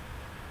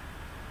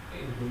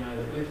 We know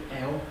that with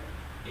L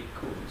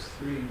equals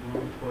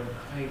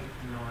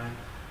 31.89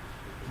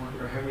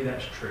 microhenry,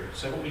 that's true.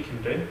 So what we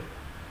can do,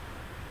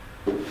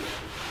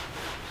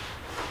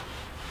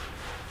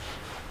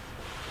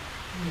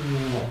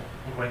 what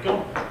have I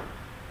got?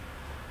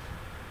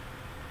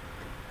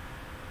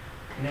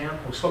 Now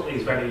we'll swap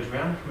these values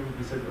round. Remember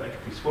we said that they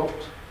could be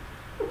swapped.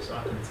 So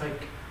I can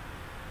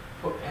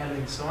put L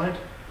inside,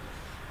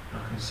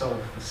 and I can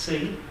solve for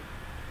C.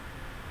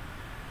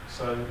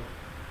 So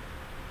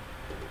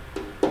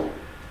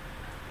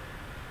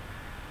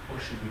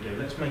what should we do?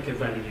 Let's make a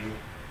value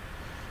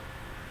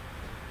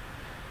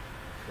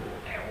for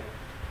L.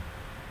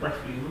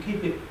 Roughly, we'll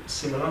keep it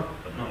similar,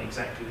 but not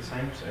exactly the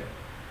same. So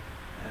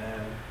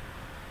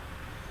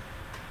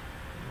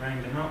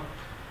round them up.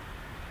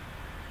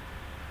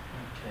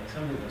 Okay,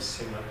 something that's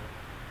similar.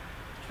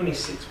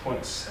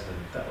 26.7,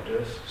 that'll do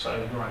us. So,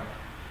 right,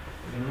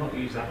 we're going to not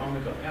use that one.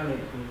 We've got L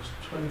equals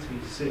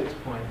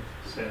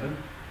 26.7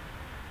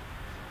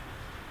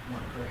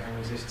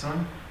 microhenries this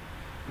time.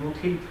 And we'll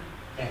keep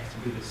F to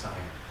be the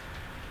same.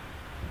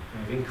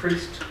 We've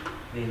increased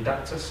the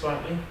inductor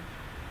slightly.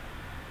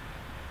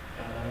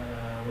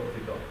 What have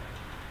we got?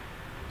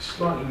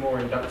 Slightly more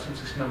inductance.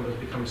 This number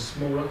becomes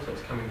smaller, so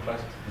it's coming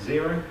closer to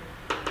 0.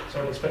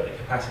 So I'd expect the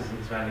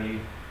capacitance value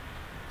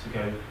to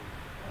go,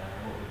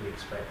 what would we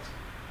expect?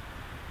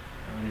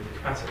 I need the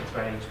capacitance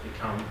value to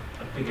become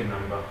a bigger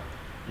number,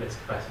 less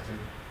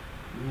capacitance,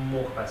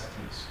 more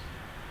capacitance,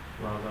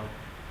 rather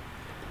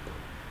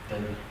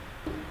than.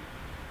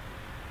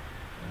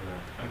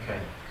 Okay,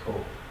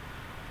 cool.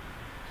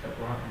 Is that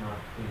right? No,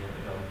 we need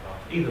the other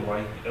path. Either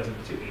way, it doesn't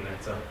particularly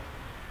matter.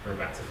 We're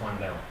about to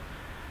find out.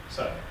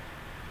 So,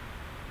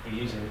 we're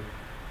using,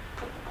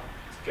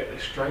 let's get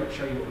this straight,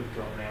 show you what we've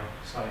got now.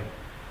 So,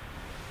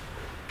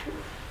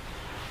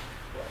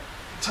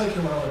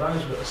 taking one of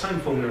those, we've got the same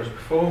formula as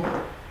before.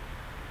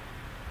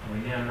 And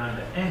we now know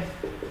that F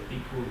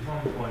equals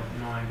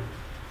 1.9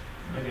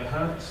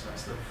 megahertz,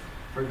 that's the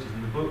frequencies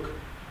in the book.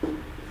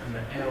 And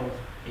that L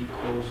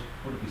equals,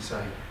 what did we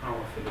say? Oh,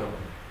 I've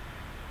forgotten.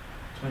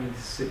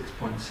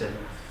 26.7, I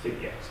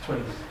think, yeah, it's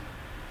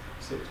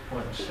 26.7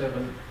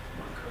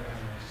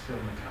 microhenries, still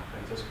on the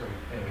calculator screen.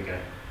 There we go.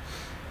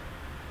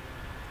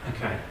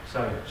 Okay, so,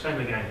 same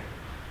again.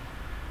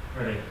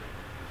 Ready?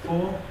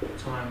 4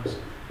 times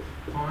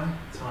pi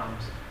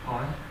times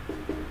pi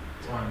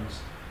times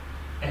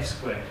f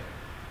squared.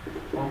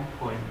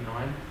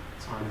 1.9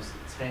 times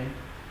 10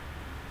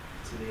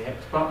 to the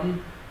x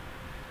button.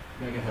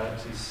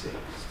 Megahertz is 6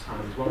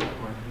 times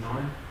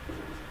 1.9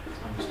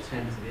 times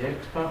 10 to the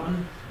x button,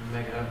 and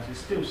megahertz is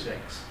still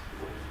 6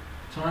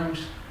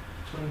 times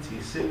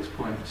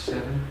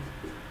 26.7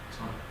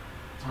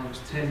 times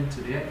 10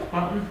 to the x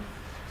button,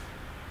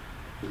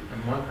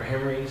 and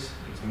microhenries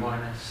is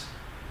minus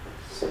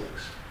 6.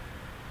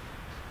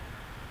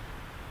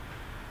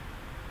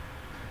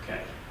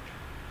 Okay,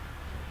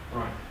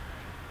 right,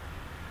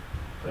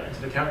 put that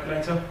into the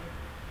calculator,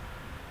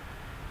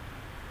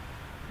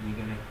 and you're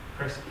going to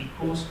press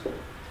equals.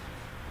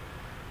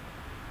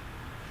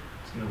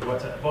 It's going to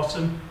write at the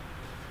bottom,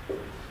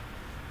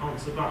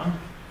 answer button,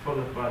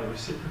 followed by the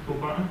reciprocal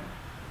button,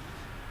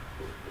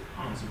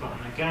 answer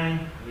button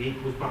again, the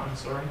equals button,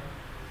 sorry,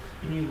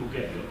 and you will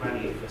get your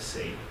value for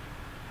C.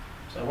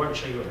 So I won't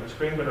show you it on the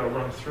screen, but I'll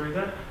run through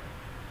that.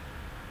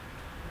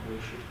 We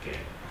should get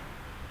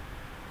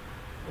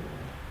 4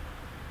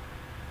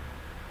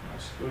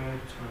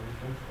 squared times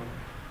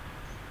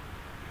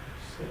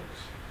 1.6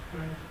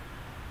 squared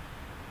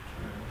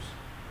times,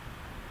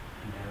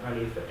 and our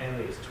value for L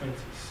is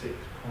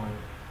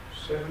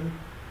 26.7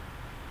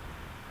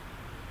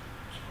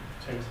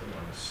 10 to the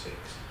minus 6.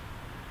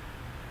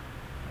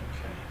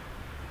 Okay.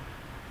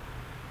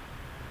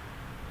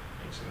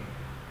 Excellent.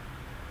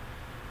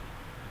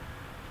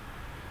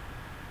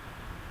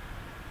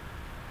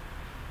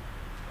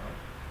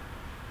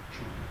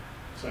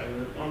 So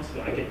the answer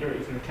that I get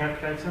directly from the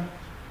calculator,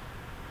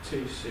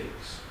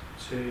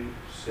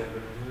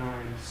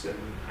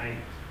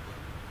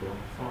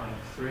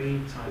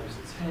 2627978.53 times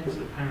 10 to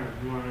the power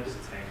of minus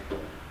 10.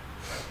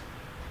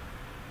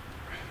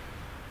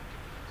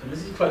 So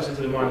this is closer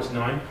to the minus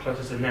 9,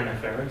 closer to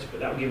nanofarads, but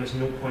that will give us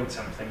 0 point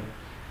something,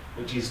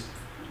 which is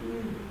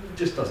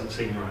just doesn't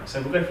seem right. So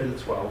we'll go for the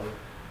 12.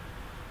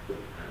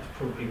 That's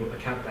probably what the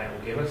calculator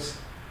will give us.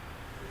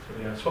 So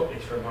we're going to swap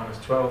this for a minus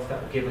 12.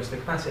 That will give us the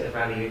capacitor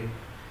value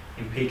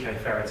in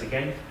picofarads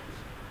again.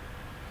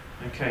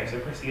 Okay, so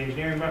press the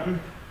engineering button,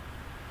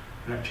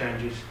 and that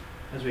changes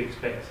as we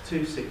expect.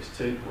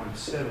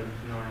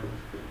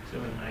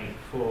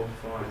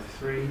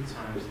 262.17978.453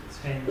 times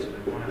 10 to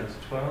the minus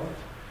 12,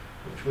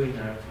 which we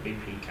know to be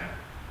pico.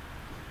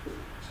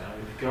 So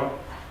we've got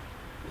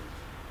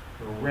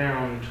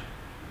around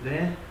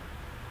there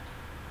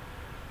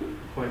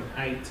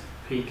 0.8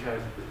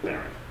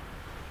 picofarad.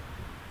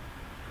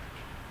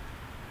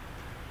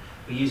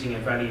 We're using a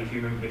value, if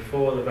you remember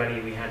before, the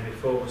value we had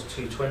before was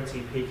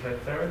 220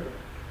 picofarad.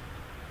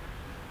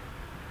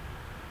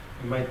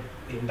 We made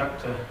the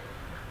inductor,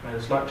 made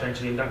a slight change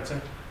to the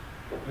inductor.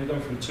 We've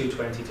gone from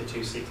 220 to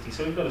 260,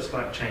 so we've got a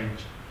slight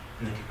change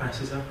in the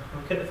capacitor.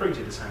 I'll get the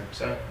frequency the same.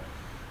 So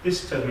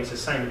this tells me it's the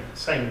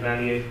same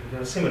value, we've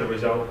got a similar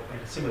result,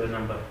 and a similar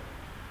number.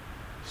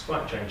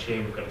 Slight change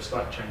here, we've got a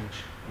slight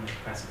change on the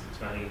capacitance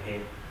value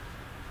here.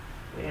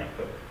 The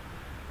output.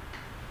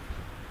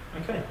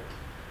 Okay.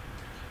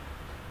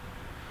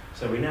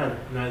 So we now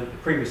know that the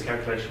previous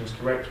calculation was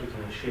correct, we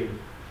can assume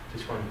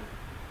this one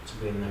to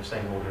be in the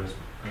same order as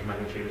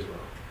magnitude as well.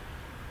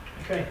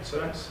 Okay, so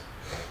that's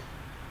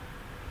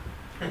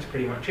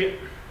pretty much it.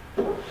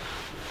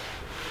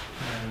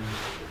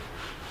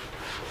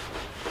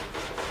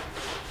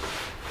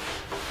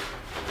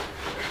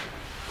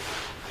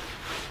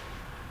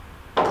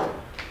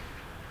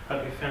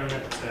 Hope you found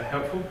that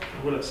helpful.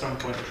 I will at some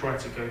point try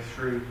to go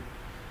through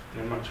in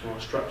a much more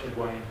structured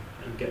way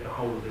and get the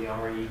whole of the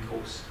RAE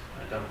course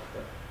done,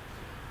 but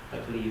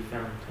hopefully you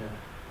found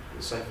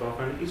so far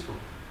found it useful.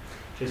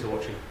 Cheers for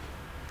watching.